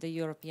and in the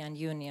European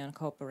Union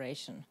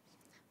cooperation.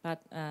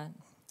 But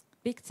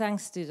big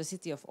thanks to the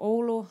City of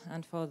Oulu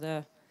and for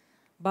the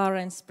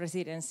Barents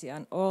presidency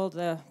and all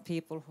the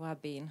people who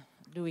have been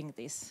doing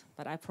this.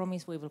 But I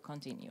promise we will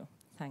continue.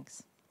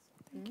 Thanks.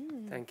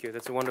 Thank you.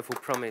 That's a wonderful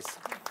promise.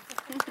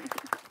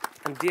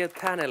 And dear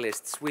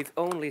panelists, we've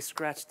only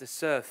scratched the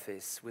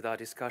surface with our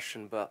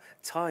discussion, but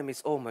time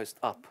is almost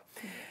up.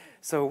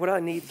 So what I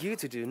need you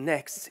to do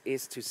next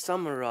is to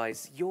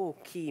summarize your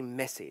key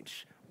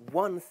message.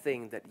 One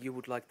thing that you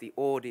would like the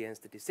audience,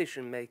 the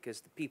decision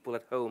makers, the people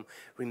at home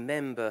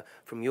remember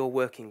from your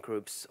working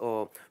groups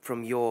or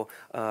from your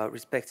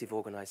respective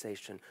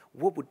organization.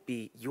 What would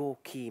be your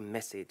key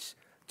message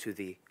to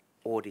the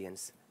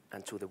audience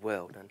and to the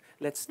world? And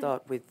let's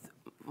start with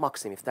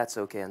Maxim, if that's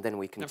okay, and then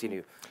we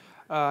continue.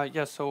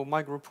 Yes, so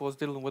my group was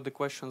dealing with the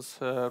questions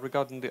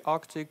regarding the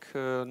Arctic,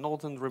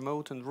 northern,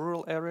 remote and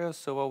rural areas.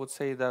 So I would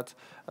say that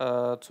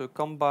to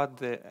combat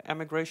the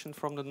emigration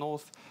from the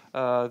north,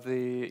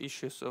 the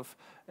issues of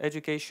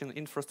education,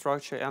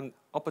 infrastructure and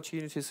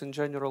opportunities in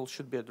general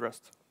should be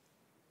addressed.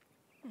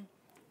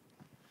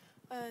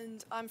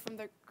 And I'm from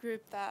the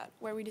group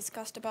where we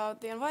discussed about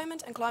the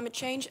environment and climate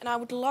change, and I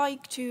would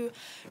like to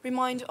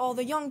remind all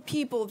the young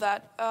people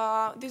that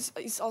this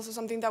is also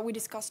something that we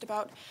discussed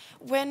about.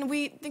 When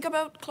we think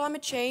about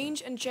climate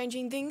change and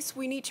changing things,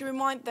 we need to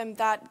remind them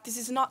that this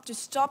is not to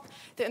stop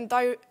the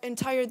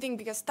entire thing,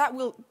 because that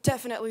will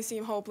definitely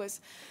seem hopeless.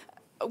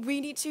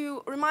 We need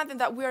to remind them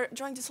that we're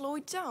trying to slow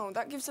it down.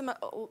 That gives them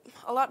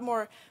a lot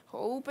more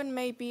hope, and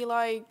maybe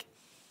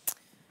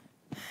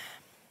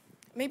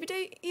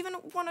they even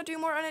want to do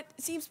more, and it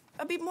seems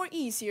a bit more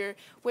easier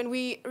when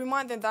we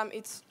remind them that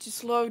it's to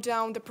slow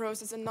down the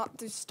process and not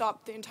to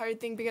stop the entire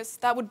thing, because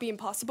that would be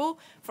impossible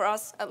for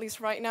us, at least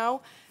right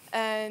now.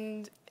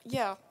 And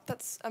yeah,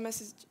 that's a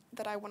message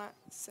that I want to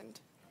send.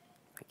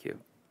 Thank you.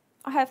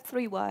 I have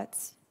 3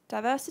 words: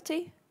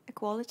 diversity,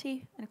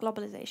 equality, and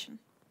globalization.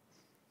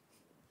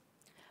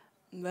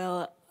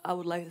 Well, I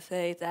would like to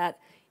say that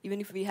even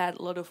if we had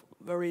a lot of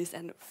worries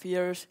and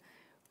fears,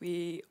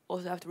 we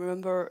also have to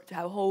remember to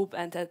have hope,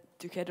 and that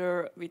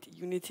together with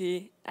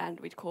unity and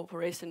with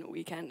cooperation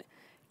we can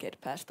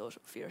get past those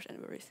fears and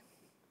worries.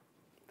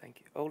 Thank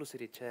you. Oulu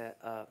City Chair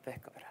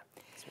Vehkaperä.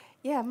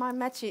 Yeah, my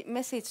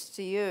message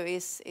to you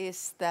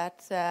is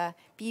that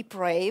be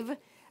brave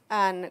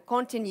and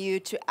continue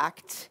to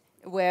act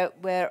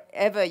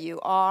wherever you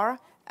are,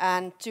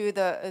 and do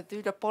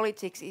the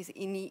politics is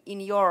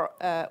in your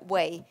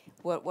way,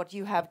 what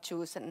you have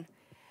chosen,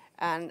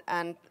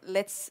 and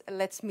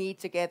let's meet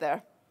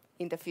together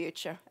in the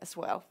future as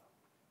well.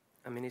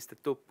 Minister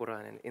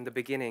Tuppurainen, in the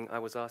beginning I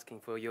was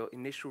asking for your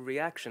initial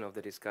reaction of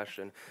the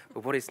discussion,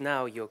 but what is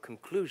now your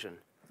conclusion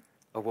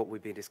of what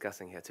we've been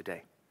discussing here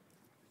today?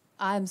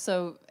 I'm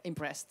so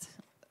impressed.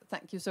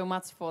 Thank you so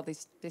much for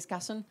this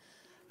discussion.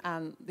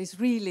 And this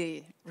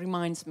really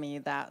reminds me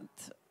that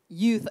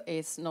youth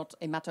is not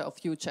a matter of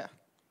future.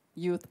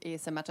 Youth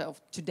is a matter of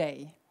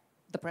today,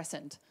 the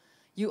present.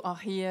 You are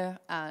here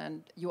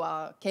and you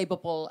are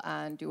capable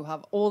and you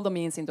have all the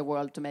means in the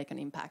world to make an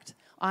impact.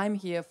 I'm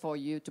here for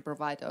you to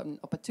provide an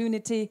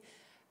opportunity.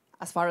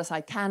 As far as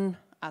I can,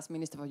 as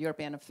Minister for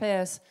European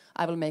Affairs,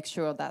 I will make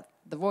sure that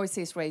the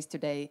voices raised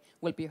today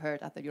will be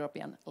heard at the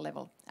European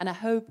level. And I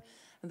hope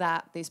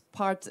that this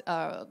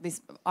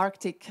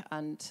Arctic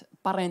and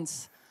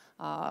Barents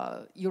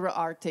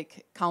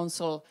Euro-Arctic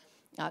Council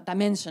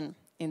dimension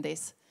in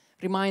this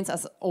reminds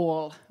us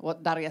all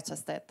what Darja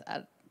just said,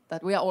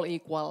 that we are all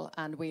equal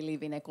and we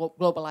live in a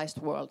globalized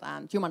world,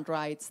 and human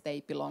rights,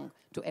 they belong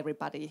to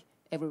everybody,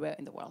 everywhere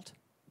in the world.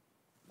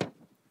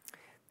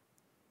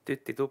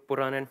 Tytti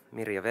Tuppurainen,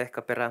 Mirja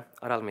Vehkaperä,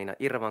 Adalmiina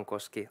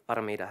Irvankoski,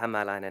 Armida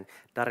Hämäläinen,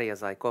 Darja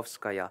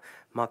Zajkowska ja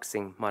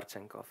Maksim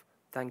Marchenkov.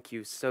 Thank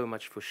you so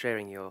much for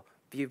sharing your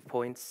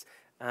viewpoints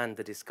and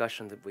the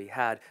discussion that we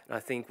had. And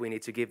I think we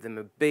need to give them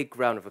a big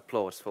round of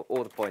applause for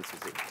all the points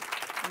received.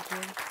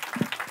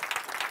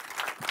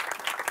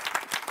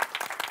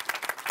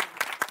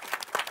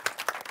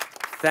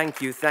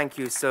 Thank you. Thank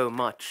you so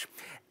much.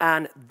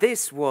 And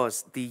this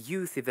was the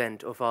youth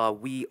event of our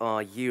We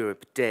Are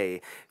Europe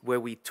Day, where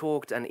we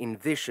talked and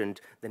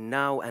envisioned the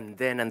now and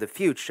then and the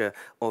future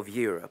of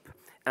Europe.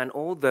 And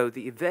although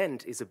the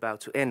event is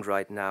about to end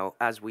right now,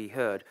 as we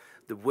heard,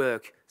 the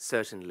work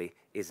certainly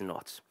is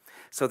not.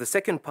 So the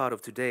second part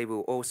of today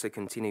will also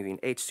continue in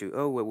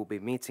H2O, where we'll be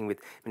meeting with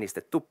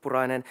Minister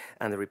Tuppurainen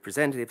and the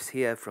representatives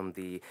here from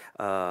the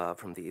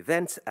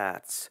event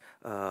at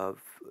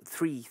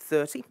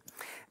 3:30.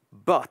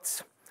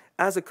 But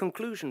as a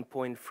conclusion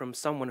point from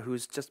someone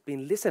who's just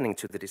been listening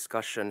to the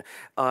discussion,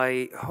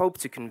 I hope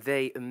to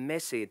convey a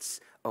message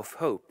of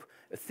hope,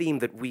 a theme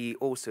that we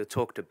also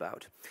talked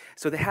about.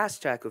 So the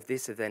hashtag of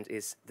this event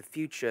is "The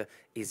future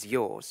is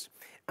yours."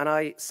 And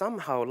I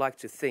somehow like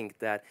to think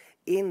that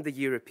in the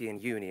European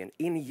Union,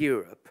 in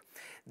Europe,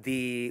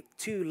 the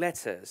two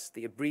letters,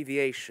 the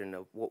abbreviation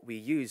of what we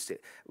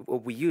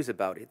use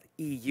about it,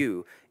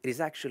 EU, it is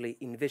actually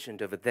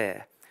envisioned over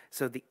there.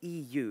 So the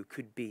EU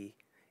could be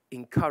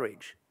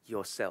encourage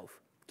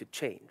yourself to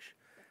change.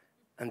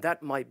 And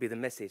that might be the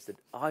message that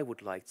I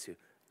would like to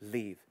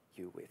leave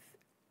you with.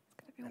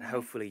 And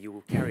hopefully you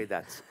will carry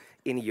that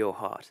in your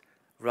heart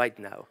right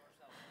now.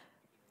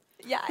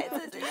 Yeah,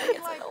 it's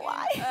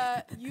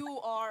you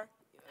are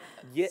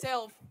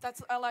self.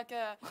 That's like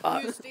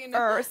used in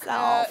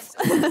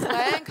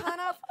slang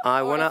kind of.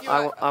 I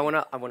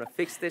wanna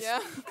fix this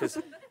because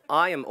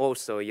I am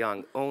also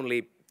young,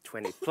 only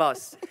 20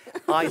 plus.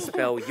 I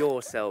spell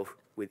yourself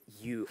with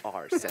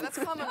yourself. Yeah, that's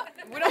common.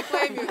 We don't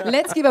blame you.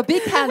 Let's give a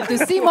big hand to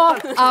Simo,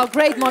 our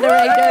great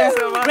moderator.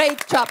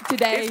 Great job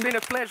today. It's been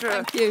a pleasure.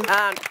 Thank you.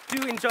 And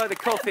do enjoy the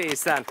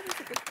coffees, and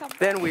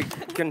then we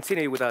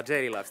continue with our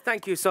daily lives.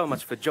 Thank you so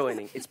much for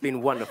joining. It's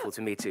been wonderful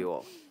to meet you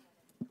all.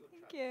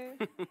 Thank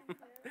you.